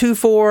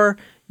 .24,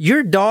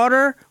 your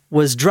daughter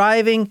was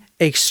driving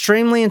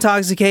extremely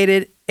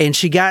intoxicated, and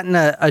she got in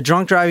a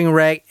drunk driving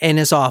wreck, and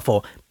it's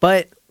awful.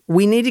 But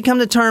we need to come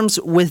to terms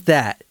with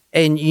that.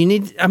 And you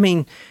know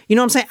what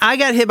I'm saying? I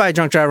got hit by a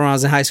drunk driver when I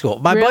was in high school.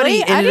 My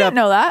buddy I didn't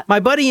know that. My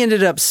buddy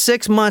ended up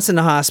 6 months in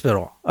the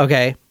hospital,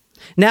 okay?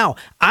 Now,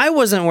 I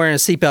wasn't wearing a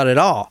seatbelt at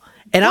all,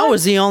 and I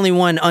was the only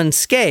one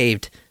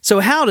unscathed. So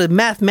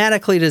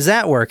mathematically does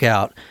that work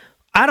out?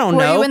 I don't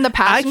know. Were you in the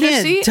passenger seat?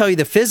 I can't tell you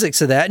the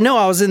physics of that. No,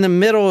 I was in the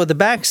middle of the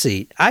back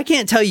seat. I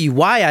can't tell you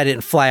why I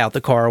didn't fly out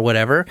the car or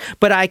whatever,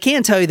 but I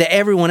can tell you that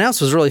everyone else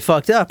was really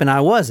fucked up and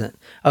I wasn't.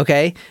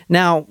 Okay?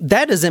 Now,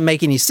 that doesn't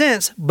make any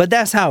sense, but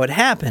that's how it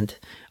happened.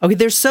 Okay,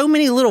 there's so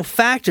many little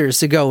factors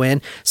to go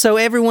in, so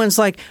everyone's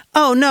like,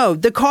 oh no,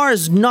 the car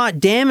is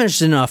not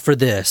damaged enough for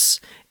this.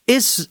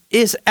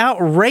 It's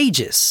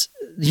outrageous.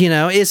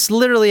 It's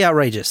literally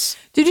outrageous.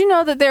 Did you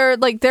know that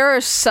there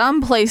are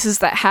some places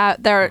that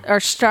are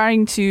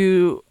starting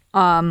to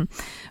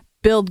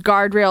build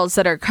guardrails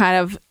that are kind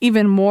of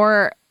even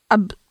more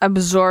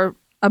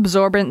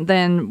absorbent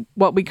than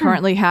what we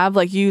currently have,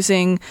 like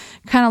using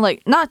kind of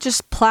like not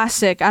just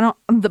plastic.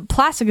 The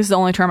plastic is the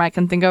only term I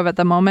can think of at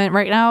the moment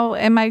right now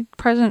in my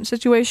present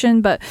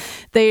situation, but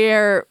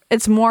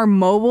it's more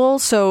mobile,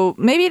 so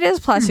maybe it is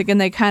plastic and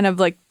they kind of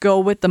like go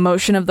with the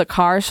motion of the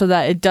car so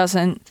that it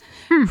doesn't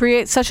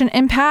create such an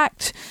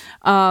impact.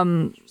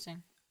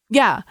 Interesting.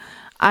 Yeah.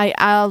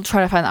 I'll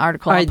try to find the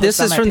article. All right, this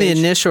is from the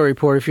initial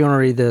report if you want to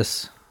read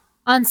this.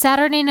 On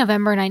Saturday,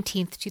 November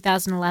 19th,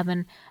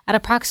 2011, at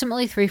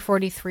approximately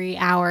 3:43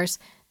 hours,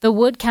 the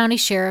Wood County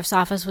Sheriff's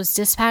Office was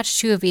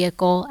dispatched to a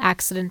vehicle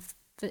accident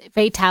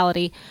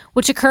fatality,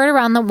 which occurred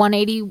around the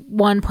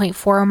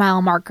 181.4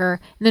 mile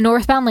marker in the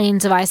northbound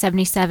lanes of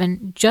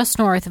I-77, just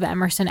north of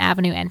Emerson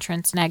Avenue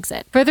entrance and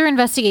exit. Further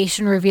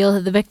investigation revealed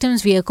that the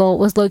victim's vehicle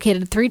was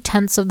located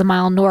 0.3 of the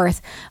mile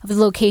north of the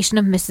location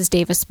of Miss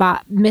Davis's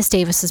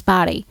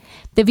body.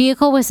 The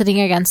vehicle was sitting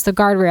against the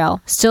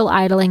guardrail, still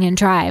idling in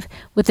drive,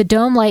 with the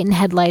dome light and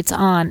headlights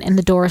on and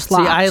the doors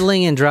locked. See,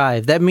 idling in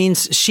drive, that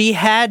means she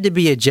had to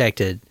be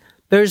ejected.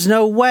 There's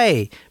no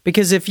way,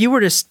 because if you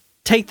were to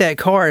take that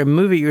car and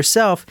move it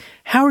yourself,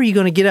 how are you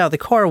going to get out of the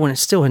car when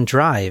it's still in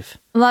drive?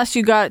 Unless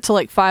you got it to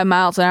like 5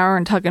 miles an hour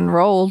and tuck and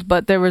rolled,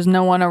 but there was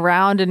no one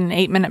around in an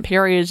 8-minute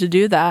period to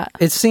do that.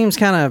 It seems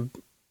kind of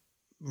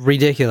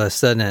ridiculous,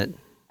 doesn't it?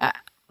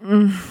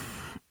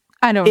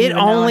 I don't. It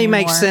only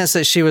makes sense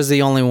that she was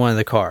the only one in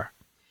the car.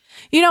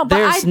 But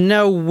there's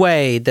no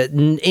way that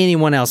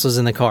anyone else was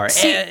in the car.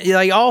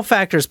 Like all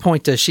factors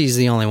point to she's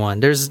the only one.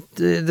 This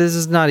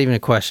is not even a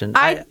question.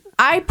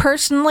 I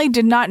personally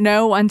did not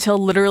know until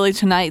literally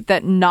tonight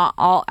that not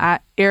all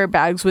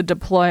airbags would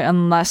deploy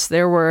unless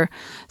there were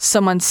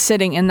someone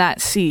sitting in that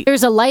seat.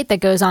 There's a light that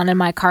goes on in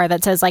my car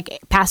that says like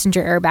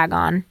passenger airbag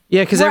on.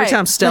 Yeah, because every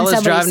time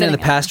Stella's driving in the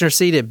passenger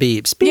seat, it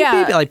beeps. Beep,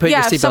 beep, like put your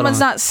seatbelt on. If someone's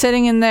not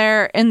sitting in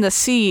there in the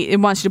seat, it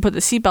wants you to put the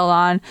seatbelt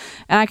on.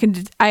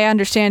 And I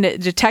understand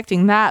it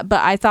detecting that,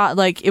 but I thought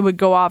like it would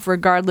go off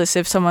regardless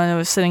if someone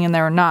was sitting in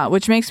there or not,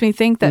 which makes me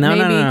think that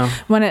maybe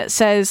when it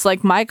says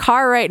like my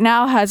car right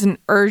now has an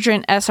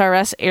urgent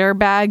SRS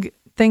airbag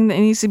thing that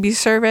needs to be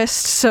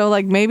serviced, so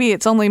like maybe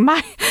it's only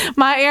my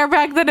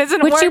airbag that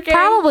isn't working. Which you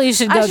probably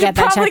should go get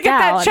that checked out. I should probably get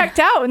that checked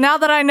out. Now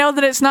that I know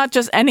that it's not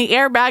just any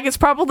airbag, it's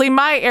probably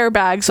my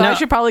airbag, so I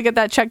should probably get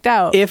that checked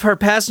out. If her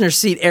passenger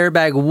seat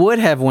airbag would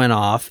have went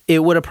off, it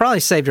would have probably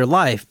saved her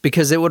life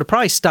because it would have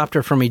probably stopped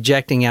her from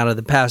ejecting out of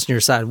the passenger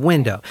side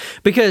window.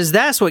 Because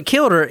that's what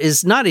killed her,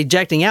 is not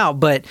ejecting out,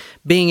 but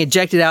being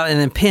ejected out and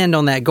then pinned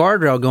on that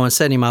guardrail going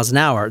 70 miles an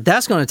hour.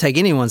 That's going to take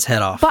anyone's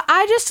head off. But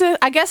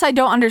I guess I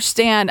don't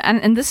understand,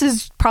 and this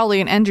is probably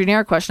an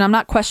engineer question. I'm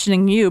not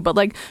questioning you, but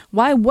like,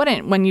 why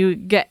wouldn't, when you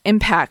get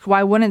impact,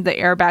 why wouldn't the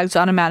airbags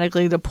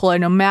automatically deploy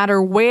no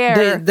matter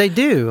where? They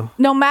do.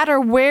 No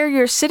matter where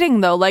you're sitting,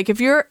 though. Like if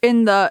you're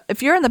in the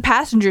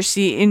passenger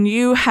seat and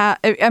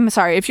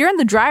if you're in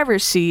the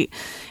driver's seat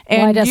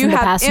and you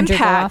have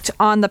impact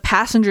on the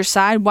passenger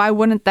side, why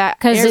wouldn't that?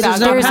 Because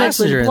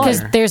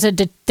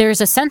there's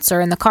a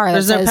sensor in the car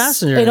that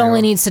says it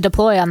only needs to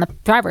deploy on the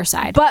driver's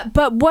side. But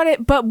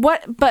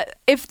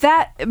if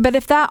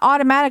that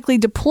automatically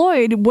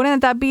deployed,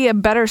 wouldn't that be a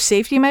better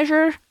safety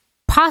measure?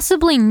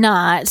 Possibly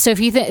not.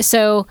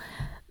 So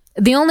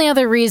the only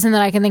other reason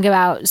that I can think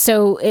about,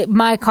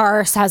 my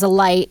car has a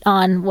light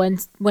on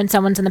when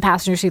someone's in the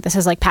passenger seat that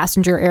says like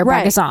passenger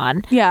airbag is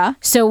on. Yeah.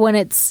 So when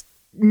it's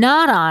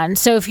not on,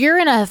 so if you're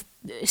in a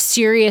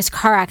serious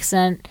car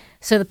accident,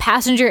 so the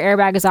passenger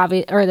airbag is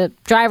or the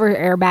driver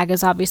airbag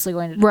is obviously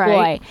going to deploy.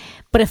 Right.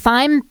 But if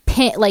I'm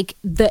like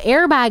the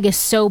airbag is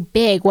so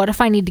big, what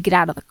if I need to get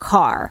out of the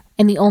car?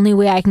 And the only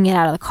way I can get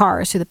out of the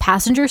car is through the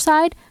passenger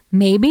side?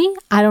 Maybe.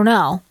 I don't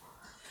know.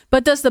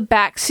 But does the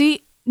back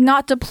seat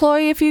not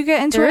deploy if you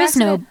get into There an is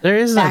no accident? There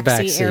is no backseat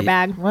backseat.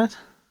 airbag. What?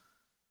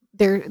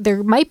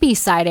 There might be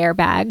side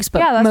airbags, but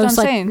Yeah, that's what most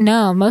I'm saying.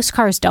 No, most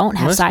cars don't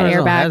have Most side cars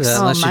don't have airbags. that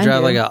unless you mine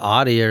drive do. like an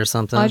Audi or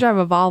something. I drive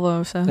a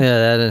Volvo, so. Yeah,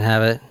 that didn't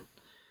have it.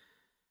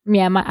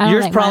 Yeah, I don't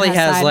Yours think mine probably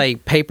has side.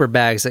 like paper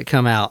bags that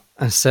come out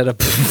instead of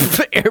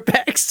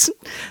airbags.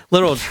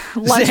 Little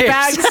Lunch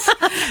bags.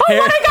 Oh,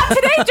 what I got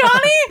today,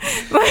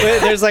 Johnny?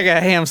 There's like a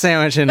ham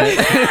sandwich in it.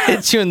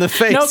 Hits you in the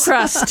face. No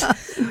crust.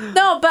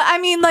 No, but I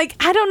mean, like,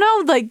 I don't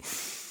know.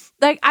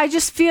 Like I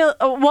just feel,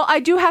 well,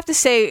 I do have to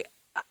say,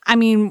 I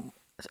mean,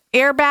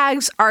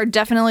 airbags are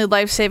definitely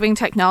life-saving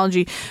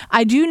technology.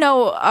 I do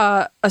know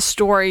a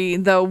story,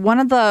 though. One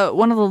of the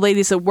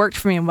ladies that worked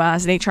for me when I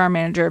was an HR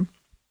manager,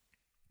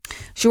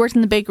 she worked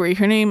in the bakery.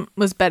 Her name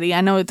was Betty.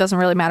 I know it doesn't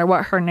really matter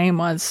what her name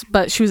was,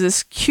 but she was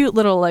this cute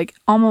little, like,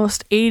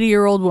 almost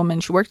 80-year-old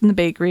woman. She worked in the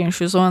bakery, and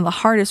she was one of the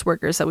hardest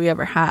workers that we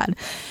ever had.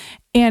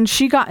 And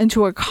she got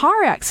into a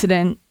car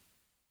accident,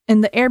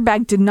 and the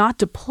airbag did not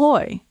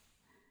deploy.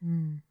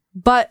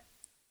 But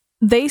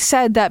they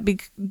said that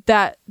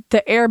that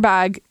the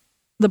airbag,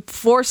 the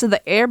force of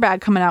the airbag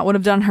coming out would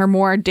have done her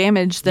more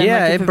damage than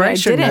like, if it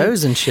breaks your didn't.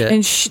 nose and shit.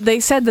 And they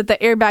said that the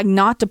airbag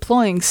not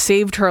deploying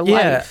saved her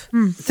life.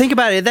 Think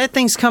about it. That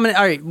thing's coming.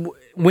 All right.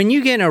 When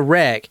you get in a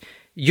wreck,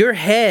 your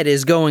head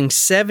is going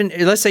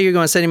let's say you're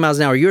going 70 miles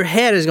an hour. Your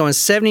head is going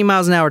 70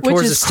 miles an hour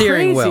towards the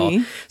steering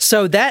wheel.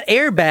 So that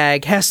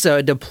airbag has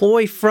to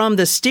deploy from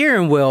the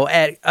steering wheel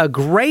at a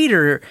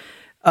greater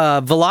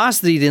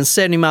velocity than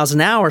 70 miles an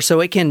hour so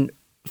it can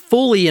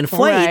fully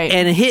inflate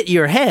and hit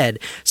your head.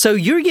 So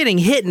you're getting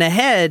hit in the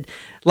head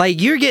like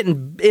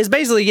it's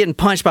basically getting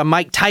punched by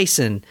Mike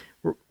Tyson.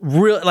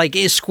 Real, like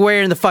it's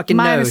square in the fucking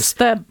nose.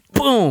 The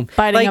boom.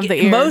 Biting like of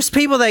the ear. most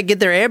people that get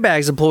their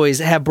airbags deployed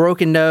have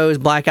broken nose,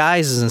 black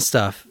eyes and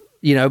stuff.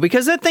 You know,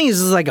 because that thing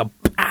is like a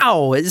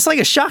pow. It's like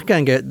a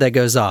shotgun that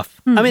goes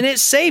off. I mean, it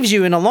saves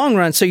you in the long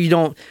run so you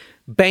don't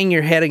bang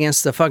your head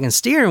against the fucking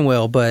steering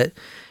wheel, but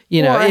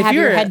you know, or if have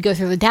you're your head go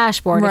through the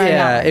dashboard.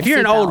 if you're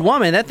an old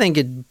woman, that thing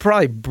could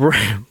probably twist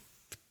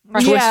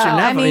your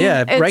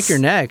neck. Break your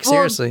neck.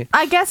 Seriously.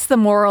 I guess the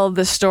moral of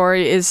the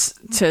story is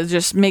to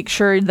just make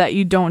sure that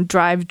you don't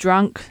drive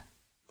drunk.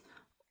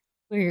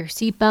 Wear your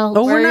seatbelt.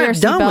 Oh, we're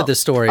not done with the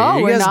story.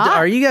 Oh, we're not?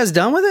 Are you guys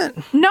done with it?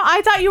 No,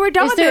 I thought you were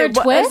done Is with there it.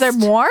 a twist? Is there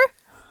more?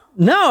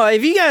 No,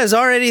 if you guys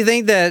already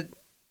think that.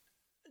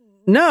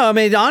 No, I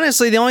mean,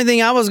 honestly, the only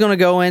thing I was going to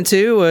go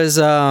into was,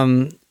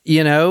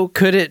 you know,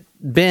 could it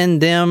been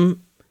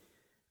them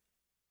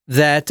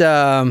that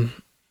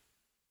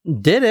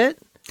did it?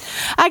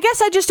 I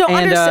guess I just don't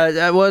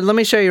understand. Well, let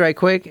me show you right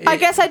quick. I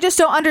guess I just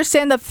don't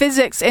understand the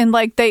physics and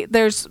like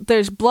there's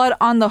blood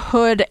on the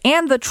hood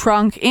and the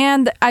trunk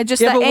and I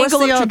just Yeah, the but what's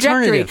angle the of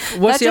trajectory.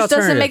 alternative? What's That the just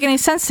doesn't alternative? make any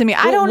sense to me.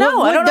 I don't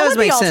know. I don't know does what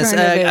make the sense.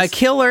 alternative A is.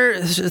 killer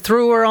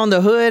threw her on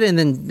the hood and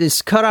then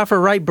just cut off her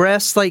right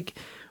breast. Like,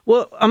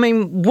 well, I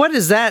mean, what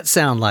does that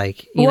sound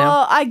like? You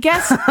know? I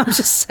guess I'm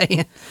just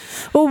saying.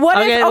 Well, what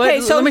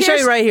if so let me show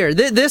here's- you right here.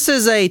 This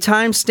is a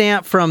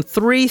timestamp from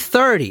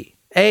 3:30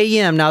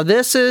 a.m. Now,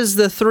 this is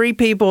the three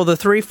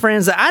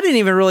friends that I didn't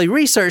even really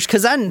research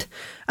because I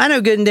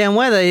know good and damn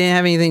well they didn't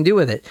have anything to do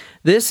with it.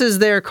 This is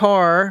their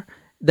car.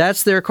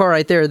 That's their car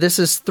right there. This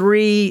is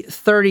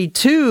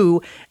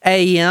 3:32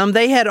 a.m.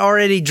 They had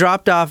already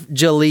dropped off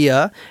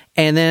Jaleayah,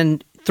 and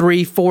then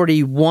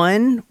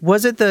 3:41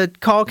 was it the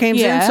call came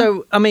in?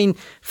 So, I mean,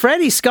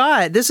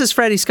 this is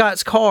Freddie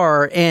Scott's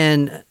car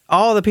and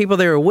all the people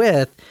they were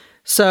with.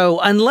 So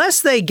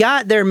unless they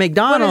got their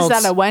McDonald's... What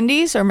is that, a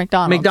Wendy's or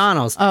McDonald's?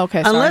 McDonald's. Oh,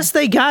 okay, sorry. Unless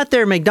they got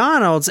their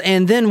McDonald's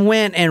and then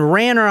went and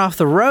ran her off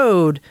the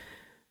road,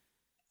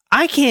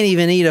 I can't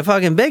even eat a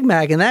fucking Big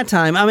Mac in that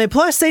time. I mean,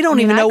 plus they don't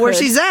even know where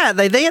she's at.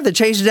 They had to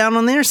chase her down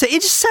on the interstate.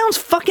 It just sounds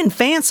fucking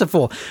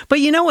fanciful.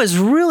 But you know what's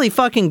really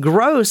fucking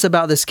gross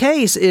about this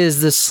case is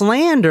the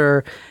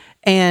slander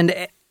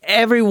and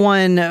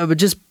everyone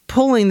just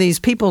pulling these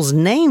people's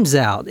names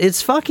out.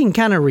 It's fucking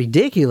kind of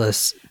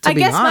ridiculous. I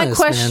guess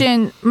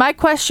my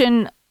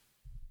question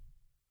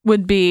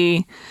would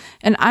be,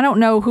 and I don't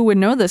know who would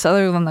know this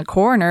other than the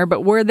coroner,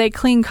 but were they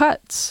clean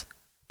cuts?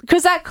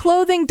 Because that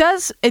clothing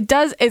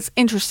it's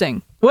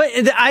interesting. Well,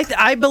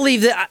 I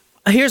believe that.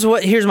 Here's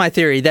my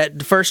theory.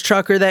 That first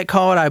trucker that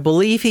called, I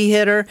believe he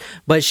hit her,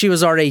 but she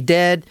was already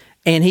dead,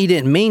 and he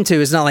didn't mean to.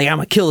 It's not like I'm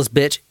gonna kill this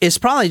bitch. It's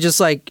probably just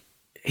like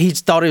he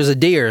thought it was a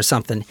deer or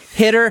something.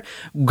 Hit her,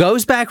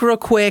 goes back real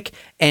quick,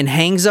 and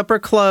hangs up her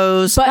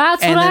clothes. But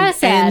that's and what then, I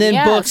said. And then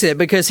yes. books it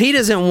because he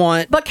doesn't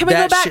want. But can we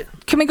go back?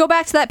 Can we go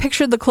back to that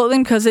picture of the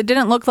clothing? Because it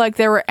didn't look like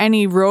there were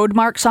any road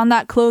marks on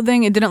that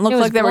clothing. It didn't look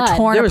like they were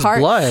torn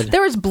apart.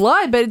 There was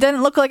blood, but it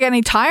didn't look like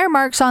any tire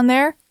marks on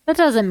there. That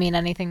doesn't mean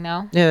anything,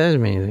 though. Yeah, that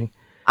doesn't mean anything.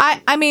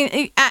 I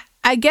mean,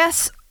 I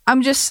guess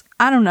I'm just,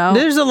 I don't know.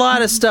 There's a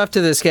lot of stuff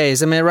to this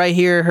case. I mean, right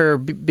here, her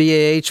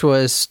BAH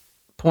was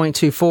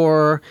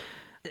 0.24.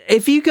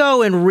 If you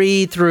go and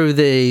read through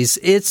these,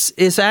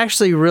 it's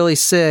actually really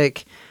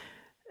sick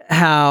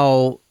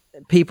how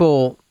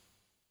people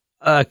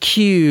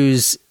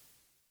accuse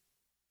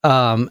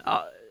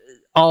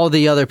all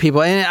the other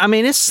people. And I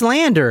mean, it's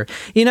slander,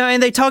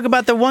 and they talk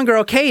about the one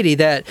girl, Katie,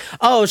 that,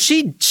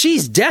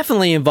 she's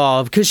definitely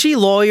involved because she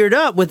lawyered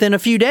up within a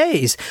few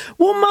days.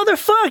 Well,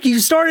 motherfuck, you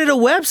started a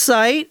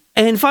website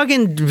and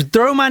fucking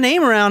throw my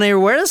name around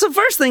everywhere. That's the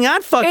first thing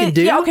I'd fucking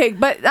do. Yeah, okay,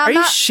 but are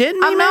you shitting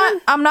me,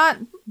 man? I'm not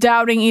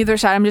doubting either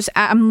side.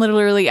 I'm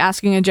literally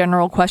asking a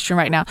general question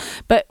right now.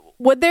 But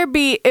would there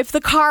be, if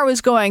the car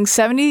was going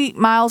 70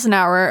 miles an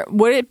hour,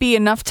 would it be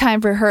enough time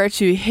for her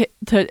to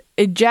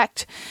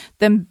eject,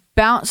 then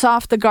bounce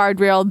off the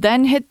guardrail,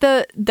 then hit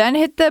the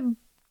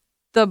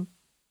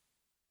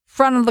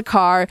front of the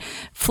car,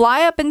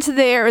 fly up into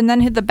the air, and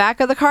then hit the back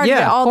of the car to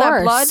get all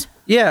that blood?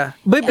 Yeah.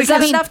 But is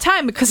that enough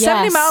time? Because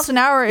 70 miles an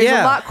hour is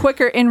a lot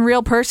quicker in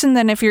real person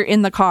than if you're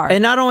in the car.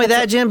 And not only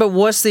that, Jen, but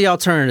what's the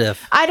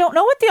alternative? I don't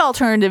know what the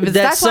alternative is.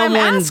 That's why I'm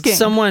asking.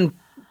 Someone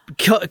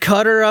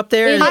cut her up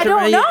there? I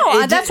don't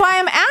know. That's why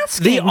I'm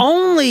asking.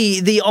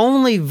 The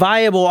only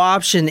viable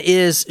option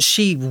is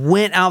she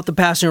went out the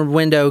passenger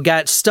window,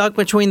 got stuck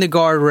between the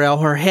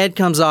guardrail, her head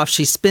comes off,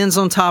 she spins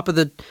on top of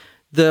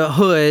the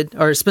hood,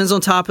 or spins on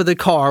top of the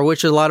car,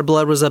 which a lot of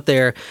blood was up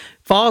there,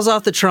 falls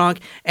off the trunk,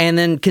 and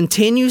then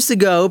continues to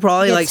go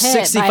probably like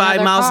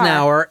 65 miles an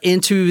hour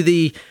into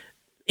the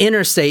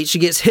interstate. She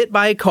gets hit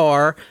by a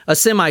car, a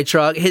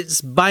semi-truck,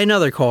 hits by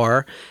another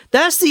car.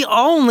 That's the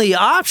only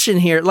option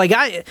here. Like,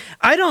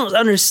 I don't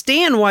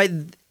understand why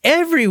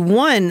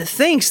everyone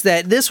thinks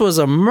that this was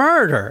a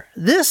murder.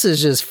 This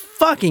is just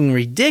fucking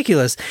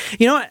ridiculous.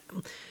 You know what?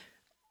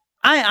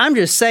 I'm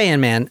just saying,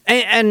 man.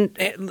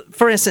 And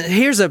for instance,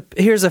 here's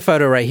a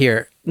photo right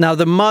here. Now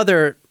the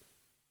mother,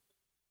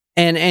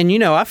 and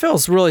I feel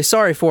really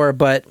sorry for her,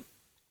 but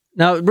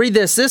now read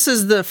this. This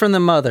is from the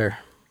mother.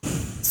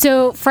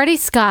 So Freddie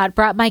Scott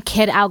brought my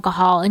kid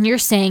alcohol, and you're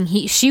saying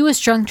she was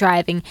drunk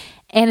driving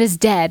and is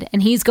dead,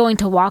 and he's going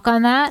to walk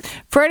on that?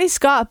 Freddie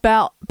Scott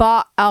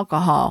bought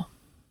alcohol.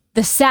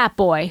 The sap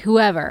boy,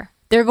 whoever.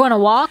 They're going to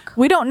walk?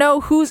 We don't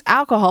know whose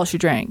alcohol she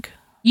drank.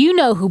 You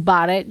know who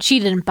bought it. She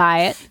didn't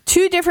buy it.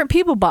 2 different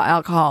people bought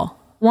alcohol.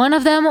 One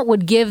of them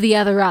would give the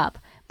other up.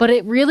 But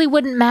it really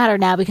wouldn't matter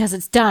now because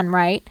it's done,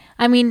 right?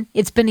 I mean,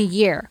 it's been a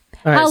year.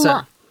 All right, How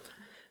long?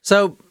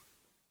 So,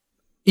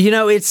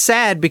 it's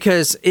sad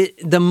because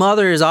the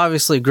mother is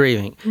obviously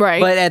grieving. Right.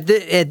 But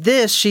at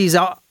this, she's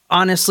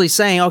honestly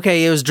saying,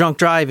 okay, it was drunk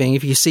driving.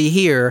 If you see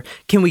here,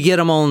 can we get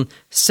them on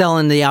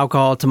selling the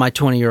alcohol to my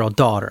 20-year-old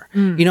daughter?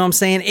 You know what I'm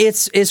saying?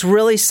 It's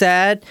really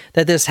sad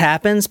that this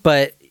happens,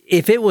 but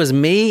if it was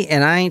me,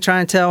 and I ain't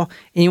trying to tell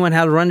anyone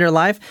how to run their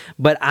life,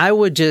 but I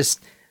would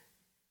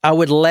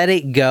let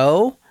it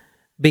go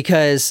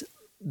because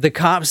the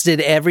cops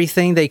did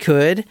everything they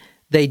could.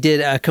 They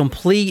did a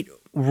complete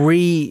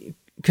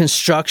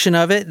reconstruction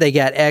of it. They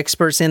got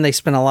experts in. They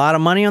spent a lot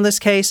of money on this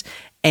case,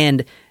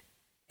 and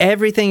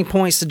everything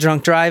points to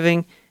drunk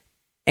driving,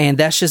 and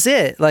that's just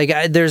it.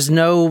 Like, there's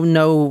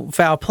no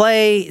foul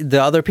play.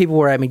 The other people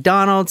were at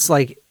McDonald's.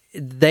 Like,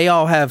 they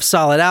all have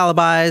solid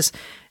alibis,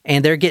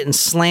 and they're getting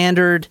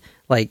slandered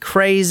like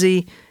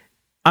crazy.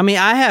 I mean,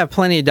 I have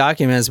plenty of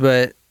documents,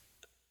 but,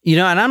 and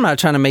I'm not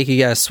trying to make you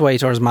guys sway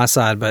towards my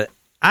side, but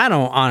I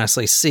don't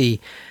honestly see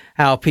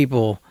how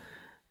people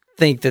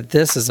think that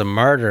this is a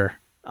murder.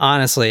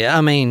 Honestly,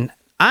 I mean,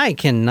 I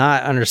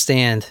cannot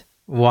understand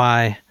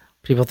why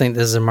people think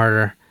this is a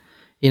murder.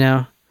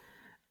 You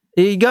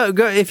go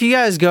if you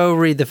guys go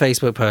read the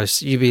Facebook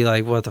post, you'd be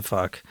like, what the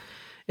fuck?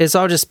 It's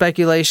all just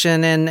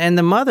speculation, and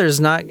the mother's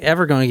not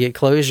ever going to get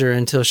closure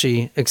until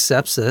she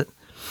accepts that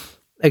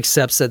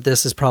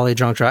this is probably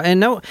drunk driving.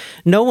 And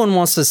no one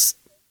wants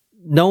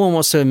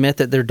to admit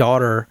that their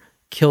daughter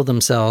killed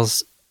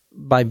themselves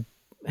by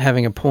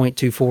having a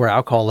 0.24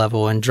 alcohol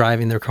level and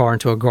driving their car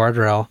into a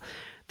guardrail.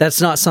 That's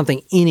not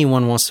something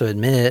anyone wants to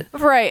admit.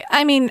 Right.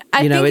 I mean,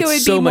 I think it would be more...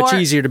 It's so much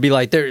easier to be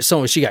like,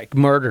 she got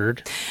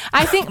murdered.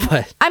 I think...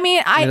 But,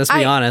 let's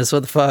be honest,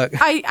 what the fuck?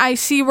 I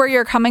see where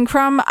you're coming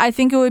from. I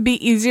think it would be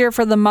easier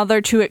for the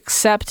mother to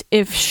accept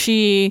if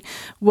she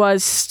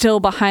was still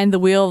behind the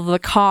wheel of the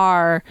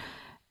car,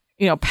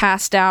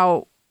 passed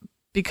out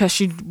because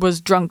she was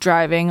drunk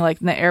driving, like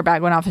the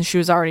airbag went off and she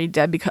was already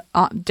dead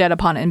dead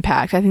upon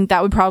impact. I think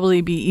that would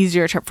probably be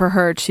easier for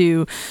her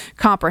to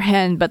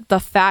comprehend. But the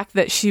fact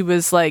that she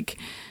was like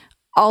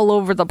all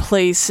over the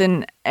place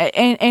and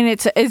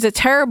it's a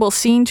terrible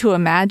scene to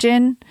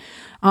imagine.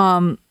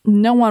 No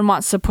one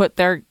wants to put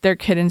their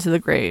kid into the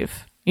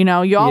grave. You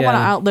all want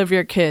to outlive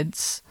your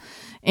kids,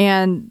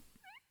 and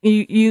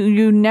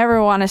you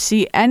never want to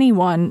see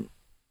anyone,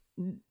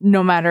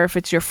 no matter if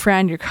it's your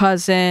friend, your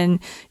cousin,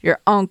 your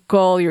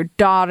uncle, your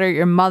daughter,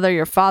 your mother,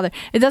 your father.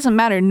 It doesn't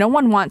matter. No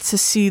one wants to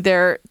see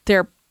their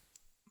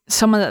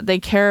someone that they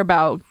care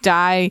about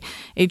die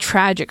a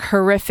tragic,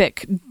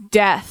 horrific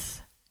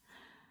death.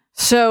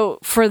 So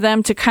for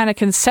them to kind of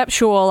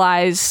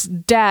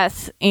conceptualize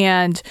death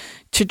and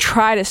to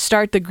try to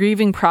start the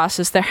grieving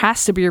process, there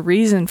has to be a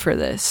reason for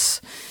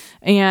this.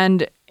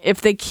 And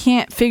if they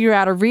can't figure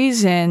out a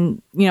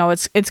reason,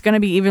 it's going to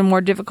be even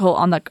more difficult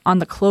on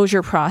the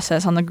closure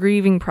process, on the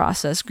grieving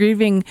process.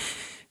 Grieving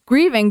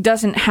grieving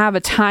doesn't have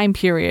a time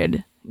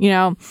period,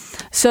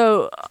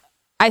 So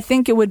I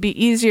think it would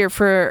be easier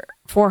for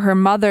her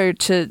mother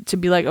to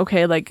be like,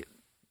 okay, like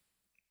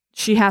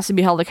she has to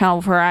be held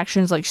accountable for her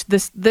actions. Like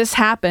this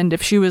happened.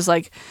 If she was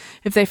like,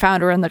 if they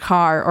found her in the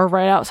car or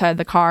right outside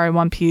the car in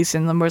one piece,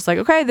 and then was like,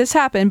 okay, this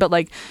happened, but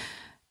like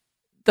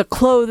the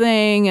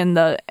clothing and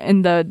the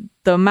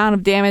amount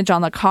of damage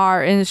on the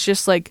car, and it's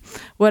just like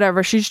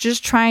whatever. She's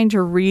just trying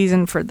to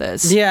reason for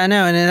this. Yeah, I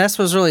know, and that's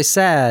what's really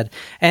sad.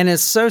 And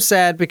it's so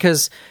sad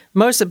because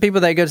most of the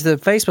people that go to the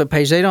Facebook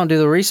page, they don't do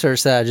the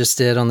research that I just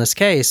did on this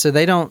case. So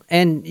they don't,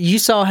 and you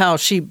saw how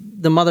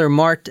the mother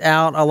marked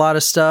out a lot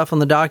of stuff on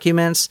the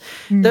documents.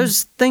 Mm-hmm.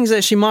 Those things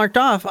that she marked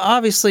off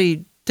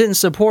obviously didn't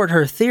support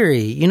her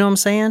theory. You know what I'm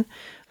saying?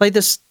 Like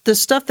the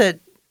stuff that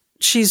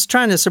she's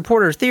trying to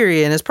support her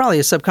theory, and it's probably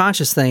a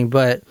subconscious thing,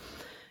 but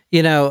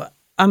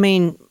I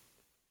mean,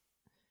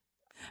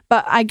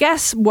 but I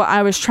guess what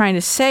I was trying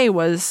to say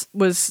was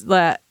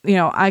that,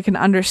 I can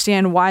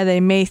understand why they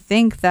may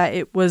think that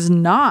it was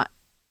not,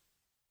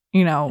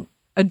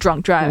 a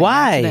drunk driving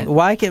accident.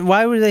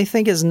 Why would they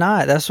think it's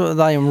not? That's what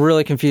I am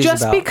really confused about.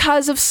 Just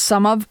because of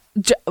some of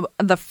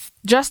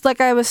just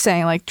like I was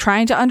saying, like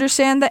trying to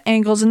understand the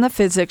angles and the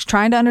physics,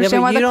 trying to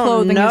understand why the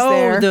clothing is there.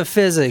 You don't know the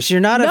physics.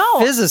 You're not a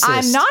physicist.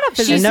 I'm not a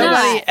physicist. And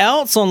nobody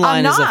else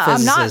online is a physicist.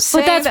 I'm not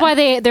but that's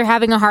why they're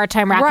having a hard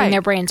time wrapping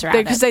their brains around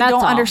it. Because they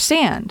don't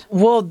understand.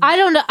 Well, I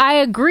don't know. I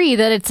agree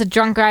that it's a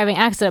drunk driving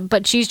accident,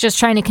 but she's just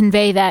trying to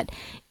convey that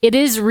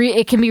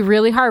it can be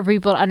really hard for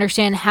people to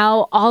understand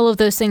how all of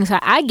those things.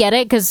 I get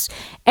it, because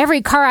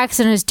every car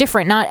accident is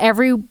different. Not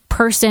every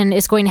person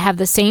is going to have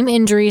the same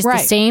injuries, the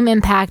same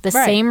impact, the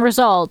same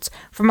results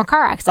from a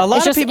car accident. A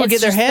lot of people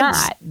get their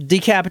heads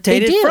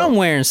decapitated from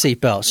wearing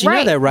seatbelts. You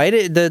know that, right?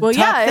 The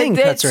top thing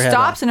cuts her head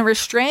off. It stops and it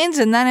restrains,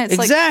 and then it's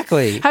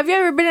exactly. Have you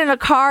ever been in a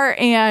car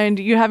and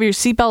you have your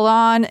seatbelt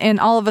on, and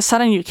all of a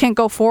sudden you can't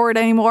go forward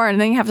anymore,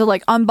 and then you have to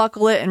like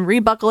unbuckle it and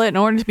rebuckle it in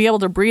order to be able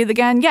to breathe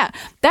again? Yeah,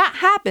 that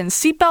happens.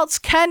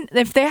 Seatbelts can,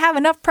 if they have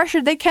enough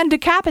pressure, they can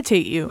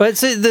decapitate you. But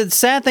see, the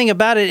sad thing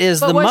about it is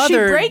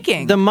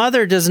the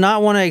mother does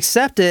not want to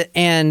accept it,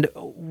 and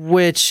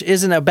which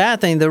isn't a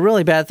bad thing. The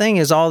really bad thing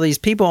is all these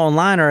people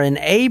online are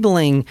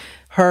enabling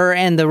her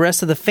and the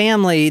rest of the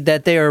family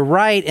that they are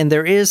right, and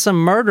there is some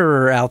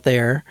murderer out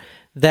there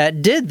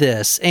that did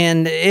this,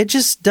 and it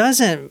just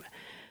doesn't.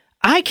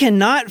 I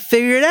cannot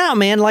figure it out,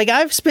 man. Like,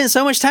 I've spent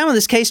so much time on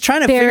this case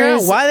trying to figure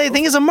out why they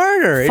think it's a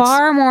murder.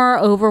 Far more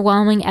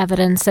overwhelming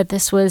evidence that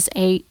this was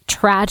a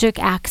tragic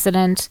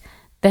accident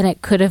than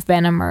it could have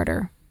been a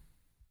murder.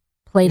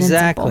 Plain and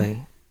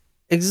simple.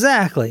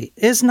 Exactly.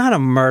 It's not a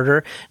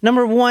murder.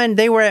 Number one,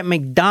 they were at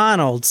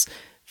McDonald's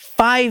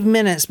 5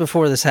 minutes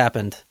before this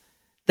happened.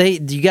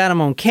 You got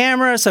them on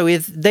camera, so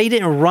if they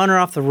didn't run her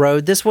off the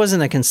road, this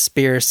wasn't a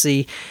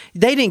conspiracy.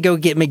 They didn't go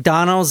get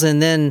McDonald's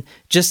and then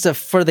just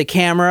for the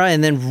camera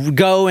and then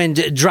go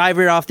and drive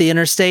her off the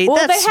interstate.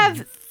 Well,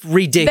 that's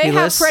ridiculous. They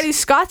have Freddie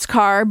Scott's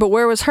car, but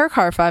where was her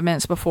car 5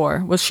 minutes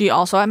before? Was she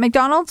also at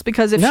McDonald's?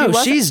 Because if she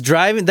wasn't, she's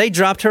driving. They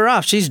dropped her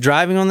off. She's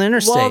driving on the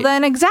interstate. Well,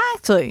 then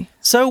exactly.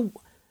 So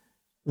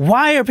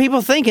why are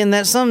people thinking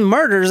that some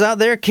murderers out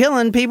there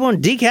killing people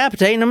and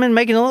decapitating them and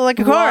making it look like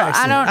a car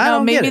accident? I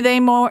don't know. Maybe they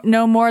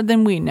know more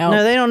than we know.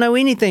 No, they don't know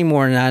anything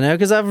more than I know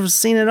because I've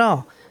seen it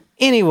all.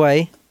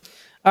 Anyway,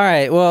 all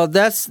right. Well,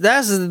 that's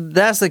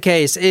the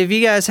case. If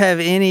you guys have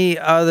any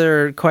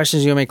other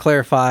questions you want me to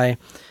clarify,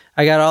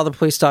 I got all the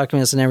police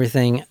documents and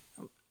everything.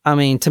 I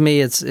mean, to me,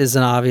 it's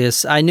an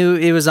obvious. I knew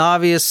it was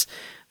obvious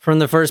from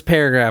the first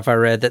paragraph I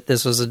read that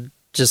this was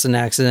just an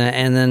accident,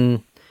 and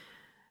then.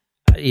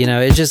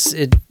 It's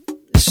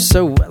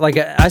so, like,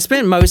 I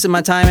spent most of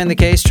my time in the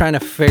case trying to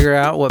figure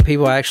out what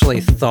people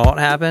actually thought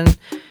happened,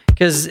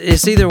 because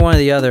it's either one or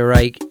the other,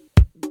 right?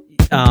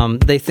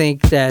 They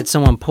think that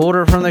someone pulled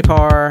her from the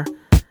car,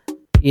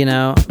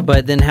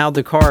 but then how'd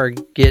the car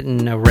get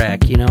in a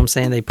wreck? You know what I'm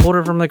saying? They pulled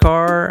her from the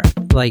car,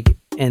 like,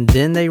 and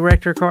then they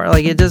wrecked her car.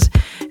 Like,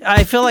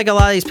 I feel like a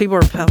lot of these people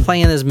are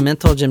playing this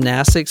mental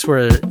gymnastics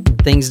where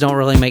things don't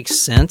really make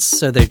sense,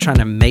 so they're trying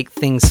to make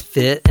things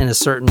fit in a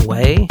certain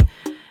way.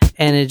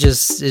 And it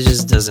just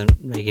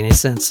doesn't make any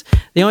sense.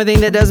 The only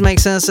thing that does make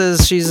sense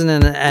is she's in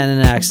an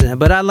accident.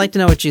 But I'd like to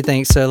know what you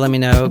think, so let me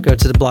know. Go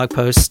to the blog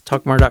post,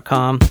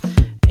 talkmurder.com,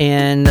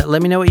 and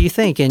let me know what you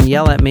think. And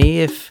yell at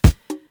me if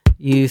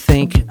you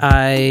think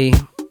I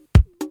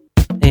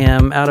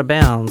am out of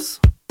bounds.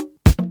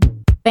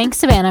 Thanks,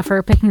 Savannah,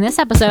 for picking this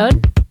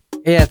episode.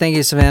 Yeah, thank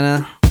you,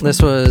 Savannah.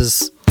 This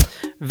was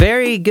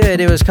very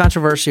good. It was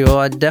controversial.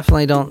 I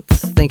definitely don't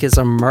think it's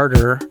a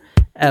murder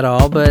at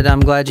all, but I'm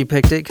glad you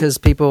picked it because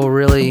people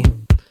really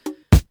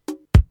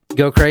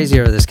go crazy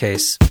over this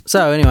case.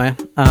 So anyway,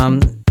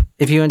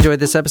 if you enjoyed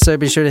this episode,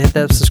 be sure to hit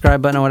that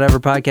subscribe button on whatever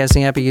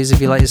podcasting app you use.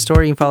 If you like the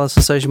story, you can follow us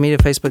on social media,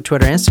 Facebook,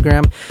 Twitter,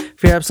 Instagram.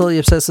 If you're absolutely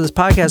obsessed with this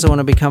podcast and want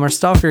to become our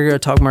stalker, go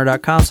to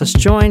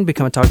talkmurder.com/join,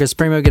 become a Talker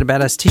Supremo, get a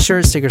badass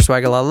t-shirt, sticker,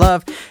 swag, a lot of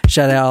love,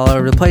 shout out all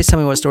over the place. Tell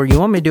me what story you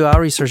want me to do. I'll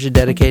research it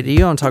dedicated to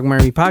you on Talk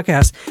Murder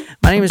podcast.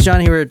 My name is John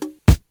here with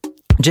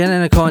Jen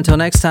and Nicole. Until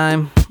next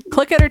time,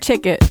 Click it or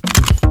ticket.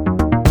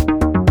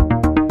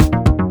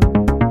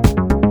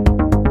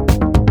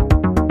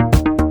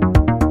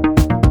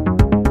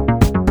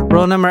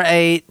 Rule number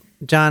 8.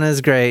 John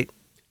is great.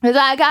 'Cause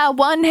I got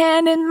one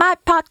hand in my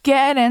pocket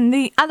and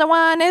the other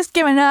one is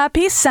giving a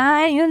peace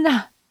sign.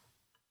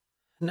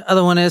 The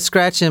other one is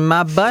scratching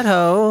my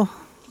butthole.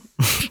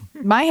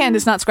 My hand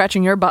is not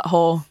scratching your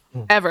butthole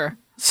ever.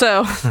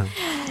 So,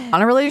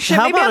 on a relationship,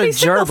 How maybe about I'll be a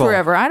single gerbil?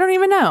 forever. I don't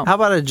even know. How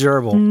about a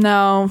gerbil?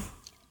 No.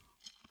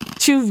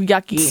 Too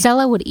yucky.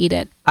 Stella would eat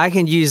it. I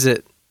can use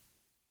it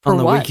on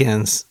the what?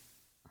 weekends.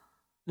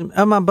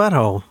 Oh, my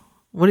butthole.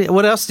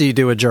 What else do you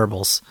do with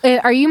gerbils?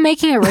 Are you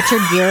making a Richard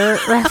Gere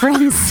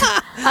reference?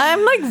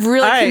 I'm like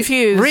really All right,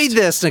 confused. Read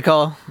this,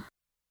 Nicole.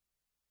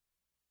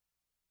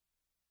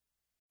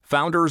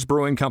 Founders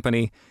Brewing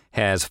Company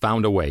has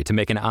found a way to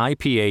make an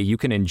IPA you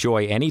can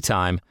enjoy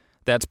anytime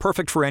that's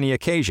perfect for any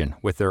occasion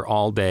with their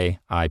all-day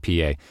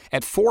IPA.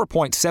 At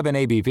 4.7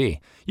 ABV,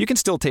 you can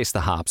still taste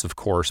the hops, of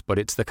course, but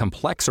it's the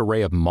complex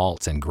array of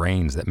malts and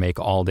grains that make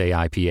all-day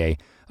IPA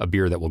a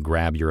beer that will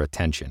grab your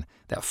attention.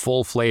 That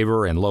full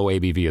flavor and low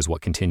ABV is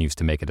what continues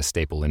to make it a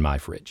staple in my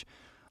fridge.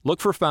 Look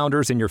for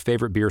Founders in your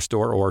favorite beer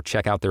store or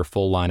check out their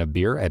full line of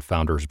beer at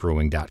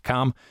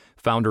foundersbrewing.com.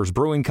 Founders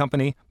Brewing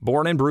Company,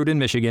 born and brewed in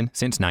Michigan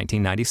since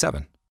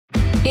 1997.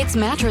 It's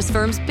Mattress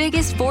Firm's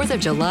biggest 4th of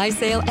July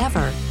sale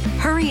ever.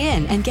 Hurry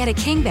in and get a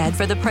king bed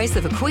for the price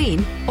of a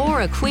queen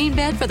or a queen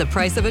bed for the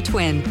price of a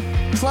twin.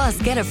 Plus,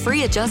 get a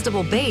free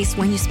adjustable base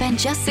when you spend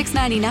just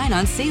 $6.99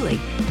 on Sealy.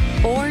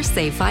 Or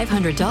save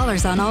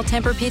 $500 on all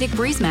Tempur-Pedic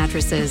Breeze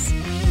mattresses.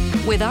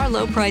 With our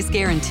low price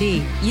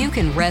guarantee, you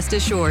can rest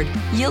assured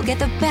you'll get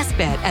the best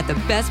bed at the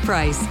best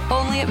price,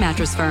 only at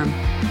Mattress Firm.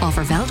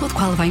 Offer valid with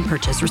qualifying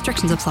purchase.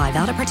 Restrictions apply.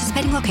 Valid at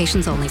participating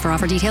locations only. For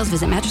offer details,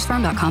 visit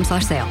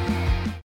mattressfirm.com/sale.